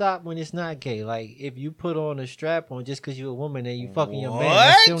you stop when it's not gay? Like if you put on a strap on just because you're a woman and you fucking your man,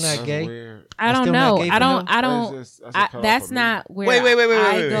 that's still What? not That's gay. weird. I That's don't still not know. gay I for don't. him? I don't. That's a cutoff That's for me. not where Wait, I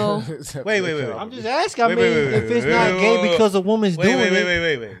wait. go. Wait. I'm just asking. I Wait, mean, wait, wait, if it's wait, not wait, gay wait, because a woman's doing it,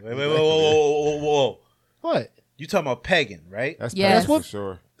 Wait, whoa. what? You talking about pagan, right? That's Yes. pagan for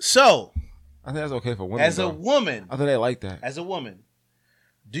sure. So, I think that's okay for women. as a though. woman, I think they like that. as a woman,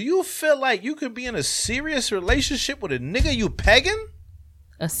 do you feel like you could be in a serious relationship with a nigga you pegging?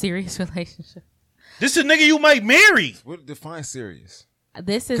 A serious relationship. This is a nigga you might marry. What define serious?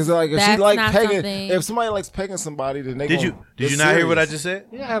 This is Because like if that's she like not pegging, something. if somebody likes pegging somebody, then they Did gonna- you it's not hear what I serious. just said?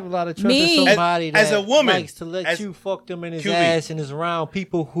 You have a lot of trust Me- in somebody As that a woman, likes to let as- you fuck them in his QB. ass and is around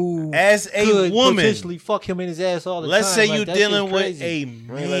people who As a could woman, potentially fuck him in his ass all the let's time. say Like, you're that shit's dealing with crazy. a ain't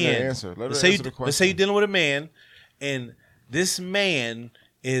let her man. answer. Let her Let's say answer the let's say question. you're dealing with a man, and this man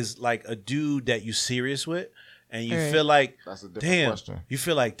is like a dude that you serious with, and you Right. feel like, That's a different damn, question. you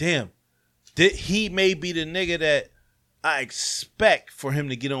feel like, damn, he may be the nigga that I expect for him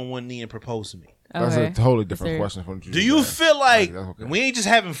to get on one knee and propose to me. That's Okay. a totally different Sir. question from. Do you feel like that's okay. we ain't just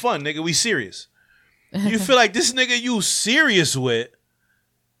having fun, nigga? We serious. You feel like this nigga you serious with?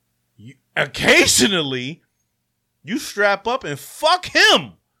 Occasionally, you strap up and fuck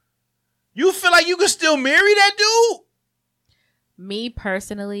him. You feel like you can still marry that dude? Me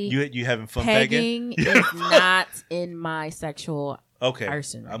personally, You having fun pegging? pegging is not in my sexual. Okay,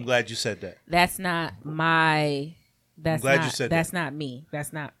 arsenal. I'm glad you said that. That's not my. That's glad not. you said that's not me.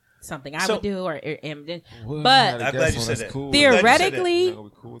 That's not something I So- would do or am. Well, But- you had a I'm glad guess you on said that's that. cool. Theoretic- Theoretically, That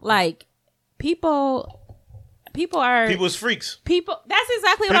would be cool with like people are People's freaks. people. That's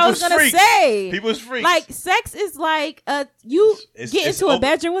exactly what I was People's gonna freaks. say. People's freaks. Like sex is like you It's- get it's into a open-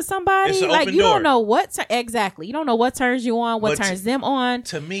 bedroom with somebody. it's an Like open you door. don't know what exactly. You don't know what turns you on, what But turns them on.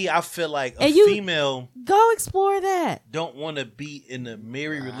 to me, I feel like a And you- female Go explore that. don't want to be in a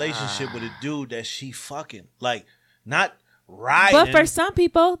married relationship with a dude that she fucking like, not riding, But for some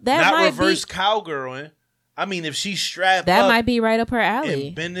people, that not might reverse be cowgirling. I mean, if she strapped that up might be right up her alley.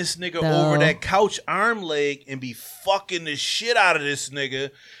 and bend this nigga though. over that couch arm leg and be fucking the shit out of this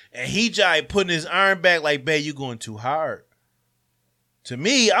nigga, and he just putting his arm back like, babe, you going too hard. To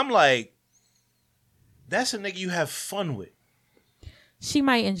me, I'm like, that's a nigga you have fun with. She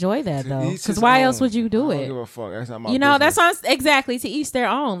might enjoy that To though, each because his why own. else would you do I don't it? give a fuck. That's not my You know, business. that's on exactly to each their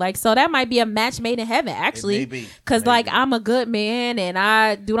own. Like, so that might be a match made in heaven, actually. may be. Because, Maybe. like, I'm a good man and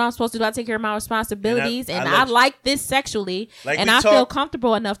I do what I'm supposed to do. I take care of my responsibilities And and I I let you- like this sexually. Like and we I feel talked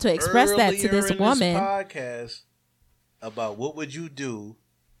comfortable enough to express that to Earlier this in woman. podcast about what would you do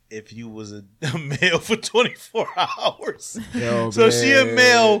if you was a male for 24 hours. Yo, So she a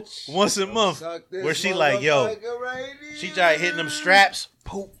male bitch. once a month, Suck this where she like, yo, motherfucker right she here. tried hitting them straps,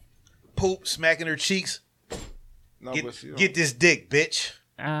 poop, smacking her cheeks. No, but she Get, don't. get this dick, bitch.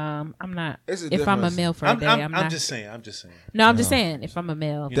 I'm not. It's a If I'm a difference. male for a I'm, day, I'm, I'm I'm not. just saying. I'm just saying. No, I'm just saying. If I'm a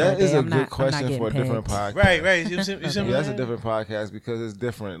male, for That a is day, a I'm good not, question I'm not for a getting different pegged. podcast. Right. You see what I'm Yeah, that's a saying? different podcast because it's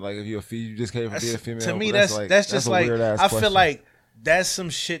different. Like if you're you just came from being a female. To me, but that's just a like weird-ass I feel question. like that's some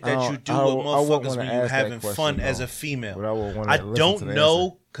shit that you do I with wouldn't motherfuckers wanna when you ask that having question, fun as though. a female. But I would wanna I listen to don't the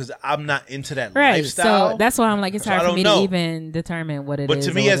know because I'm not into that Right. lifestyle. So that's why I'm like, it's So I hard for don't me know. to even determine what it is. But to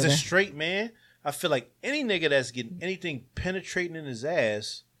or me, what as it a is. straight man, I feel like any nigga that's getting anything penetrating in his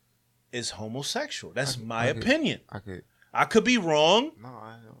ass is homosexual. That's my opinion. I could. I could be wrong. No,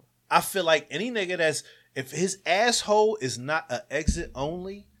 I don't. I feel like any nigga if his asshole is not an exit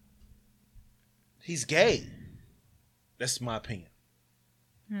only, he's gay. That's my opinion.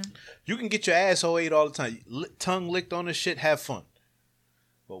 You can get your asshole ate all the time. Tongue licked on the shit, have fun.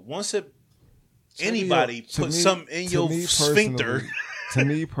 But once anybody put something in your sphincter. To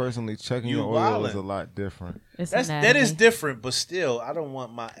me personally, checking your oil is a lot different. That is different, but still, I don't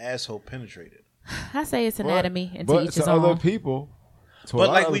want my asshole penetrated. I say it's anatomy and to but each his to own. other people, but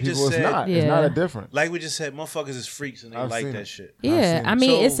like we just said, it's not a difference. Like we just said, motherfuckers is freaks and they like that shit. Yeah, I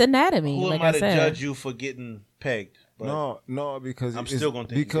mean, it's anatomy. Who like am I to said. judge you for getting pegged? But no, because I'm still gonna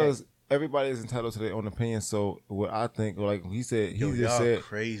think because everybody is entitled to their own opinion. So what I think, like he said,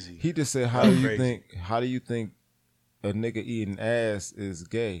 crazy. He just said, how do you think a nigga eating ass is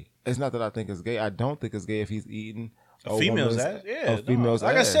gay? It's not that I think it's gay. I don't think it's gay if he's eating a female's ass. Yeah, a female's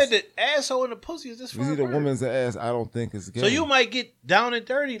like ass. I said, the asshole and the pussy is this. If you eat a woman's ass, I don't think it's gay. So you might get down and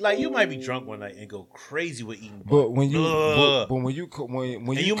dirty, like you might be drunk one night and go crazy with eating. But when you, you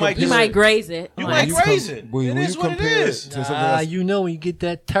might graze it. You might graze it. It is what it is. You know when you get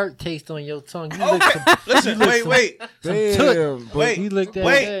that tart taste on your tongue. You Listen, wait. You look that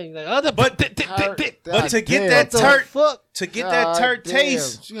thing like but to get that tart. To get that tart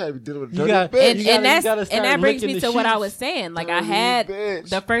taste, you gotta be dealing with a dirty bitch. And that brings me to what I was saying. Like I had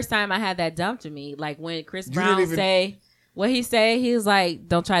the first time I had that dumped to me. Like when Chris Brown say what he say, he was like,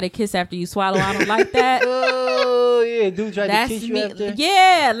 "Don't try to kiss after you swallow." I don't like that. Oh yeah, dude, try to kiss you after.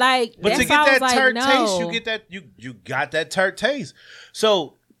 Yeah, like. But to get that tart taste, you get that you got that tart taste.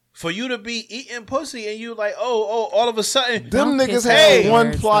 So. For you to be eating pussy and you like, all of a sudden, them niggas had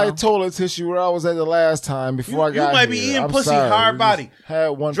one ply toilet tissue where I was at the last time before I got here. You might be eating pussy hard body. Had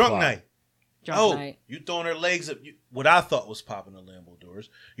one drunk ply. night. You throwing her legs up. What I thought was popping the Lambo doors.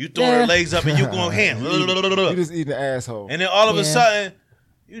 You throwing her legs up and you going ham. You just eating the asshole. And then all of a sudden,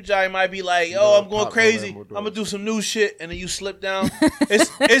 you Jai might be like, I'm going crazy. I'm gonna do some new shit, and then you slip down.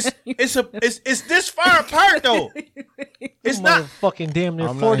 It's this far apart though. It's not fucking damn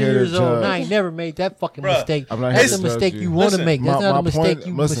near 40 years old. And I ain't never made that fucking mistake. That's a mistake you want to make. That's not a mistake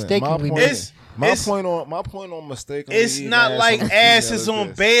you mistakenly make. My point on mistake. It's not like ass is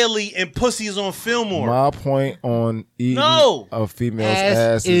on Bailey and pussy is on Fillmore. My point on eating a female's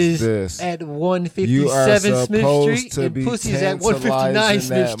ass is this: at 157 Smith Street and pussy's at 159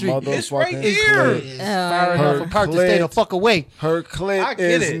 Smith Street. It's right here. Far enough apart to stay the fuck away. Her clit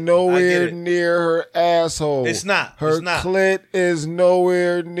is nowhere near her asshole. It's not. Her clit is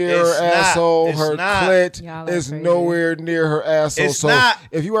nowhere near her asshole. Her clit is nowhere near her asshole. So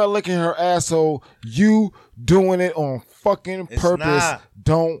if you are licking her asshole, you doing it on fucking purpose.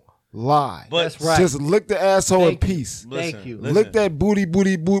 Don't lie. But that's right. Just lick the asshole in peace. Thank you. Lick that booty in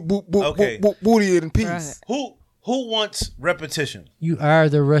peace. Right. Who wants repetition? You are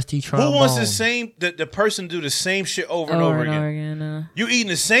the rusty trombone. Who wants the person do the same shit over and over again? You eating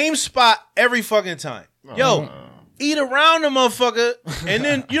the same spot every fucking time. Yo, eat around the motherfucker, and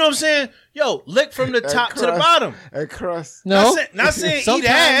then you know what I'm saying. Yo, lick from the top to the bottom. And crust. No, not saying eat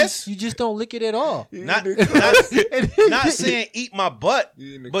ass. You just don't lick it at all. Not saying eat my butt,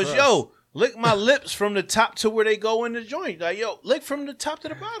 but crust. Yo, lick my lips from the top to where they go in the joint. Like yo, lick from the top to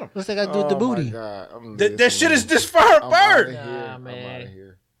the bottom. What's that got to do with the booty? That shit is this far apart. Nah,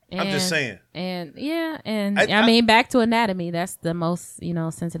 man. I'm just saying. And I mean, back to anatomy. That's the most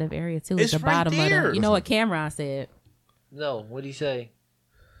sensitive area too. It's the right bottom there. of the. You know what Cameron said? No, what'd he say?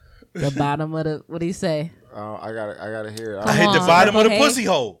 The bottom of the. What did he say? I gotta hear it. I hit the bottom of the pussy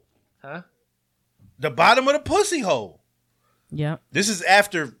hole. Huh? The bottom of the pussy hole. Yep. This is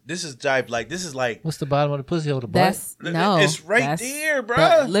after. This is jive. Like this is like. What's the bottom of the pussy hole? The butt? It's right there,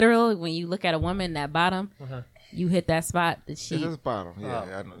 bro. Literally, when you look at a woman, that bottom, you hit that spot. The sheet. It's bottom. Yeah,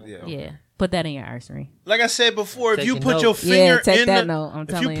 I know. Yeah. Put that in your artery. Like I said before, if you put your finger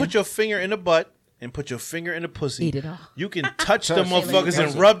put your finger in the butt and put your finger in the pussy, eat it all. You can touch them motherfuckers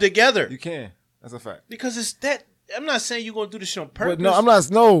and rub together. You can. That's a fact. Because it's that. I'm not saying you're gonna do this shit on purpose. But no, I'm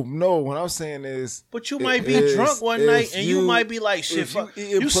not. No. What I'm saying is. But you might be drunk one night and you might be like, shit, fuck,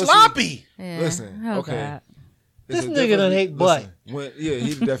 you pussy, sloppy. Yeah. Listen, okay. God. This nigga done ate butt.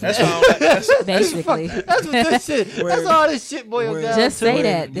 He definitely. That's basically. That's what this shit. That's all this shit boils down to. Just say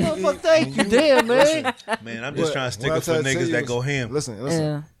that. Well, thank you, damn man. Man, I'm just trying to stick up for niggas that go ham. Listen. I'm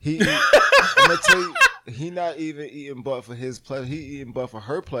gonna tell you. He not even eating butt for his pleasure. He eating butt for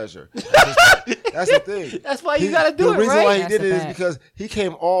her pleasure. That's the thing. That's why you gotta do it, The reason right? why he That's did a it is fact. because he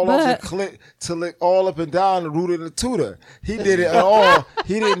came all off the clit to lick all up and down the root and the tutor. He did it at all.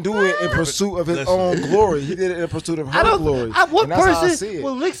 He didn't do it in pursuit of his own glory. He did it in pursuit of her glory. What And that's how I see person it.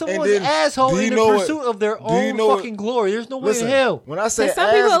 will lick And someone's then, asshole do you in the know what- pursuit of their do you own know what- fucking glory? There's no way Listen, in hell. when I say Some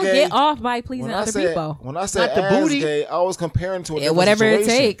ass people gay, get off by pleasing when I other said people. when I said Not the ass booty. gay, I was comparing to a Yeah, different whatever it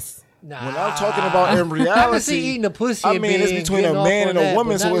situation. takes. Nah. When I'm talking about in I can see reality, eating a pussy. I and mean, it's being- between a getting off man on and a that,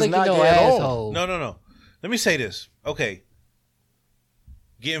 woman, but so it's licking not no gay at all. asshole. No. Let me say this. Okay.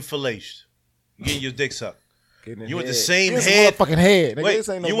 Getting filleted. Getting your dick sucked. Getting You want the head. same This head. motherfucking head. Nigga, Wait, this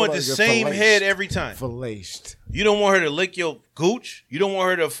ain't no you want the motherfucking same filleted. head every time. Filleted. You don't want her to lick your gooch. You don't want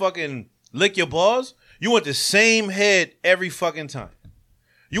her to fucking lick your balls. You want the same head every fucking time.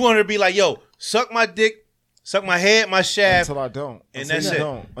 You want her to be like, yo, suck my dick, suck my head, my shaft. Until I don't. And Until that's you it.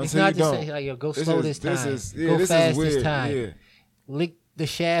 Don't. It's Until not you just don't. saying, like, yo, go This slow is- this time. This Go is fast weird. this time. Yeah. Lick the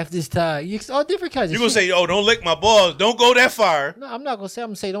shaft this time. All different kinds of You're going to shit. say, oh, don't lick my balls. Don't go that far. No, I'm not gonna say. I'm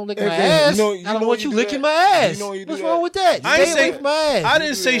gonna say don't lick Hey, my Vinny, ass. you I don't know want you you do licking that. my ass. You know you do What's that. wrong with that? I ain't Stay say- away from my ass. I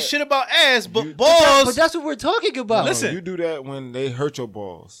didn't do say that. shit about ass, but You- balls. But that's what we're talking about. Listen. You do that when they hurt your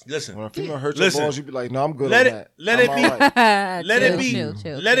balls. Listen. When a female hurt Listen. your balls, you be like, no, I'm good Let on it- that. let I'm it be- all right. Let it be.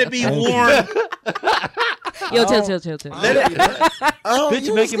 Chill, Let it be Thank you. warned. Yo, chill. Let it, Bitch,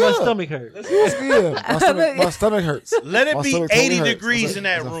 you're making my stomach hurt. Yeah, my stomach hurts. let it My be stomach totally 80 hurts. degrees It's a- in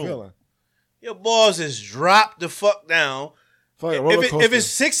that it's a room. feeling. Your balls is dropped the fuck down. Feel like a roller If coaster. it's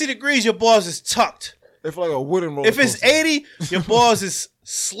 60 degrees, your balls is tucked. It's like a wooden roller If it's coaster. 80, your balls is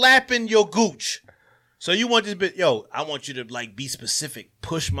slapping your gooch. So you want this bit, yo, I want you to like be specific.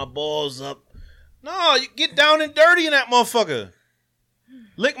 Push my balls up. No, you get down and dirty in that motherfucker.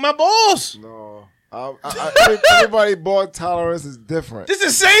 Lick my balls. No. Everybody ball tolerance is different. This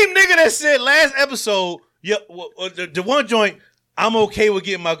is the same nigga that said last episode, yeah, the one joint, I'm okay with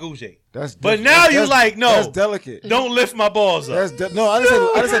getting my gooch ate. That's But different. now you That's- like, no. That's delicate. Don't lift my balls up. No, I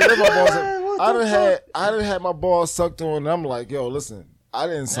didn't say lift my balls up. I done had my balls sucked on, and I'm like, yo, listen, I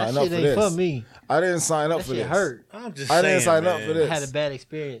didn't sign That up shit for ain't this. for me. I didn't sign up That for shit this. hurt. I'm just I saying, didn't sign up man. for this. I had a bad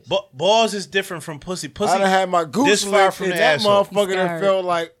experience. Balls is different from pussy. Pussy. I done had my goose this far licked, from and the that asshole. motherfucker that Scared. felt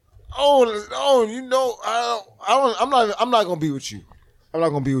like, oh, you know, I'm not gonna be with you. I'm not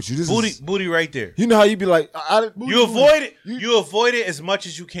gonna be with you. This is, booty right there. you know how you be like, You avoid it. You avoid it as much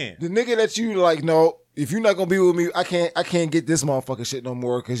as you can. the nigga that you like. No, if you're not gonna be with me, I can't get this motherfucking shit no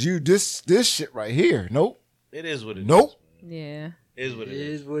more because you this shit right here. Nope, It is what it is. nope. Yeah. It is what It it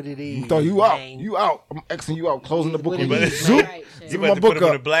is. is what it is. You thought you out. man. You out. I'm Xing you out. Closing the book. What on it you. is, Zoop. Right, shit. You Zip about my to book put him on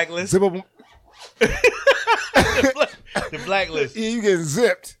the up. blacklist? Zip up. The blacklist. Yeah, you getting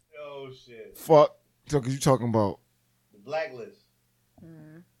zipped. Oh shit. Fuck. So, cause you talking about. The blacklist.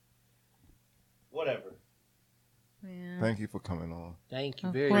 Whatever. Yeah. Thank you for coming on. Thank you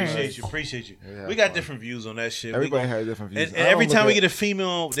Of very course. much. Appreciate you. Yeah, we got fun. different views on that shit. Everybody we has different views. and every time we get a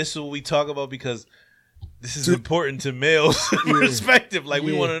female, this is what we talk about because this is important to males' perspective. Like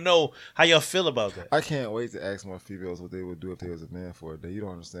we Yeah. want to know how y'all feel about that. I can't wait to ask my females what they would do if they was a man for a day. You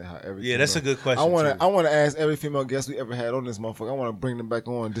don't understand how every. Yeah, that's a good question. I want too. to. I want to ask every female guest we ever had on this motherfucker. I want to bring them back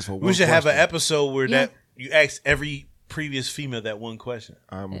on just for one. We should have an question. episode where Yeah. that you ask every previous female that one question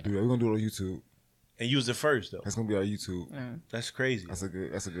I'm gonna do that. We're gonna do it on YouTube. and use it first though. That's gonna be our YouTube. That's crazy. That's a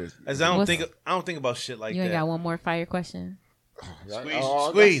good. As I don't What's- think about shit like You ain't that. got one more fire question? Squeeze, I got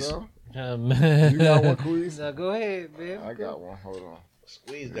squeeze. some. You got one, Queez? No, go ahead, man. I got one. Hold on.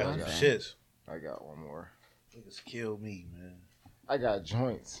 Squeeze got some Okay. shits. I got one more. Niggas kill me, man. I got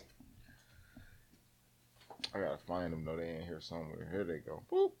joints. I gotta find them though. They in here somewhere. Here they go.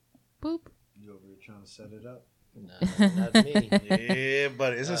 Boop. Boop. You over here trying to set it up? Nah, not me. Yeah,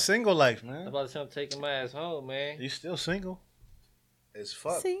 but it's a single life, I'm man. about to say I'm taking my ass home, man. You still single? As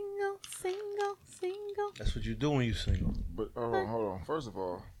fuck. Single. That's what you do when you single. But hold on. First of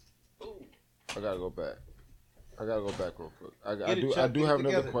all, I gotta go back. real quick. I Get it, do Chuck, get it have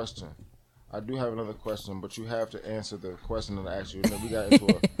another together. question. I do have another question, but you have to answer the question that I asked you. And then we got into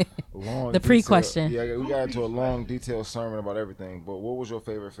a long The pre-question. Yeah, we got into a long, detailed sermon about everything. But what was your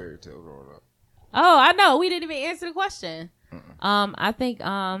favorite fairy tale growing up? Oh, I know. We didn't even answer the question. I think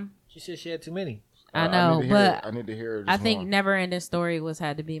She said she had too many. I know, but I need to hear. I just think one. Never Ending Story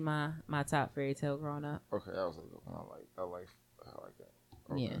had to be my top fairy tale growing up. Okay, that was a good one. I like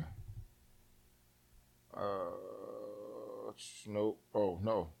that. Okay. Yeah. Nope. Oh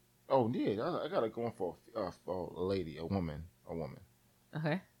no. Oh yeah. I gotta go in for a lady, a woman.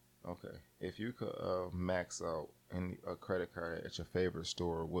 Okay. Okay. If you could max out a credit card at your favorite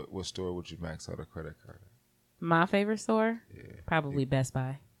store, what store would you max out a credit card at? My favorite store? Yeah. Probably Best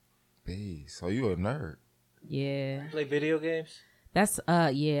Buy. B. So you a nerd? Yeah. Play video games? That's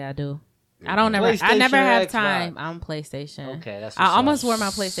yeah, I do. I don't never. I PlayStation never or have Xbox? time. I'm PlayStation. Okay, that's I what's almost up. wore my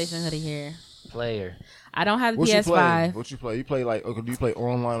PlayStation hoodie here. Player. I don't have the What you play? PS5. What you play? You play like? Okay, do you play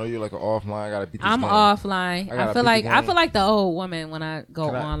online or you like an offline? I gotta beat this I'm game. offline. I gotta I feel beat like the I game. feel like the old woman when I go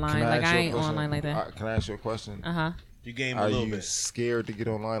Can online. can Like ask I you a ain't question? online like that. Can I ask you a question? You game a Are little you bit. scared to get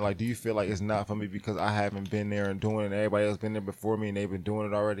online? Like, do you feel like it's not for me because I haven't been there and doing it, and everybody else been there before me and they've been doing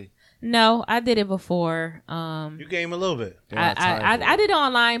it already? No, I did it before. You game a little bit. They don't have time for I it. did it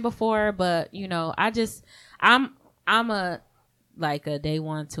online before, but you know, I'm a like a day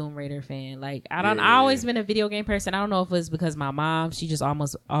one Tomb Raider fan. Like I always been a video game person. I don't know if it was because my mom, she just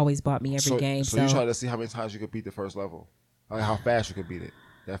almost always bought me every game. So you try to see how many times you could beat the first level, like how fast you could beat it.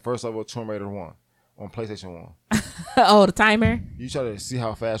 That first level of Tomb Raider 1 on PlayStation 1. Oh, the timer. You try to see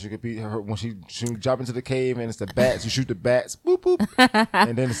how fast you could beat her when she drop into the cave and it's the bats. You shoot the bats, boop boop,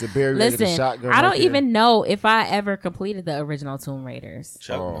 and then it's the berry. Listen, the shotgun I don't right there. even know if I ever completed the original Tomb Raiders.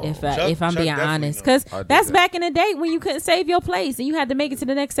 Chuck, Oh. If Chuck- I'm Chuck being definitely honest, know. because I did that's that. back in the day when you couldn't save your place and you had to make it to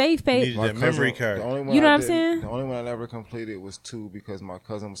the next save You page. needed My that memory cousin- card. the only one You know I what I'm didn't- saying? The only one I never completed was 2 because my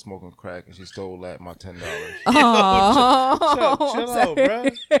cousin was smoking crack and she stole that my $10. Oh, Chill out, bro.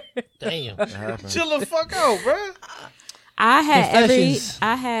 Damn. It happened. Chill the fuck out, bro. I had Confessions.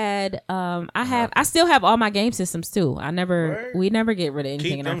 I still have all my game systems too. Word? We never get rid of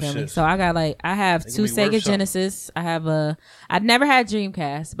anything Keep in our them family. shits. So I have They 2 can be worth Sega something. Genesis. I never had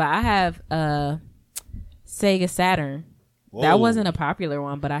Dreamcast, but I have Sega Saturn. That Whoa. wasn't a popular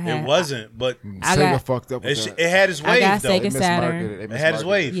one, but I had It wasn't, but I Sega got- fucked up with it that. had its I wave got though. Sega They Saturn. mismarketed It had its mismarketed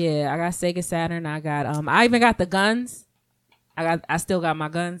wave. Yeah, I got Sega Saturn. I got I even got the guns. I still got my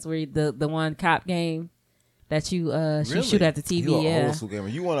guns where the one cop game that you Really? shoot at the TV. You an Yeah. old school gamer.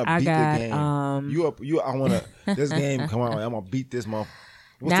 You want to I beat got, the game. I want to. This game, come on, I'm gonna beat this month.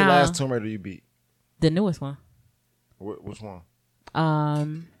 What's the Now- last Tomb Raider you beat? The newest one. Which one?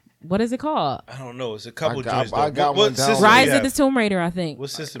 What is it called? I don't know. It's a couple I got- joints. I though. got What one down. system Rise you of the have? Tomb Raider, I think. What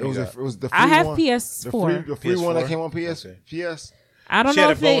system It you was, got? it was the free I have one. PS4. The free one that PS4? came on PS. Okay. PS. I don't She know had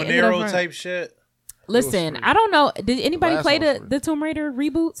a if bow they and ended arrow up- type shit. Listen, free. I don't know. Did anybody last play one was the free. Tomb Raider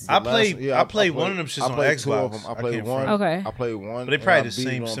reboots? I played. Yeah, I played one of them shits I on played 2 of Xbox. them. I played can't one. front. Okay. I played one. But they and probably I the beat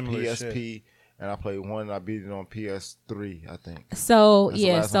same it on similar PSP, shit. and I played one. And I beat it on PS3. I think. So That's the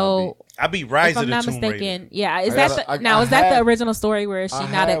yeah, last one I so I beat Rise if of I'm the not Tomb mistaken, Raider. yeah, is I that gotta- the, now I is that the have- original story where she's I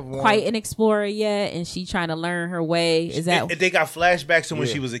not have quite one. an explorer yet and she trying to learn her way? Is that They got flashbacks to when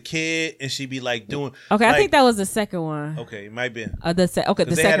Yeah. she was a kid and she be like doing. okay? I like- think that was the second one. Okay, it might be. Okay, Because the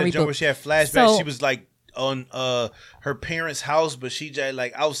they had second a joint where reboot. she had flashbacks. So- She was like on her parents' house, but she just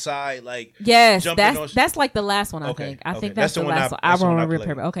like outside, like Yes, jumping that's on- that's like the last one. I Okay, think. I okay. think That's that's the the one last I- one. I that's the one I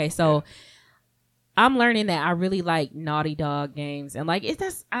remember. played. Okay, so I'm learning that I really like Naughty Dog games, and like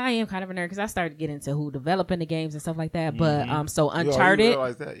I am kind of a nerd because I started getting into who developing the games and stuff like that. But so Yo, you Uncharted.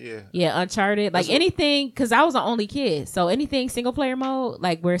 realize that? Yeah. Yeah, Uncharted, like That's what- anything, because I was the only kid. So anything single player mode,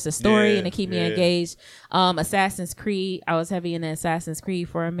 like where it's a story Yeah, and it keep me yeah. engaged. Assassin's Creed, I was heavy in the Assassin's Creed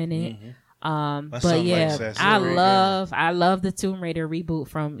for a minute. My But son yeah, likes Assassin's I Creed. love the Tomb Raider reboot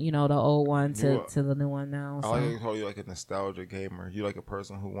from the old one You to the new one now. I So. like to call you like a nostalgia gamer. You like a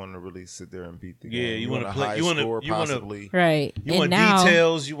person who want to really sit there and beat the Yeah, game. you want wanna a play- high you wanna- score, you wanna- possibly. Right, You and want now,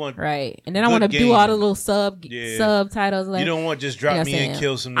 details. You want. right, and then I good want to do all the game. little Yeah. subtitles. Like You don't want just drop you know me what I'm and saying?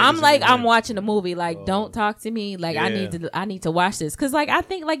 kill some. I'm niggas like and I'm win. watching a movie. Like, don't talk to me. Like I Yeah. need to watch this because like I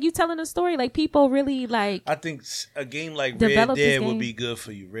think like you telling a story. Like people really like. I think a game like Red Develop this Dead would game. be good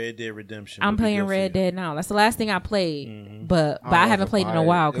for you. Red Dead Redemption. I'm would be playing good for Red you. Dead now. That's the last thing I played, Mm-hmm. but I haven't played in a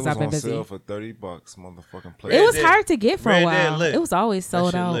while because It was I've been on busy. sale for $30, motherfucking play. It was Dead- hard to get for Red a Dead while. lit. It was always That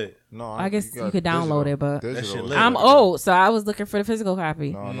sold shit out. lit. No, I guess you got could download it, but That shit digital. lit. I'm old, so I was looking for the physical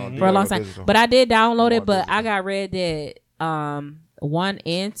copy No, for a long time. But I did download No, it. But digital. I got Red Dead 1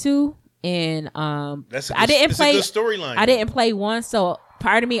 and 2, and That's a I good- didn't it's play. a good storyline. I didn't play 1, so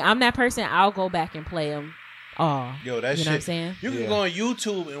part of me, I'm that person. I'll go back and play them. Oh, Yo, that you shit. know what I'm saying? You can Yeah. go on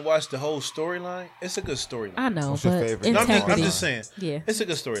YouTube and watch the whole storyline. It's a good storyline. I know, What's your but favorite? No, I'm integrity. just saying. Yeah, It's a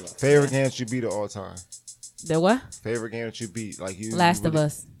good storyline. Favorite game that you beat of all time. the what? Favorite game that you beat, like you. Last you of really-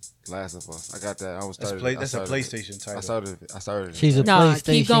 Us. Last of Us. I got that. I was That's, started. that's a I started it. PlayStation title. I started. it. She's a Nah, keep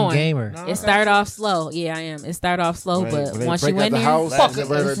PlayStation going. gamer. No, It started off slow. Yeah, I am. It started off slow, When but they once break you out in the there, house, fuck and it.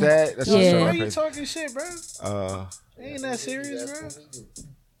 her dad. That's Yeah. yeah. Why you talking shit, bro? Ain't that serious, bro?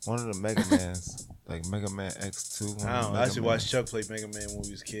 One of the Mega Mans, like Mega Man X2. one of the I don't know. I Mega used to Man. watch Chuck play Mega Man when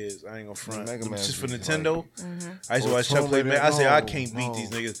we was kids. I ain't gonna front. Mega Man Just for was Nintendo. Mm-hmm. I used to Or watch Chuck Tomb play. Raider. Man, I say I No, can't beat no. these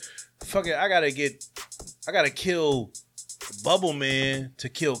niggas. Fuck it. I gotta kill Bubble Man to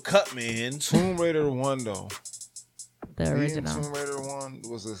kill Cut Man. Tomb Raider 1 though. the Me original. and Tomb Raider one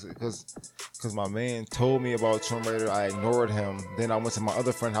was because my man told me about Tomb Raider. I ignored him. Then I went to my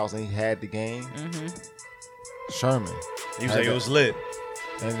other friend's house and he had the game. Sherman. He was like, it was lit.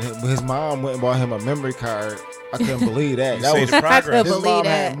 And his mom went and bought him a memory card. I couldn't believe that. You That say was the progress. couldn't his believe mom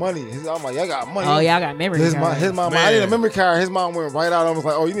that. had money. I'm like, y'all got money. Oh, y'all got memory His cards. mom, I Man. need a memory card. His mom went right out and was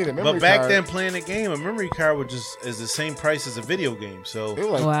like, oh, you need a memory But back card. then, playing the game, a memory card is the same price as a video game. So It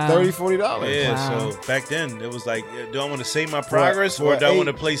was like Wow. $30, $40. yeah, Wow. so back then it was like, do I want to save my progress for or do I eight- want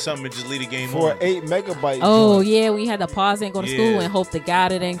to play something and just leave the game For on? 8 megabyte. Oh joint. yeah, we had to pause and go to Yeah. school and hope to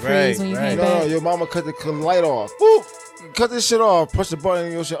God it didn't freeze Right, when you right. came No, back. your mama cut the light off. Woo! Cut this shit off. Push the button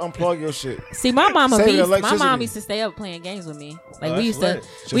in your shit. Unplug your shit. See, my mama Saving beast. My electricity. mom used to stay up playing games with me. Like Oh, we that's used to, lit.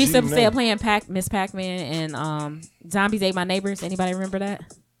 So we used she to stay up know. playing Miss Pac-Man and Zombies Ate My Neighbors. Anybody remember that?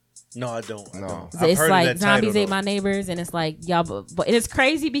 No, I don't. I No. don't. So I've it's heard like of that Zombies title, Ate My Neighbors, and it's like y'all. But it's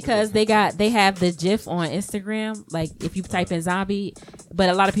crazy because they have the GIF on Instagram. Like if you type in zombie, but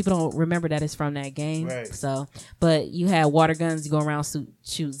a lot of people don't remember that it's from that game. Right. So, but you had water guns. You go around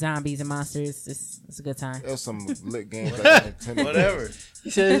shoot zombies and monsters. It's a good time. There's some lit games like Nintendo. Whatever. He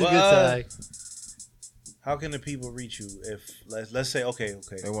said it's a Well, good time. How can the people reach you if let's say okay,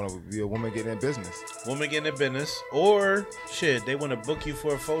 They want to be a woman getting in business. woman getting in business or shit, they want to book you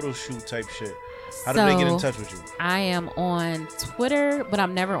for a photo shoot type shit. How do they get in touch with you? I am on Twitter, but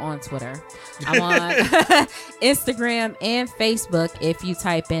I'm never on Twitter. I'm on Instagram and Facebook. If you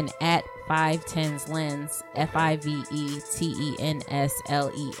type in at 510s Lens,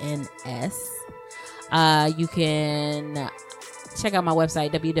 FIVETENSLENS, you can check out my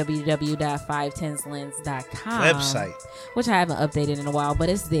website, www.510slens.com. Website. Which I haven't updated in a while, but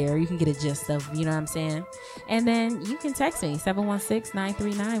it's there. You can get a gist of, you know what I'm saying? And then you can text me,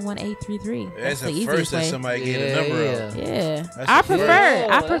 716-939-1833. That's the the easiest first that way. somebody get a number of. Yeah, That's I the prefer. first. I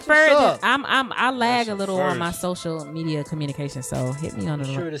That's prefer. what's up. I lag That's a little the on my first. social media communication. So hit me on the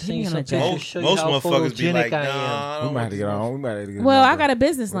Be sure to hit send me you on some the chat. pictures. Show you Most how motherfuckers be like, photogenic I am. nah, I We don't might want have to get this on. We might have to get a Well, I number. got a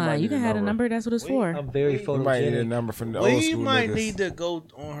business We might line. You need can a have a number. number. That's what it's We- for. I'm very We might need a photogenic. number from the old We school might niggas. need to go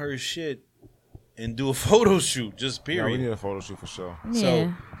on her shit and do a photo shoot, just Yeah, we period. need a photo shoot for sure.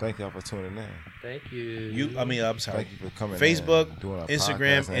 Yeah. Thank y'all for tuning in. Thank you. I'm sorry. Thank you for coming Facebook, in, doing a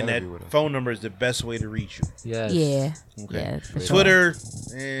Instagram, podcast and that interview with us. phone number is the best way to reach you. Yes. Yeah. Okay. Yeah. For sure. Twitter,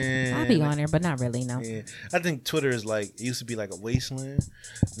 I'll be on there, but not really. No. Yeah, I think Twitter is like it used to be like a wasteland.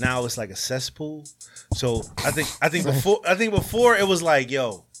 Now it's like a cesspool. So I think before it was like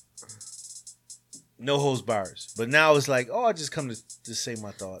yo, no holds bars. But now it's like I just come to say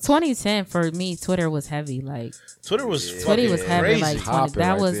my thoughts. 2010 for me, Twitter was heavy. Like Twitter was Yeah. Twitter fucking was heavy. crazy. Like 20, Popping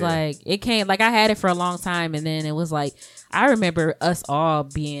that right was there. like it came. Like I had it for a long time, and then it was like I remember us all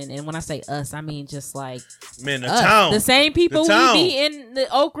being. And when I say us, I mean just like Man, the us. town. The same people The we town. be in the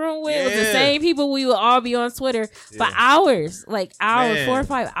Oak Room with was the Yeah. same people we would all be on Twitter for hours, like hours, Man. 4 or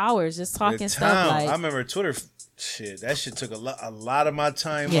 5 hours, just The talking stuff. town. Like I remember Twitter. Shit, that shit took a lot of my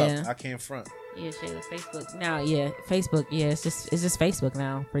time Yeah. up. I can't front. yeah, Shayla, Facebook now. Yeah, Facebook. Yeah, it's just Facebook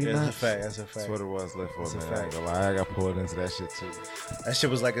now, pretty Yeah, that's a much. fact. That's a fact. Twitter was lit for That's a me. I ain't fact. gonna lie. I got pulled into that shit too. That shit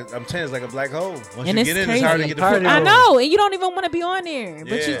was like I'm telling you, it's like a black hole. Once And you it's get in, crazy. it's hard to get the Party fuck I out. know, and you don't even want to be on there,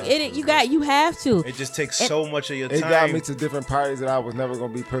 but Yeah. you have to. It just takes so much of your It time. got me to different parties that I was never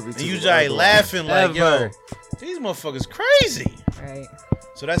gonna be privy to. And you just laughing like, yo, Ever. these motherfuckers crazy. Right.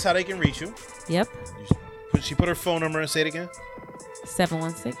 So that's how they can reach you. Yep. She put her phone number and say it again.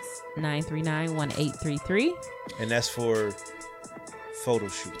 716-939-1833. And that's for photo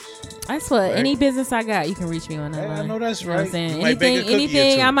shoots. That's what Right. any business I got, you can reach me on that Hey, I line. know that's You know what I'm right. saying? You might bake a cookie or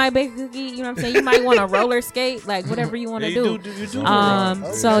anything, two. I might bake a cookie. You know what I'm saying? You might want to roller skate, like whatever you want to Yeah, do. you do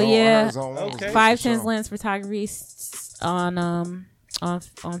So, okay. yeah, Okay. 510s Lens Photography on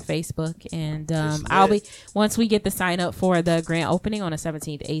Facebook, and I'll be once we get the sign up for the grand opening on the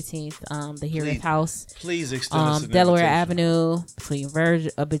 17th, 18th, the Heareth Please House, Please extend us an Delaware invitation. Avenue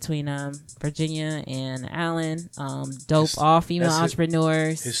between Virginia and Allen. Dope all female that's it.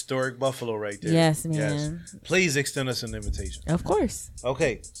 entrepreneurs. Historic Buffalo right there. Yes, man. Please extend us an invitation. Of course.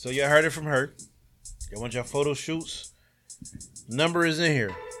 Okay, so you heard it from her. You want your photo shoots? Number is in here.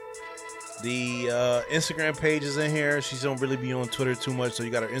 The Instagram page is in here. She don't really be on Twitter too much, so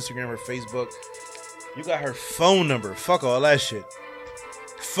you got her Instagram, her Facebook. You got her phone number. Fuck all that shit.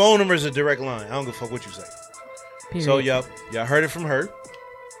 Phone number is a direct line. I don't give a fuck what you say. Period. So y'all heard it from her.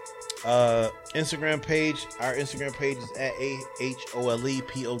 Instagram page. Our Instagram page is at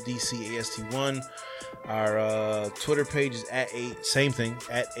AHOLEPODCAST1. Our Twitter page is at same thing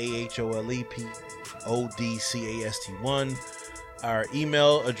at AHOLEPODCAST1. Our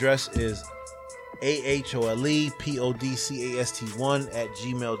email address is AHOLEPODCAST1 at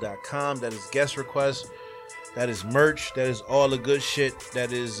gmail.com. That is guest request. That is merch. That is all the good shit.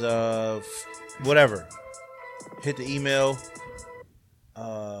 That is whatever. Hit the email.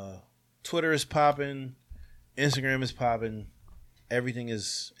 Twitter is popping. Instagram is popping. Everything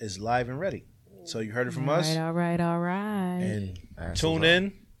is live and ready. So you heard it from us. All right. And tune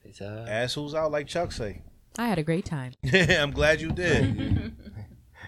in. Assholes out, like Chuck say. I had a great time. I'm glad you did.